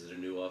offense is it? A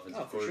new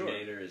offensive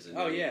coordinator? Sure. Is it?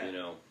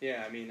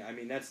 Yeah, I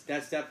mean that's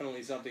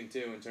definitely something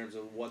too in terms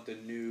of what the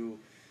new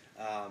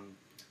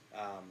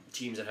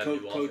teams that have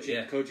new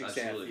coaching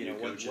staff.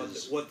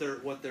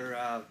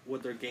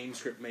 What their game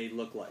script may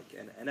look like,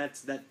 and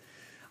that's that.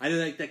 I know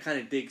that kind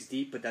of digs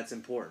deep, but that's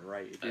important,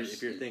 right?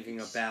 If you're thinking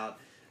about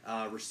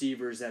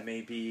receivers that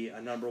may be a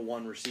number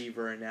 1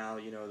 receiver, and now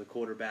the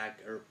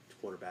quarterback.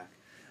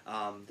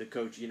 The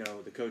coach,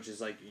 the coach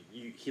is like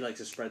he likes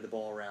to spread the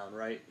ball around,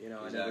 right?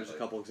 Exactly. I know there's a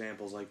couple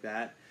examples like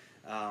that.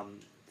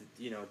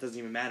 It doesn't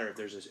even matter if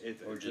there's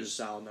a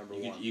solid number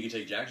 1. You can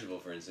take Jacksonville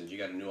for instance. You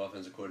got a new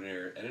offensive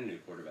coordinator and a new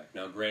quarterback.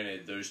 Now,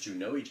 granted, those two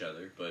know each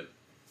other, but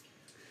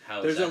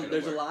how is that going to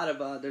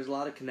work? There's a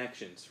lot of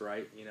connections,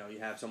 right? You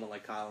have someone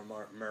like Kyler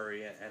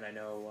Murray, and I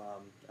know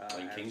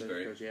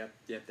Kingsbury. Coach,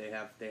 they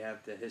have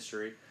the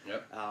history.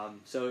 Yep.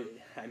 So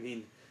I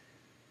mean.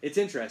 It's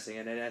interesting,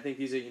 and I think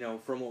these are,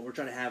 from what we're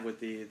trying to have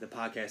with the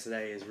podcast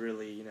today is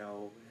really,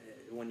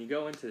 when you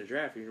go into the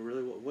draft, you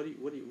really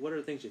what are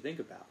the things you think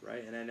about,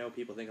 right? And I know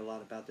people think a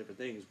lot about different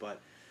things,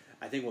 but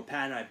I think what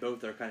Pat and I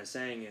both are kind of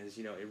saying is,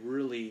 it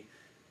really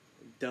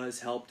does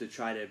help to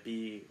try to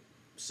be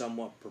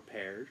somewhat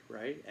prepared,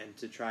 right? And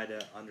to try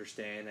to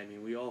understand. I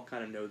mean, we all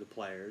kind of know the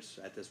players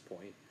at this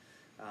point,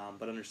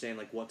 but understand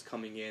like what's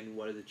coming in,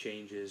 what are the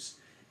changes,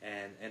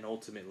 and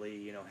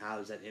ultimately, how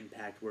does that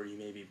impact where you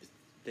may be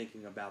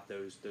thinking about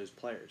those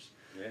players.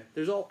 Yeah.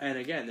 There's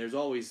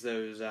always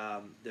those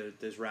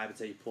rabbits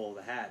that you pull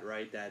the hat,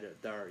 right? That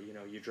are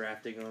you're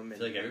drafting them. I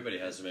feel like everybody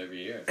has them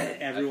every year.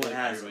 Everyone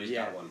has them.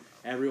 Yeah. Got one.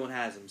 Everyone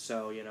has them.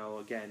 So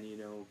again,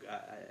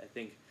 I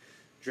think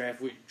draft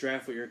with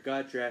your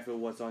gut, draft with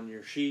what's on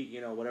your sheet.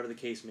 Whatever the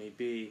case may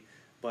be.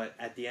 But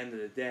at the end of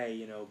the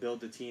day, build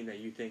the team that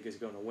you think is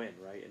going to win,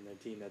 right? And the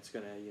team that's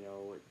going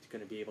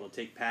to be able to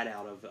take Pat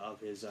out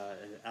of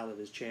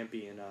his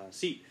champion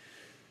seat.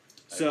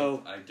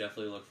 So I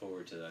definitely look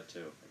forward to that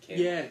too.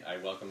 I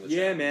welcome the challenge.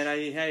 Yeah,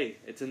 man.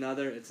 It's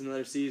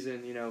another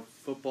season.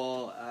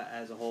 Football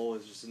as a whole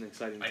is just an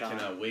exciting time. I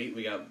cannot wait.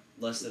 We got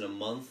less than a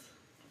month.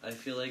 I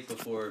feel like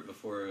before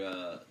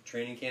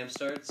training camp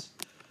starts.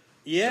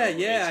 Yeah, so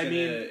yeah.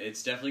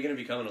 It's definitely going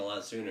to be coming a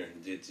lot sooner.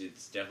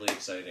 It's definitely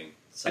exciting.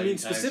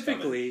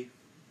 Specifically,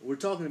 we're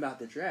talking about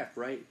the draft,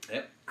 right?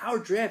 Yep. Our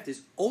draft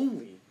is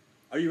only.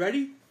 Are you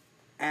ready?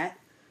 At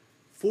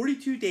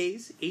 42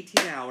 days,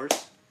 18 hours,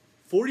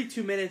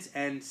 42 minutes,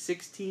 and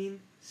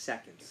 16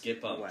 seconds.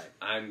 Get pumped. away.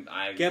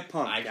 Get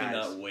pumped, guys.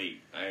 cannot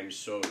wait. I am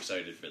so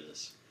excited for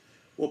this.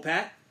 Well,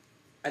 Pat,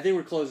 I think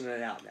we're closing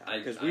it out now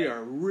because we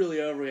are really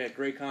over. We had a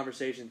great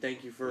conversation.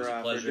 Thank you for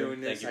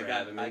doing this. Thank you for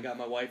having me. I got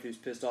my wife who's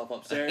pissed off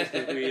upstairs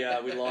because we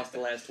lost the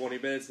last 20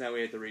 minutes. Now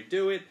we have to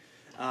redo it.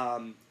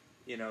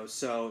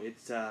 So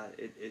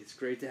it's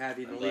great to have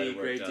you in the league.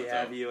 Great to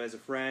have you as a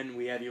friend.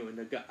 We have you in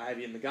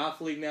the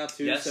golf league now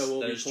too. Yes, so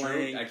we'll that be is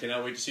playing. true. I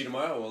cannot wait to see you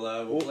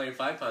tomorrow. We'll play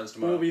 5 pounds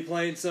tomorrow. We'll be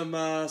playing some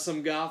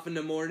golf in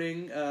the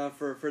morning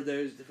for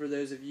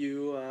those of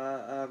you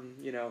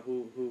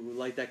who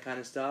like that kind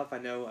of stuff. I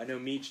know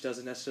Meech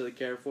doesn't necessarily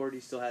care for it. He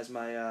still has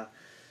my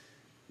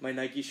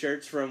Nike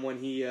shirts from when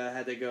he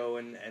had to go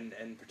and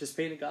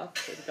participate in the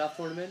golf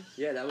tournament.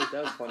 Yeah, that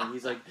was funny.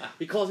 He's like,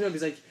 he calls me up.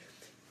 He's like,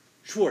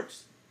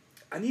 Schwartz,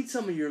 I need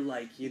some of your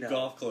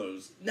golf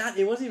clothes.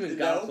 It wasn't even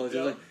golf No, clothes. no.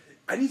 It was like,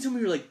 I need some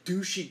of your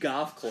douchey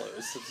golf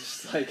clothes. So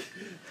just like,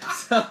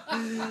 so,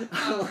 I'm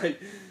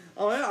like,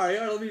 all right,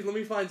 let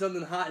me find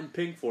something hot and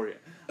pink for you.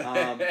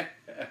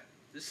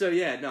 So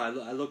yeah, no,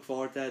 I look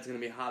forward to that. It's gonna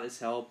be hot as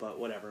hell, but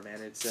whatever, man.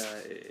 It's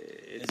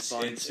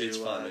fun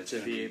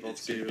to be able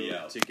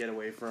to get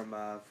away from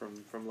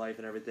life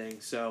and everything.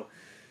 So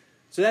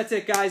that's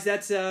it, guys.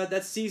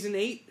 That's season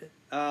 8.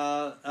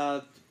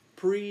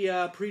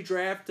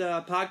 Pre-draft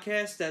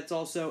podcast. That's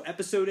also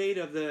episode 8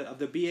 of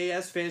the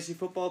BAS Fantasy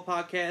Football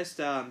Podcast.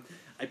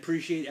 I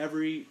appreciate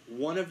every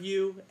one of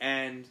you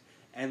and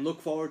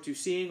look forward to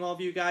seeing all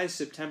of you guys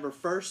September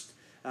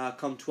 1st.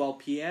 Come 12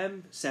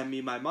 p.m. Send me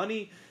my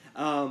money.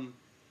 And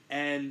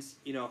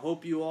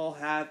hope you all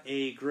have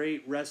a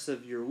great rest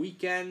of your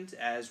weekend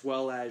as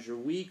well as your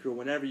week or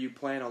whenever you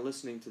plan on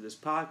listening to this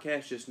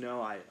podcast. Just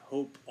know I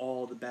hope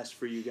all the best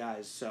for you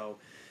guys. So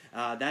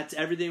that's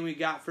everything we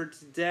got for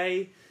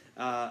today.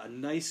 A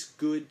nice,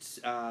 good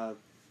hour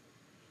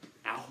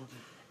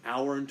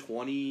and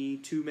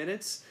 22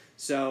 minutes.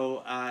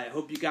 So I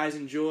hope you guys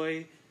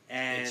enjoy.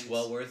 And it's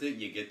well worth it.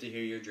 You get to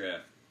hear your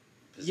draft.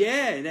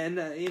 Yeah, and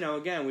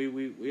again,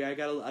 I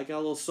got a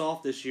little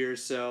soft this year,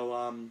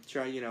 so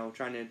trying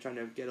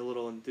to get a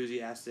little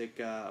enthusiastic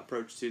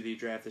approach to the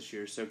draft this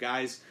year. So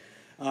guys,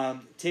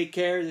 take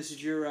care. This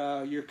is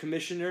your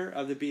commissioner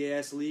of the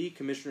BAS League,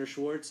 Commissioner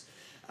Schwartz.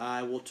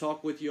 We'll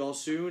talk with you all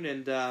soon,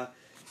 and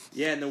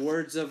in the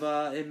words of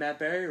Matt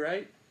Berry,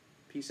 right?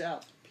 Peace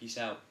out. Peace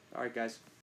out. All right, guys.